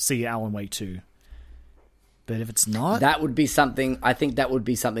could see Alan Wake 2. But if it's not, that would be something. I think that would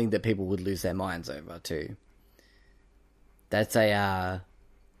be something that people would lose their minds over too. That's a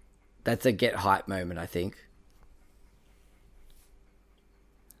get hype moment, I think,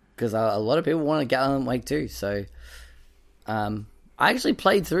 because a lot of people want to get Alan Wake 2. So, I actually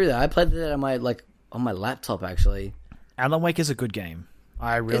played through that. I played that on my laptop. Actually, Alan Wake is a good game.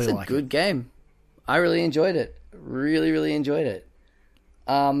 I really like it. It's a good game. I really enjoyed it. Really, really enjoyed it.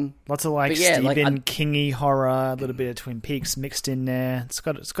 Lots of Stephen Kingy horror, a little bit of Twin Peaks mixed in there. It's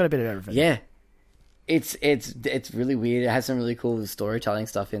got a bit of everything. Yeah, it's really weird. It has some really cool storytelling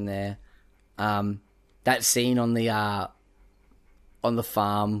stuff in there. That scene on the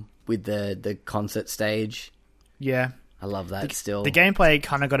farm with the concert stage. Yeah, I love that. Still, the gameplay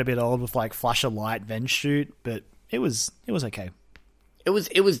kind of got a bit old with like flash of light, then shoot, but it was okay. It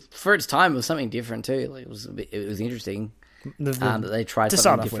was for its time. It was something different too. Like, it was interesting. That they tried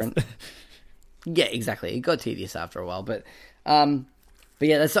something different. Yeah, exactly. It got tedious after a while, but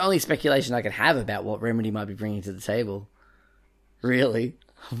yeah, that's the only speculation I can have about what Remedy might be bringing to the table. Really,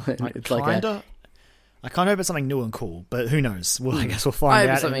 It's I kind of hope it's something new and cool, but who knows? Well, I guess we'll find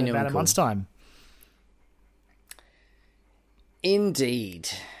out in about a month's time. Indeed.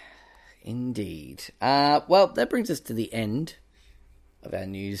 Well, that brings us to the end of our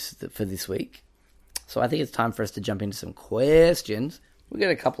news for this week. So I think it's time for us to jump into some questions. We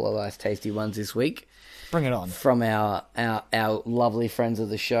got a couple of nice tasty ones this week. Bring it on. From our lovely friends of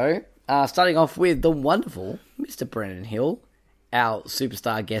the show. Starting off with the wonderful Mr. Brendan Hill, our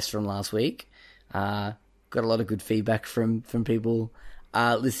superstar guest from last week. Got a lot of good feedback from people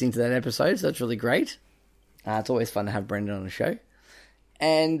listening to that episode, so that's really great. It's always fun to have Brendan on the show.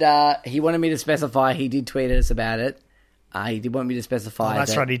 And he wanted me to specify, he did tweet at us about it. He did want me to specify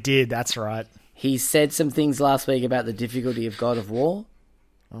that's right, he did, that's right. He said some things last week about the difficulty of God of War.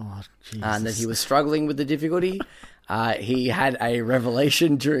 Oh, Jesus. And that he was struggling with the difficulty. He had a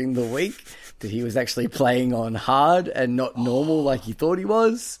revelation during the week that he was actually playing on hard and not normal like he thought he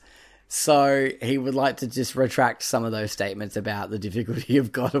was. So he would like to just retract some of those statements about the difficulty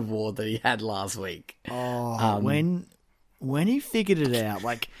of God of War that he had last week. Oh, when he figured it out,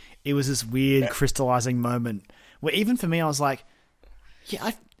 like, it was this weird crystallizing moment where even for me, I was like,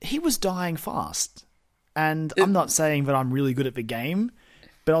 yeah, he was dying fast. And I'm not saying that I'm really good at the game,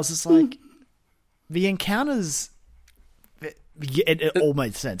 but I was just like, the encounters, it all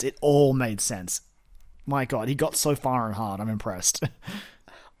made sense. It all made sense. My God, he got so far and hard. I'm impressed.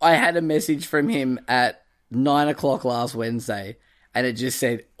 I had a message from him at 9 o'clock last Wednesday, and it just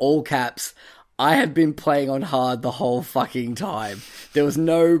said, all caps, I have been playing on hard the whole fucking time. There was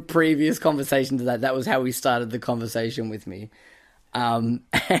no previous conversation to that. That was how he started the conversation with me. And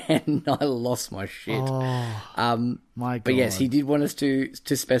I lost my shit. Oh, my God. But yes, he did want us to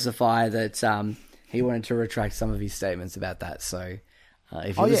specify that he wanted to retract some of his statements about that. So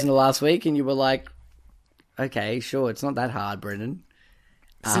if you listened to last week and you were like, okay, sure, it's not that hard, Brendan.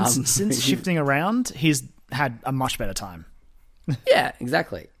 Since shifting around, he's had a much better time. Yeah,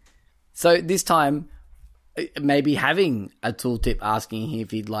 exactly. So this time, maybe having a tooltip asking him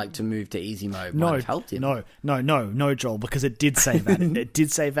if he'd like to move to easy mode might have helped him. No, Joel, because it did say that. It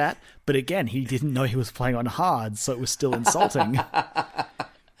did say that, but again, he didn't know he was playing on hard, so it was still insulting.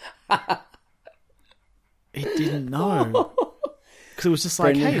 It didn't know. Because it was just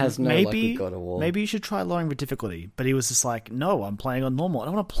like, Brendan hey, maybe you should try lowering the difficulty. But he was just like, no, I'm playing on normal. I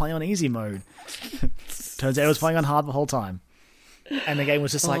don't want to play on easy mode. Turns out he was playing on hard the whole time. And the game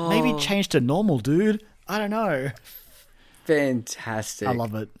was just like, maybe change to normal, dude. I don't know. Fantastic. I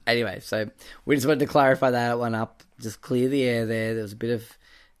love it. Anyway, so we just wanted to clarify that one up, just clear the air there. There was a bit of,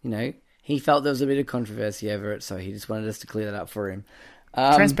 he felt there was a bit of controversy over it, so he just wanted us to clear that up for him.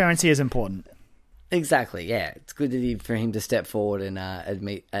 Transparency is important. Exactly, yeah. It's good for him to step forward and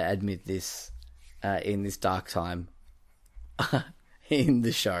admit this in this dark time in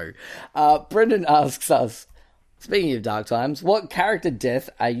the show. Brendan asks us, speaking of dark times, what character death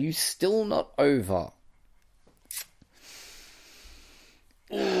are you still not over?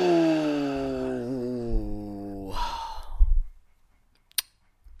 Ooh.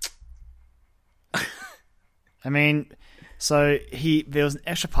 I mean, so there was an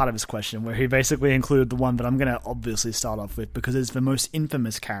extra part of his question where he basically included the one that I'm going to obviously start off with because it's the most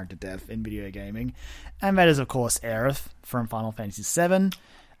infamous character death in video gaming, and that is, of course, Aerith from Final Fantasy VII.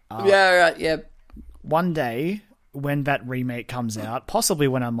 Yeah, right, yeah. One day, when that remake comes out, possibly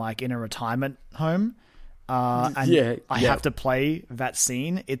when I'm like in a retirement home, and I have to play that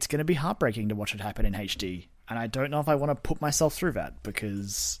scene, it's going to be heartbreaking to watch it happen in HD. And I don't know if I want to put myself through that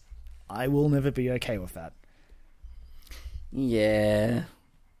because I will never be okay with that. Yeah.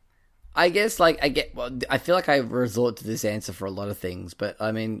 I guess, I feel like I resort to this answer for a lot of things, but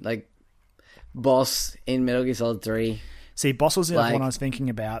I mean, like, Boss in Metal Gear Solid 3. See, Boss was the one I was thinking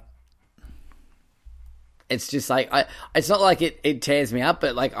about. It's just like, it's not like it tears me up,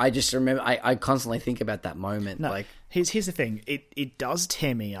 but like, I just remember, I constantly think about that moment. No, like, here's the thing. It does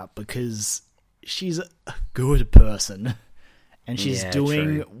tear me up because she's a good person and she's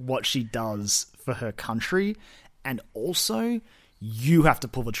doing what she does for her country. And also, you have to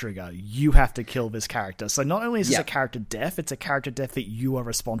pull the trigger. You have to kill this character. So not only is this a character death, it's a character death that you are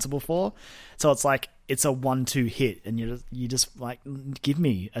responsible for. So it's like, it's a 1-2 hit. And you just like, give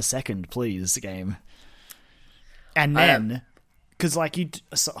me a second, please, game. And then, because like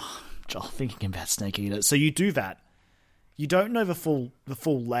thinking about Snake Eater. So you do that. You don't know the full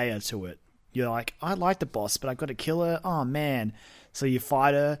layer to it. You're like, I like the boss, but I've got to kill her. Oh, man. So you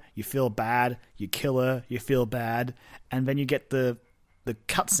fight her, you feel bad, you kill her, you feel bad, and then you get the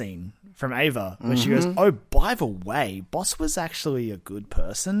cutscene from Ava where she goes, oh, by the way, Boss was actually a good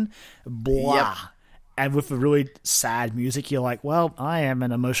person, blah. Yep. and with the really sad music, you're like, well, I am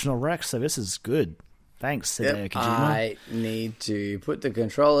an emotional wreck, so this is good. Thanks, Hideo Kojima. I need to put the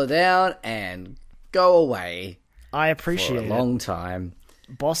controller down and go away. I appreciate it. For a long time.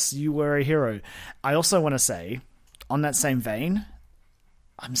 Boss, you were a hero. I also want to say, on that same vein,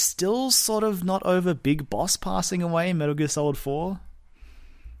 I'm still sort of not over Big Boss passing away in Metal Gear Solid 4.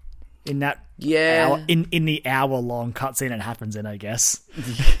 In that in the hour-long cutscene it happens in, I guess.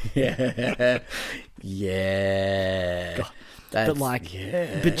 Yeah.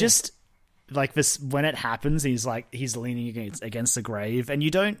 But just like this, when it happens, he's leaning against the grave, and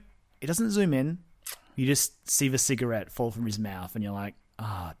it doesn't zoom in. You just see the cigarette fall from his mouth, and you're like,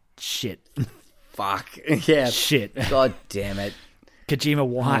 ah, shit. Fuck. Yeah. Shit. God damn it. Kojima,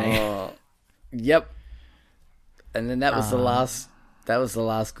 why? Oh, yep. And then that was the last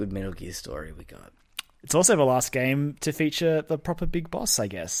good Metal Gear story we got. It's also the last game to feature the proper Big Boss, I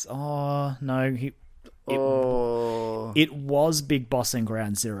guess. Oh, no. It was Big Boss in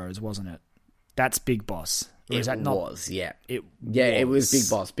Ground Zeroes, wasn't it? That's Big Boss. Or is that not? Yeah. It was Big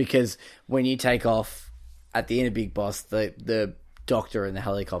Boss, because when you take off at the end of Big Boss, the doctor in the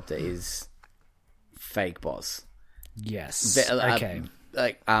helicopter is fake boss. Yes. Okay.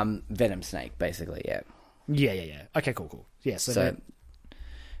 Venom Snake, basically, yeah. Yeah. Okay, cool. Yeah,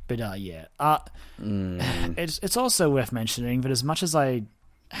 It's also worth mentioning that as much as I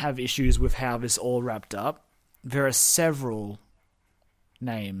have issues with how this all wrapped up, there are several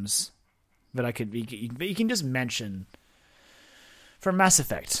names that you can just mention from Mass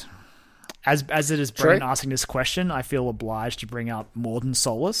Effect. As it is Brent asking this question, I feel obliged to bring up Mordin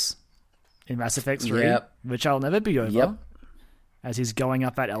Solus in Mass Effect 3, which I'll never be over, as he's going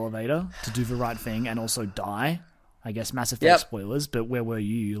up that elevator to do the right thing and also die. I guess Mass Effect spoilers, but where were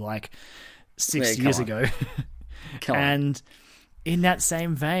you, like 6 years ago? And in that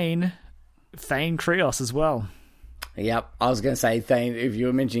same vein, Thane Krios as well. Yep, I was going to say Thane, if you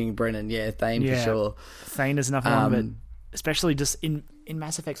were mentioning Brennan, Thane for sure. Thane is another one, but especially just in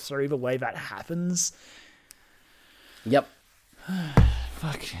Mass Effect 3, the way that happens. Yep.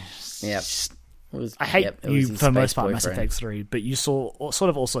 Fuck. Yep. I hate you for the most part, Mass Effect 3, but you sort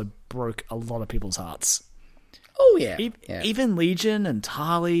of also broke a lot of people's hearts. Oh, yeah. Even Legion and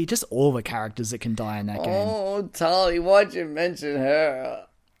Tali, just all the characters that can die in that game. Oh, Tali, why'd you mention her?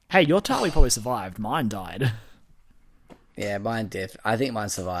 Hey, your Tali probably survived. Mine died. Yeah, mine did. I think mine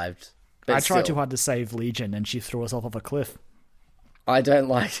survived. But I tried too hard to save Legion, and she threw herself off a cliff. I don't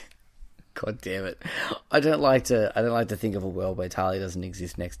like... God damn it. I don't like to think of a world where Tali doesn't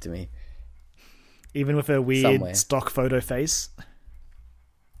exist next to me. Even with her weird stock photo face?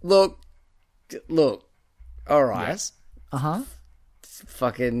 Look. All right. Yes. Uh-huh.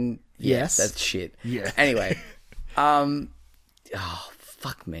 Fucking yes. That's shit. Yeah. Anyway. Oh,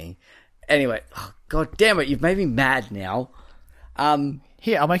 fuck me. Anyway, God damn it, you've made me mad now.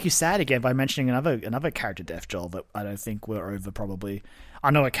 Here, I'll make you sad again by mentioning another character death, Joel, that I don't think we're over probably.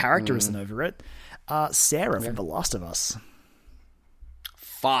 I know a character isn't over it. Sarah from The Last of Us.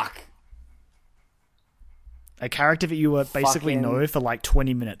 Fuck. A character that you basically know for like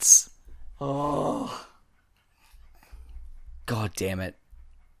 20 minutes. Oh. God damn it.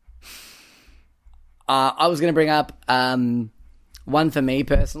 I was going to bring up one for me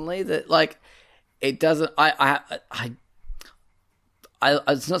personally that, like, it doesn't... it's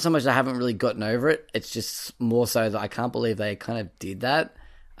not so much that I haven't really gotten over it. It's just more so that I can't believe they kind of did that.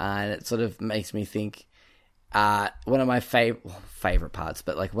 And it sort of makes me think one of my favorite parts,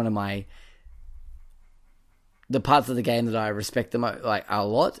 but like one of the parts of the game that I respect the most, like a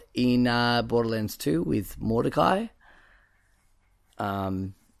lot in Borderlands 2 with Mordecai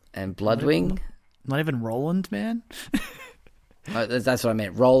and Bloodwing. Not even Roland, man? That's what I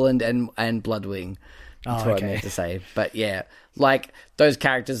meant. Roland and Bloodwing. That's what I meant to say. But yeah, like those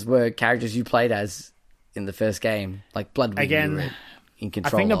characters were characters you played as in the first game. Like Bloodwing you were in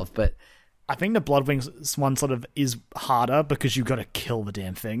control of. But I think the Bloodwing one sort of is harder because you've got to kill the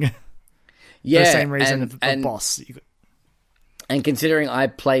damn thing. Yeah. For the same reason of the boss. And considering I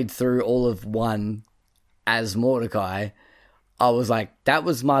played through all of one as Mordecai, I was like, that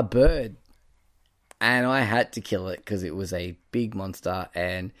was my bird. And I had to kill it because it was a big monster.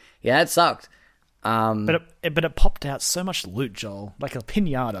 And yeah, it sucked. But it popped out so much loot, Joel, like a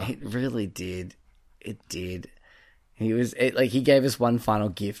pinata. It really did. It did. He gave us one final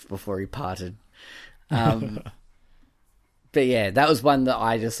gift before he parted. But yeah, that was one that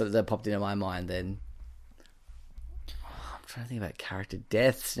I just that popped into my mind. Then I'm trying to think about character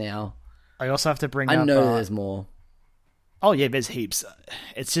deaths now. I also have to bring up. I know there's more. Oh yeah, there's heaps.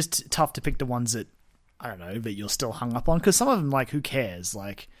 It's just tough to pick the ones that I don't know that you're still hung up on because some of them, like, who cares?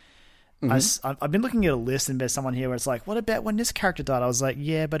 Like I've been looking at a list and there's someone here where it's like, what about when this character died? I was like,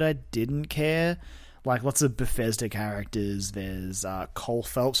 yeah, but I didn't care. Like, lots of Bethesda characters. There's Cole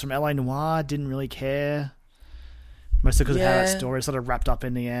Phelps from LA Noire. Didn't really care. Mostly because of how that story sort of wrapped up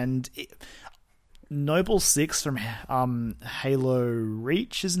in the end. Noble Six from Halo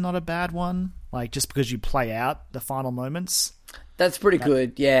Reach is not a bad one. Like, just because you play out the final moments. That's pretty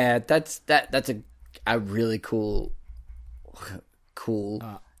good. Yeah, that's a really cool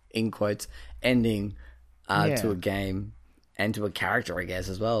in quotes ending to a game. And to a character, I guess,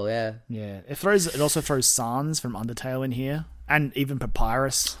 as well, yeah. Yeah. It also throws Sans from Undertale in here. And even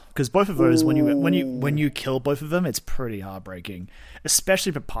Papyrus. Because both of those, when you kill both of them, it's pretty heartbreaking.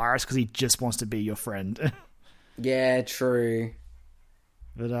 Especially Papyrus, because he just wants to be your friend. Yeah, true.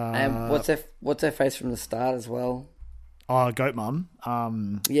 But and what's her face from the start as well? Oh, Goat Mum.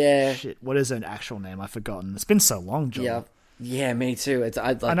 Yeah. Shit, what is her actual name? I've forgotten. It's been so long, John. Yeah, me too.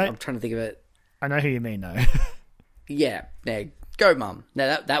 I'm trying to think of it. I know who you mean, though. Yeah, Goat Mum.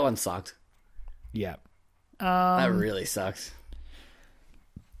 No, that one sucked. Yeah. That really sucks.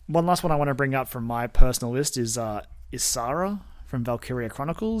 One last one I want to bring up from my personal list is Sarah from Valkyria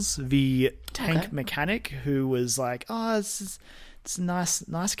Chronicles, the tank mechanic who was like, it's a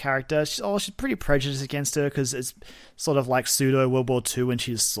nice character. She's pretty prejudiced against her because it's sort of like pseudo World War II and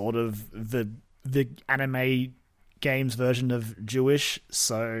she's sort of the anime games version of Jewish,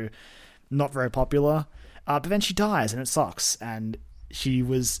 so not very popular. But then she dies, and it sucks. And she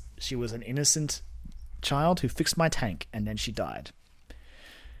was an innocent child who fixed my tank, and then she died.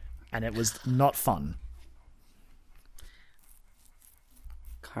 And it was not fun.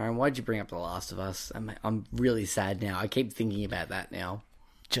 Karen, why'd you bring up The Last of Us? I'm really sad now. I keep thinking about that now.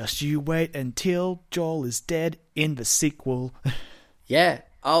 Just you wait until Joel is dead in the sequel. Yeah.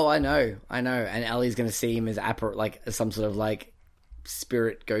 Oh, I know. And Ellie's going to see him as some sort of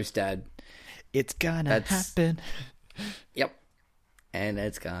spirit ghost dad. It's gonna happen. Yep. And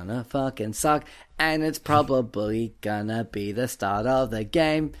it's gonna fucking suck. And it's probably gonna be the start of the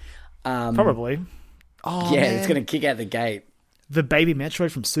game. Probably. Oh, yeah, man. It's gonna kick out the gate. The baby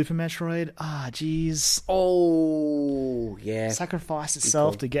Metroid from Super Metroid. Jeez. Oh, yeah. Sacrificed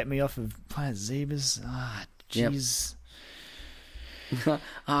itself to get me off of Planet Zebras. Jeez. Yep.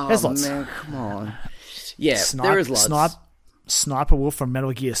 There's lots. Man, come on. Yeah, there is lots. Sniper Wolf from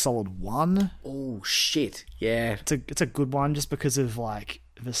Metal Gear Solid 1. Oh, shit. Yeah. It's a good one just because of,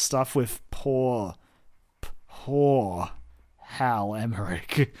 the stuff with poor Hal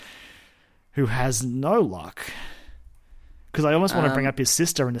Emmerich, who has no luck. Because I almost want to bring up his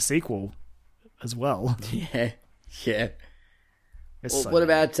sister in the sequel as well. Yeah. Yeah. Well, what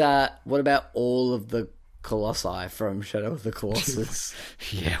about all of the Colossi from Shadow of the Colossus?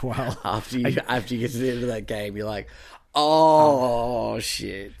 Yeah, well. After you get to the end of that game, you're like, oh,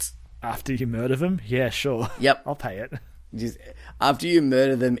 shit. After you murder them? Yeah, sure. Yep. I'll pay it. Just after you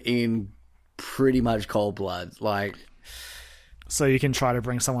murder them in pretty much cold blood. So you can try to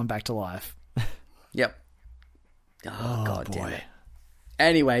bring someone back to life. Yep. Oh, God boy. Damn it.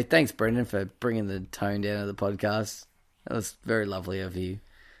 Anyway, thanks, Brendan, for bringing the tone down of the podcast. That was very lovely of you.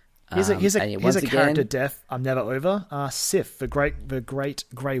 Here's a character death I'm never over. Sif, the great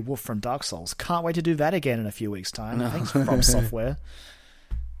grey wolf from Dark Souls. Can't wait to do that again in a few weeks' time. Thanks, From Software.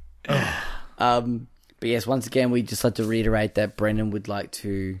 But yes, once again, we just like to reiterate that Brendan would like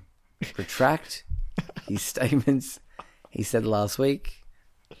to retract his statements he said last week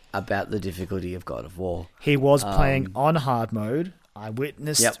about the difficulty of God of War. He was playing on hard mode. I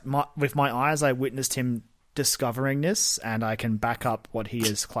witnessed with my eyes. I witnessed him discovering this, and I can back up what he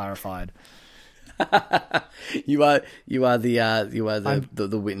has clarified. You are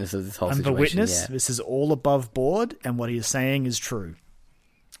the witness of this whole situation. I'm the witness. Yeah. This is all above board, and what he is saying is true.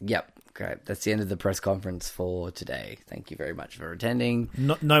 Yep, great. That's the end of the press conference for today. Thank you very much for attending.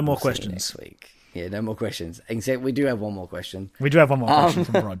 No more questions next week. Yeah, no more questions. Except we do have one more question. We do have one more question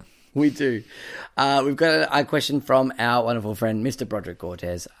from Rod. We do. We've got a question from our wonderful friend, Mr. Broderick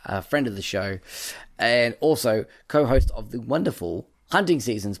Cortez, a friend of the show, and also co-host of the wonderful Hunting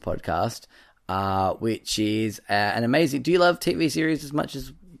Seasons podcast, which is an amazing... Do you love TV series as much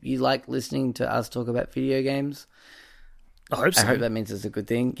as you like listening to us talk about video games? I hope so. I hope that means it's a good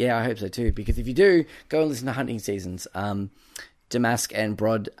thing. Yeah, I hope so too, because if you do, go and listen to Hunting Seasons. Damask and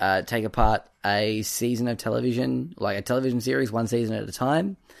Brod take apart a season of television, like a television series, one season at a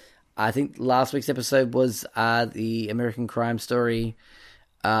time. I think last week's episode was the American crime story,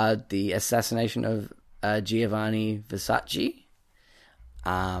 the assassination of Giovanni Versace.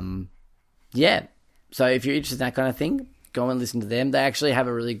 Yeah. So if you're interested in that kind of thing, go and listen to them. They actually have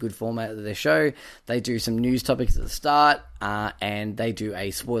a really good format of their show. They do some news topics at the start, and they do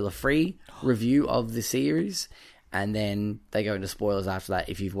a spoiler-free review of the series, and then they go into spoilers after that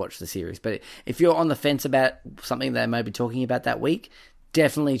if you've watched the series. But if you're on the fence about something they may be talking about that week,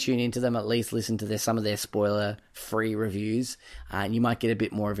 definitely tune into them, at least listen to some of their spoiler-free reviews, and you might get a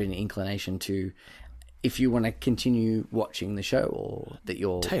bit more of an inclination to if you want to continue watching the show or that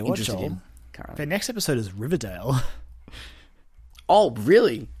you're interested in. Their next episode is Riverdale. Oh,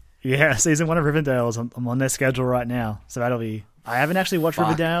 really? Yeah, season 1 of Riverdale is I'm on their schedule right now. So that'll be... I haven't actually watched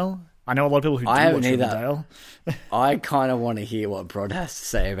Riverdale. I know a lot of people who do watch Riverdale. I kind of want to hear what Brod has to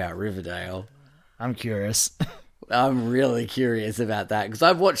say about Riverdale. I'm curious. I'm really curious about that because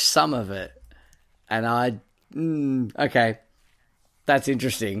I've watched some of it. And okay. That's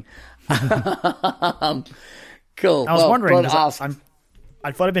interesting. Cool. I was wondering...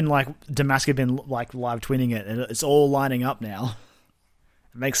 I thought it'd been like Damask had been like live tweeting it, and it's all lining up now.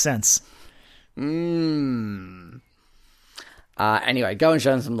 It makes sense. Anyway, go and show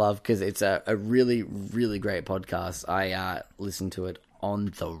them some love because it's a really, really great podcast. I listen to it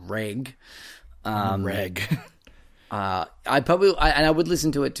on the reg. I would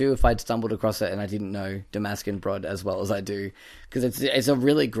listen to it too if I'd stumbled across it and I didn't know Damask and Brod as well as I do because it's a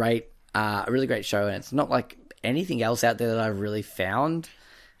really great show, and it's not like anything else out there that I've really found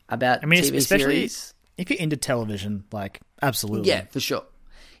about TV especially series. If you're into television, like, absolutely. Yeah, for sure.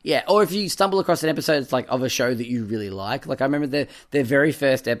 Yeah, or if you stumble across an episode like of a show that you really like. Like, I remember their very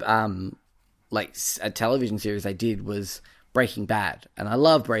first a television series they did was Breaking Bad, and I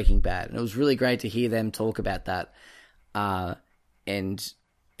love Breaking Bad, and it was really great to hear them talk about that. And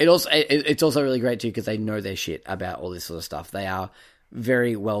it's also really great too because they know their shit about all this sort of stuff. They are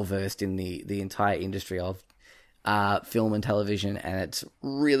very well versed in the entire industry of film and television, and it's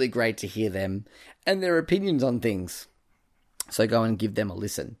really great to hear them and their opinions on things. So go and give them a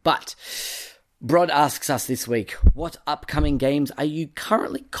listen. But Brod asks us this week, what upcoming games are you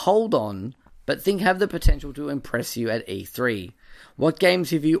currently cold on but think have the potential to impress you at E3? What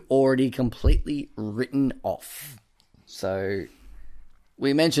games have you already completely written off? So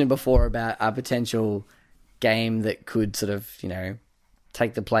we mentioned before about a potential game that could sort of,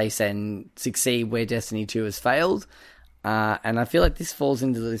 take the place and succeed where Destiny 2 has failed. And I feel like this falls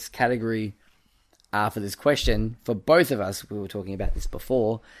into this category for this question. For both of us, we were talking about this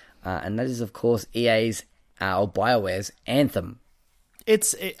before, and that is, of course, EA's or BioWare's Anthem.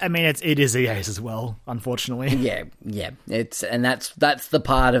 It is EA's as well, unfortunately. Yeah. That's the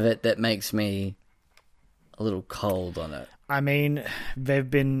part of it that makes me a little cold on it. I mean, they've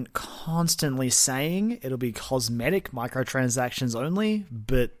been constantly saying it'll be cosmetic microtransactions only,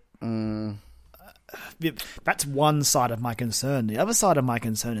 but that's one side of my concern. The other side of my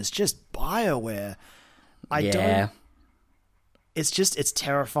concern is just BioWare. It's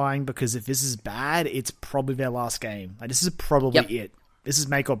terrifying because if this is bad, it's probably their last game. Like, this is probably it. This is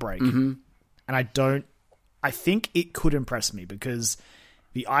make or break. Mm-hmm. And I think it could impress me because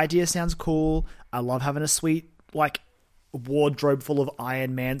the idea sounds cool. I love having a sweet, wardrobe full of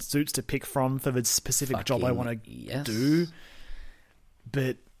Iron Man suits to pick from for the specific job I want to do.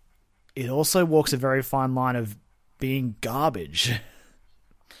 But it also walks a very fine line of being garbage.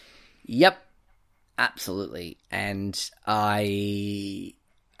 Yep, absolutely. And I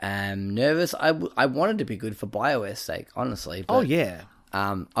am nervous. I want it to be good for BioWare's sake, honestly. But,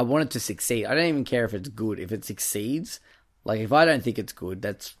 I want it to succeed. I don't even care if it's good. If it succeeds, if I don't think it's good,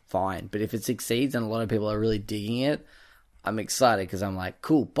 that's fine. But if it succeeds and a lot of people are really digging it, I'm excited because I'm like,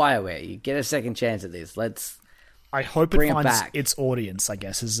 cool, BioWare, you get a second chance at this. I hope it finds its audience, I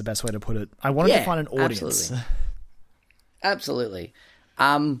guess, is the best way to put it. I wanted to find an audience. Absolutely.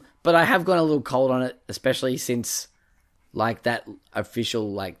 But I have gone a little cold on it, especially since, that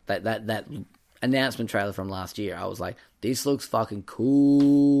official, that announcement trailer from last year. I was like, this looks fucking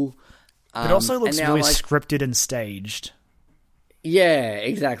cool. It also looks really scripted and staged. Yeah,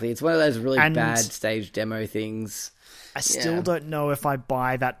 exactly. It's one of those really bad stage demo things. I still don't know if I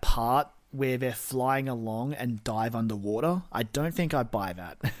buy that part where they're flying along and dive underwater. I don't think I buy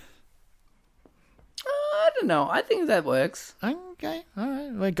that. I don't know. I think that works. Okay, all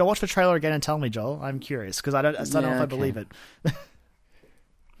right. Well, go watch the trailer again and tell me, Joel. I'm curious because I don't know if I believe it.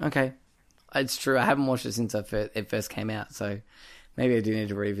 Okay, it's true. I haven't watched it since it first came out, so maybe I do need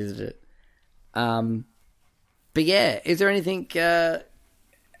to revisit it. But yeah, is there anything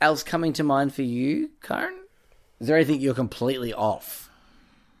else coming to mind for you, Karen? Is there anything you're completely off?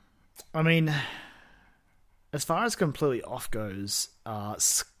 I mean, as far as completely off goes,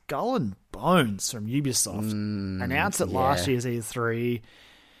 Skull and Bones from Ubisoft announced at last year's E3,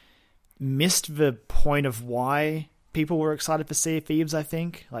 missed the point of why people were excited for Sea of Thieves, I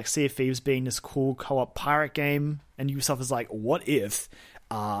think. Like, Sea of Thieves being this cool co-op pirate game, and Ubisoft is like, what if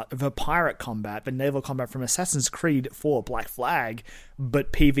the pirate combat, the naval combat from Assassin's Creed 4 Black Flag,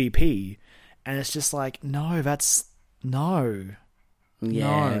 but PvP? And it's just like, no, that's... No.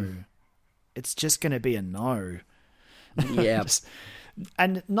 Yeah. No. It's just going to be a no. Yeah.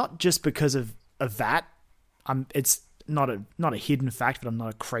 And not just because of that. It's not a hidden fact, but I'm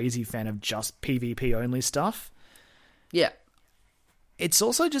not a crazy fan of just PvP only stuff. Yeah. It's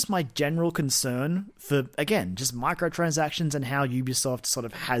also just my general concern for, again, just microtransactions and how Ubisoft sort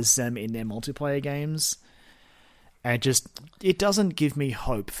of has them in their multiplayer games. And it doesn't give me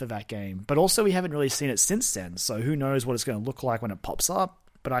hope for that game. But also we haven't really seen it since then, so who knows what it's going to look like when it pops up.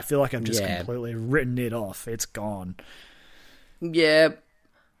 But I feel like I've just completely written it off. It's gone. Yeah.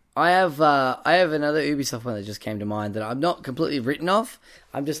 I have another Ubisoft one that just came to mind that I'm not completely written off.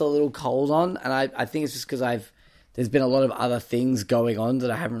 I'm just a little cold on, and I think it's just because there's been a lot of other things going on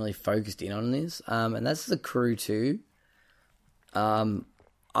that I haven't really focused in on this. And that's The Crew 2. I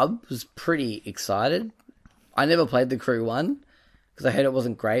was pretty excited. I never played The Crew 1 because I heard it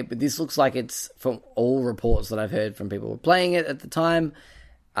wasn't great, but this looks like it's, from all reports that I've heard from people who were playing it at the time,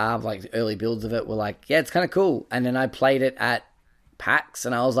 like early builds of it were like, yeah, it's kind of cool. And then I played it at PAX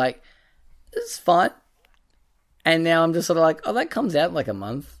and I was like, this is fine. And now I'm just sort of like, oh, that comes out in like a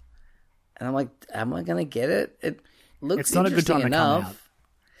month. And I'm like, am I going to get it? It looks It's not a good time enough. to come out.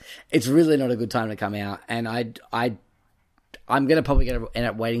 It's really not a good time to come out. And I'm going to probably end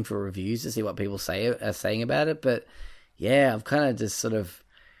up waiting for reviews to see what people are saying about it. But yeah, I've kind of just sort of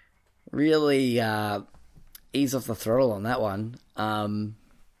really eased off the throttle on that one. And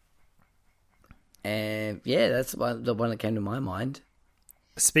yeah, that's the one that came to my mind.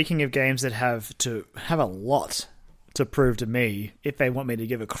 Speaking of games that have a lot to prove to me, if they want me to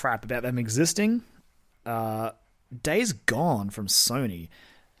give a crap about them existing, Days Gone from Sony.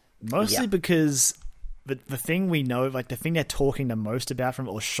 Mostly because the thing we know, like the thing they're talking the most about from,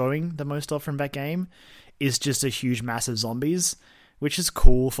 or showing the most of from that game, is just a huge mass of zombies, which is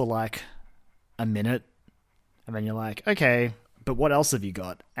cool for like a minute. And then you're like, okay, but what else have you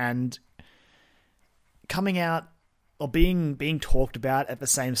got? And coming out or being talked about at the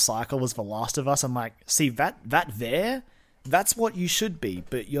same cycle as The Last of Us, I'm like, see, that's what you should be,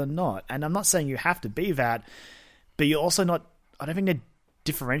 but you're not. And I'm not saying you have to be that, but you're also not, I don't think they're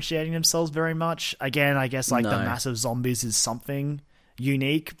differentiating themselves very much. Again, I guess like the massive zombies is something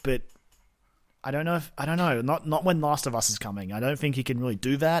unique, but I don't know, not when Last of Us is coming. I don't think he can really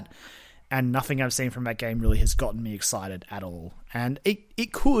do that, and nothing I've seen from that game really has gotten me excited at all. And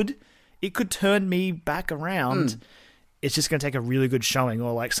it could turn me back around. It's just going to take a really good showing,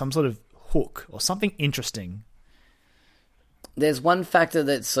 or like some sort of hook or something interesting. There's one factor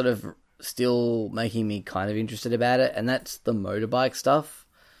that's sort of still making me kind of interested about it, and that's the motorbike stuff.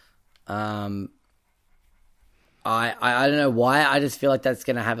 I don't know why. I just feel like that's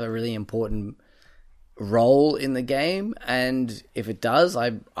going to have a really important role in the game, and if it does,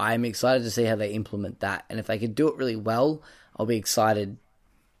 I'm excited to see how they implement that. And if they could do it really well, I'll be excited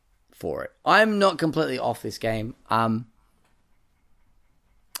for it. I'm not completely off this game.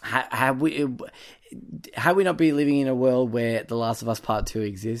 Have we not been living in a world where The Last of Us Part 2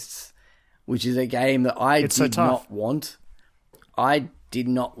 exists, which is a game that I did not want. I did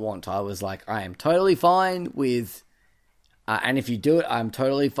not want. I was like, I am totally fine with, and if you do it, I'm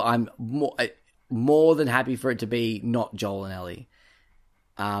totally I'm more than happy for it to be not Joel and Ellie.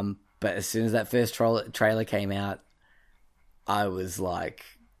 But as soon as that first trailer came out, I was like,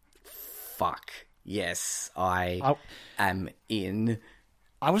 fuck, yes, I am in.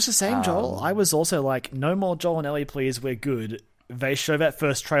 I was the same, Joel. I was also like, no more Joel and Ellie, please, we're good. They show that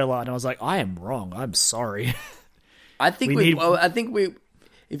first trailer, and I was like, I am wrong. I'm sorry. I think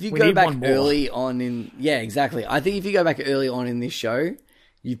if you go back early on in... Yeah, exactly. I think if you go back early on in this show,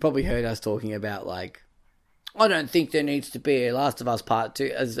 you've probably heard us talking about, like, I don't think there needs to be a Last of Us Part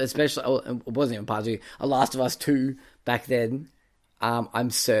 2, especially... It wasn't even Part 2, a Last of Us 2 back then. I'm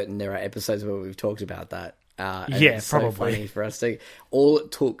certain there are episodes where we've talked about that. Yeah, it's probably. So funny for us to... All it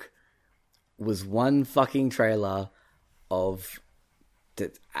took was one fucking trailer of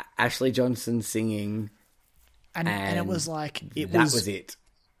Ashley Johnson singing, and it was like that was it.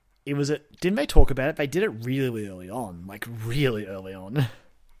 It was didn't they talk about it? They did it really early on, like really early on.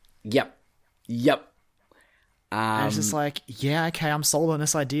 Yep. And it's just like, yeah, okay, I'm sold on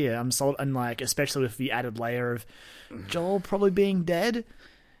this idea. I'm sold, and like especially with the added layer of Joel probably being dead,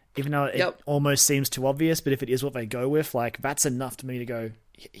 even though it almost seems too obvious. But if it is what they go with, like that's enough to me to go,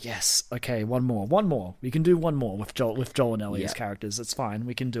 yes, okay, one more. We can do one more with Joel and Ellie as characters. It's fine.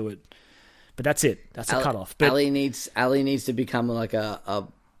 We can do it. But that's it. That's a cutoff. But Ellie needs to become like a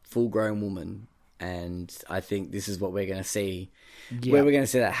full-grown woman, and I think this is what we're going to see. Yeah. Where we're going to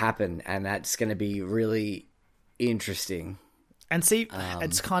see that happen, and that's going to be really interesting. And see,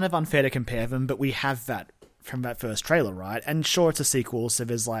 it's kind of unfair to compare them, but we have that from that first trailer, right? And sure, it's a sequel, so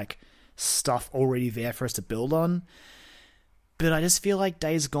there's like stuff already there for us to build on. But I just feel like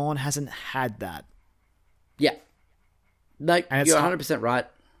Days Gone hasn't had that. Yeah. No, you're 100% right.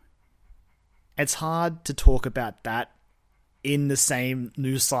 It's hard to talk about that in the same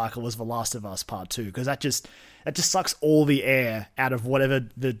news cycle as The Last of Us Part 2, because that just sucks all the air out of whatever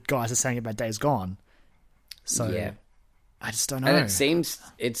the guys are saying about Days Gone. So yeah. I just don't know. And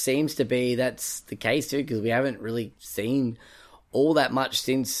it seems to be that's the case too, because we haven't really seen all that much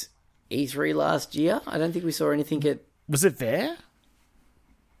since E3 last year. I don't think we saw anything at... Was it there?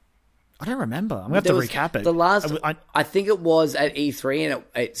 I don't remember. I'm going to have to recap it. I think it was at E3 and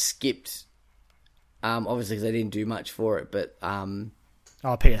it skipped, obviously because they didn't do much for it, but... PSX.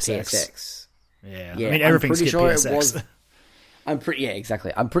 PSX. Yeah. I mean, everything skipped sure PSX.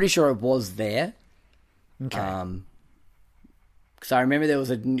 Exactly. I'm pretty sure it was there. Okay. Because I remember there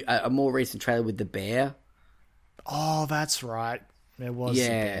was a more recent trailer with the bear. Oh, that's right. There was the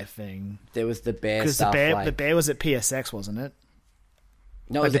bear thing. There was the bear stuff. Because the bear was at PSX, wasn't it?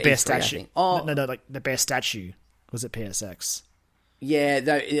 No, it was the bear E3, statue. No, like the bear statue was at PSX. Yeah,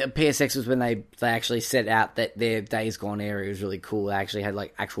 PSX was when they actually set out that their Days Gone area was really cool. They actually had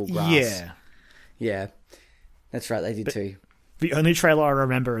like actual grass. Yeah, that's right. They did too. The only trailer I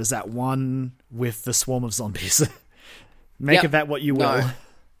remember is that one with the swarm of zombies. Make of that what you will.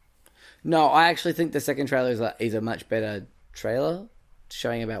 No, I actually think the second trailer is a much better trailer,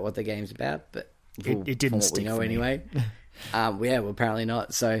 showing about what the game's about. But it didn't stick. We know anyway. Well, apparently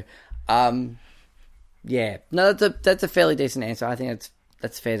not. So, yeah, no, that's a fairly decent answer. I think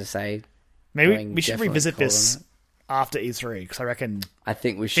that's fair to say. Maybe we should revisit this after E3 because I reckon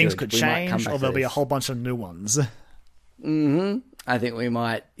we things could change, or there'll be a whole bunch of new ones. I think we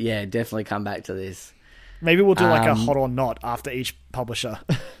might, definitely come back to this. Maybe we'll do like a hot or not after each publisher.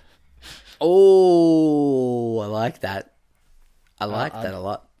 Oh, I like that. I like that a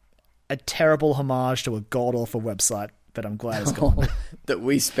lot. A terrible homage to a god-awful website that I'm glad it's gone. That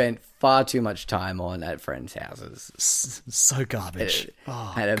we spent far too much time on at friends' houses. So garbage.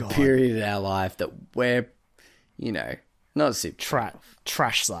 At a period in our life that we're, not super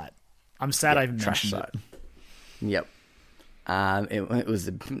trash site. I'm sad I even mentioned it. Yep. It was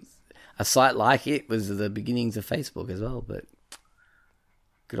a site like it was the beginnings of Facebook as well, but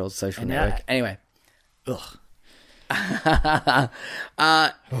good old social network. Anyway.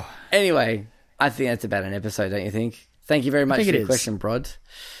 Anyway, I think that's about an episode, don't you think? Thank you very much for your question, Brod.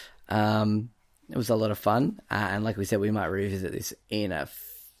 It was a lot of fun, and like we said, we might revisit this in about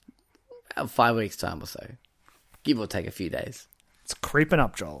 5 weeks' time or so, give or take a few days. It's creeping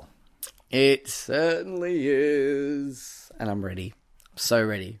up, Joel. It certainly is, and I'm ready. I'm so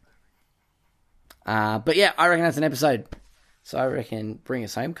ready. But yeah, I reckon that's an episode. So I reckon bring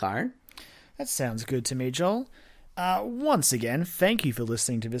us home, Kyron. That sounds good to me, Joel. Once again, thank you for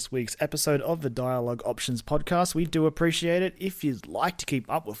listening to this week's episode of the Dialogue Options podcast. We do appreciate it. If you'd like to keep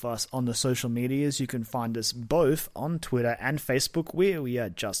up with us on the social medias, you can find us both on Twitter and Facebook, where we are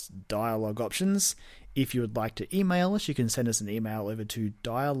just Dialogue Options. If you would like to email us, you can send us an email over to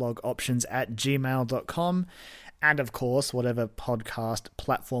dialogueoptions@gmail.com. And of course, whatever podcast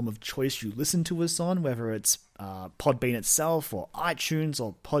platform of choice you listen to us on, whether it's Podbean itself or iTunes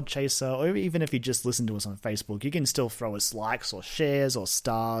or Podchaser, or even if you just listen to us on Facebook, you can still throw us likes or shares or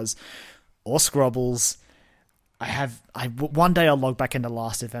stars or scrubbles. One day I'll log back into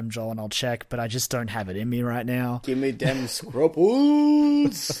Last.fm, Joel, and I'll check, but I just don't have it in me right now. Give me them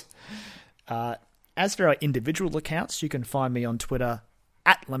scrubbles. As for our individual accounts, you can find me on Twitter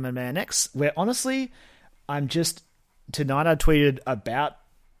at LemonManX, where honestly, tonight I tweeted about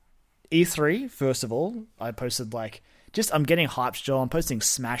E3, first of all. I posted I'm getting hyped, Joel. I'm posting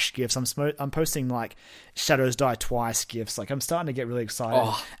Smash GIFs. I'm posting Shadows Die Twice GIFs. I'm starting to get really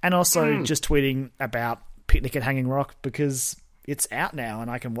excited. And also just tweeting about Picnic at Hanging Rock because it's out now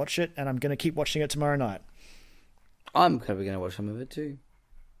and I can watch it and I'm going to keep watching it tomorrow night. I'm probably going to watch some of it too.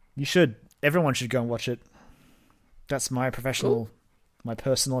 You should. Everyone should go and watch it. That's my personal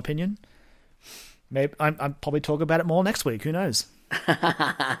opinion. Maybe I'll probably talk about it more next week. Who knows?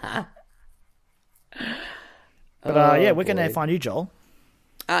 But where can they find you, Joel?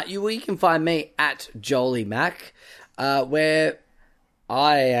 You can find me at Jolie Mac, where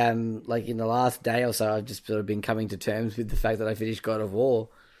I am in the last day or so. I've just sort of been coming to terms with the fact that I finished God of War.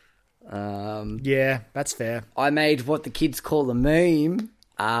 Yeah, that's fair. I made what the kids call a meme.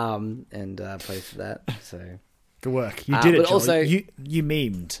 and posted that. So good work. You did it, Joel. Also, you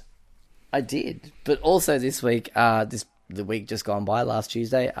memed. I did. But also this week, the week just gone by, last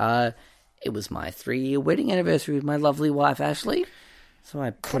Tuesday, it was my 3-year wedding anniversary with my lovely wife, Ashley. So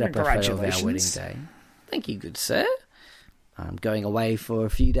I put up a photo of our wedding day. Thank you, good sir. I'm going away for a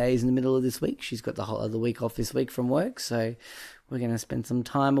few days in the middle of this week. She's got the whole other week off this week from work, so we're going to spend some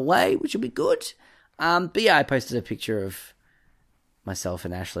time away, which will be good. But yeah, I posted a picture of myself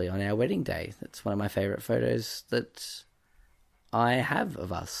and Ashley on our wedding day. That's one of my favourite photos that I have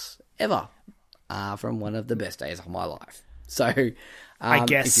of us ever, from one of the best days of my life. So I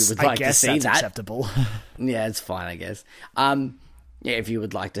guess, if you would like to see that's that, acceptable. Yeah, it's fine, I guess. Yeah, if you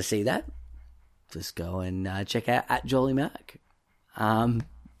would like to see that, just go and check out @JollyMac.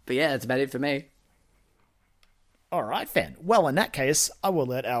 But yeah, that's about it for me. All right, then. Well, in that case, I will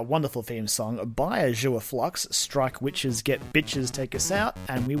let our wonderful theme song by Azure Flux, Strike Witches, Get Bitches, take us out,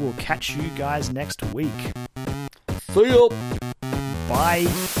 and we will catch you guys next week. See ya! Bye!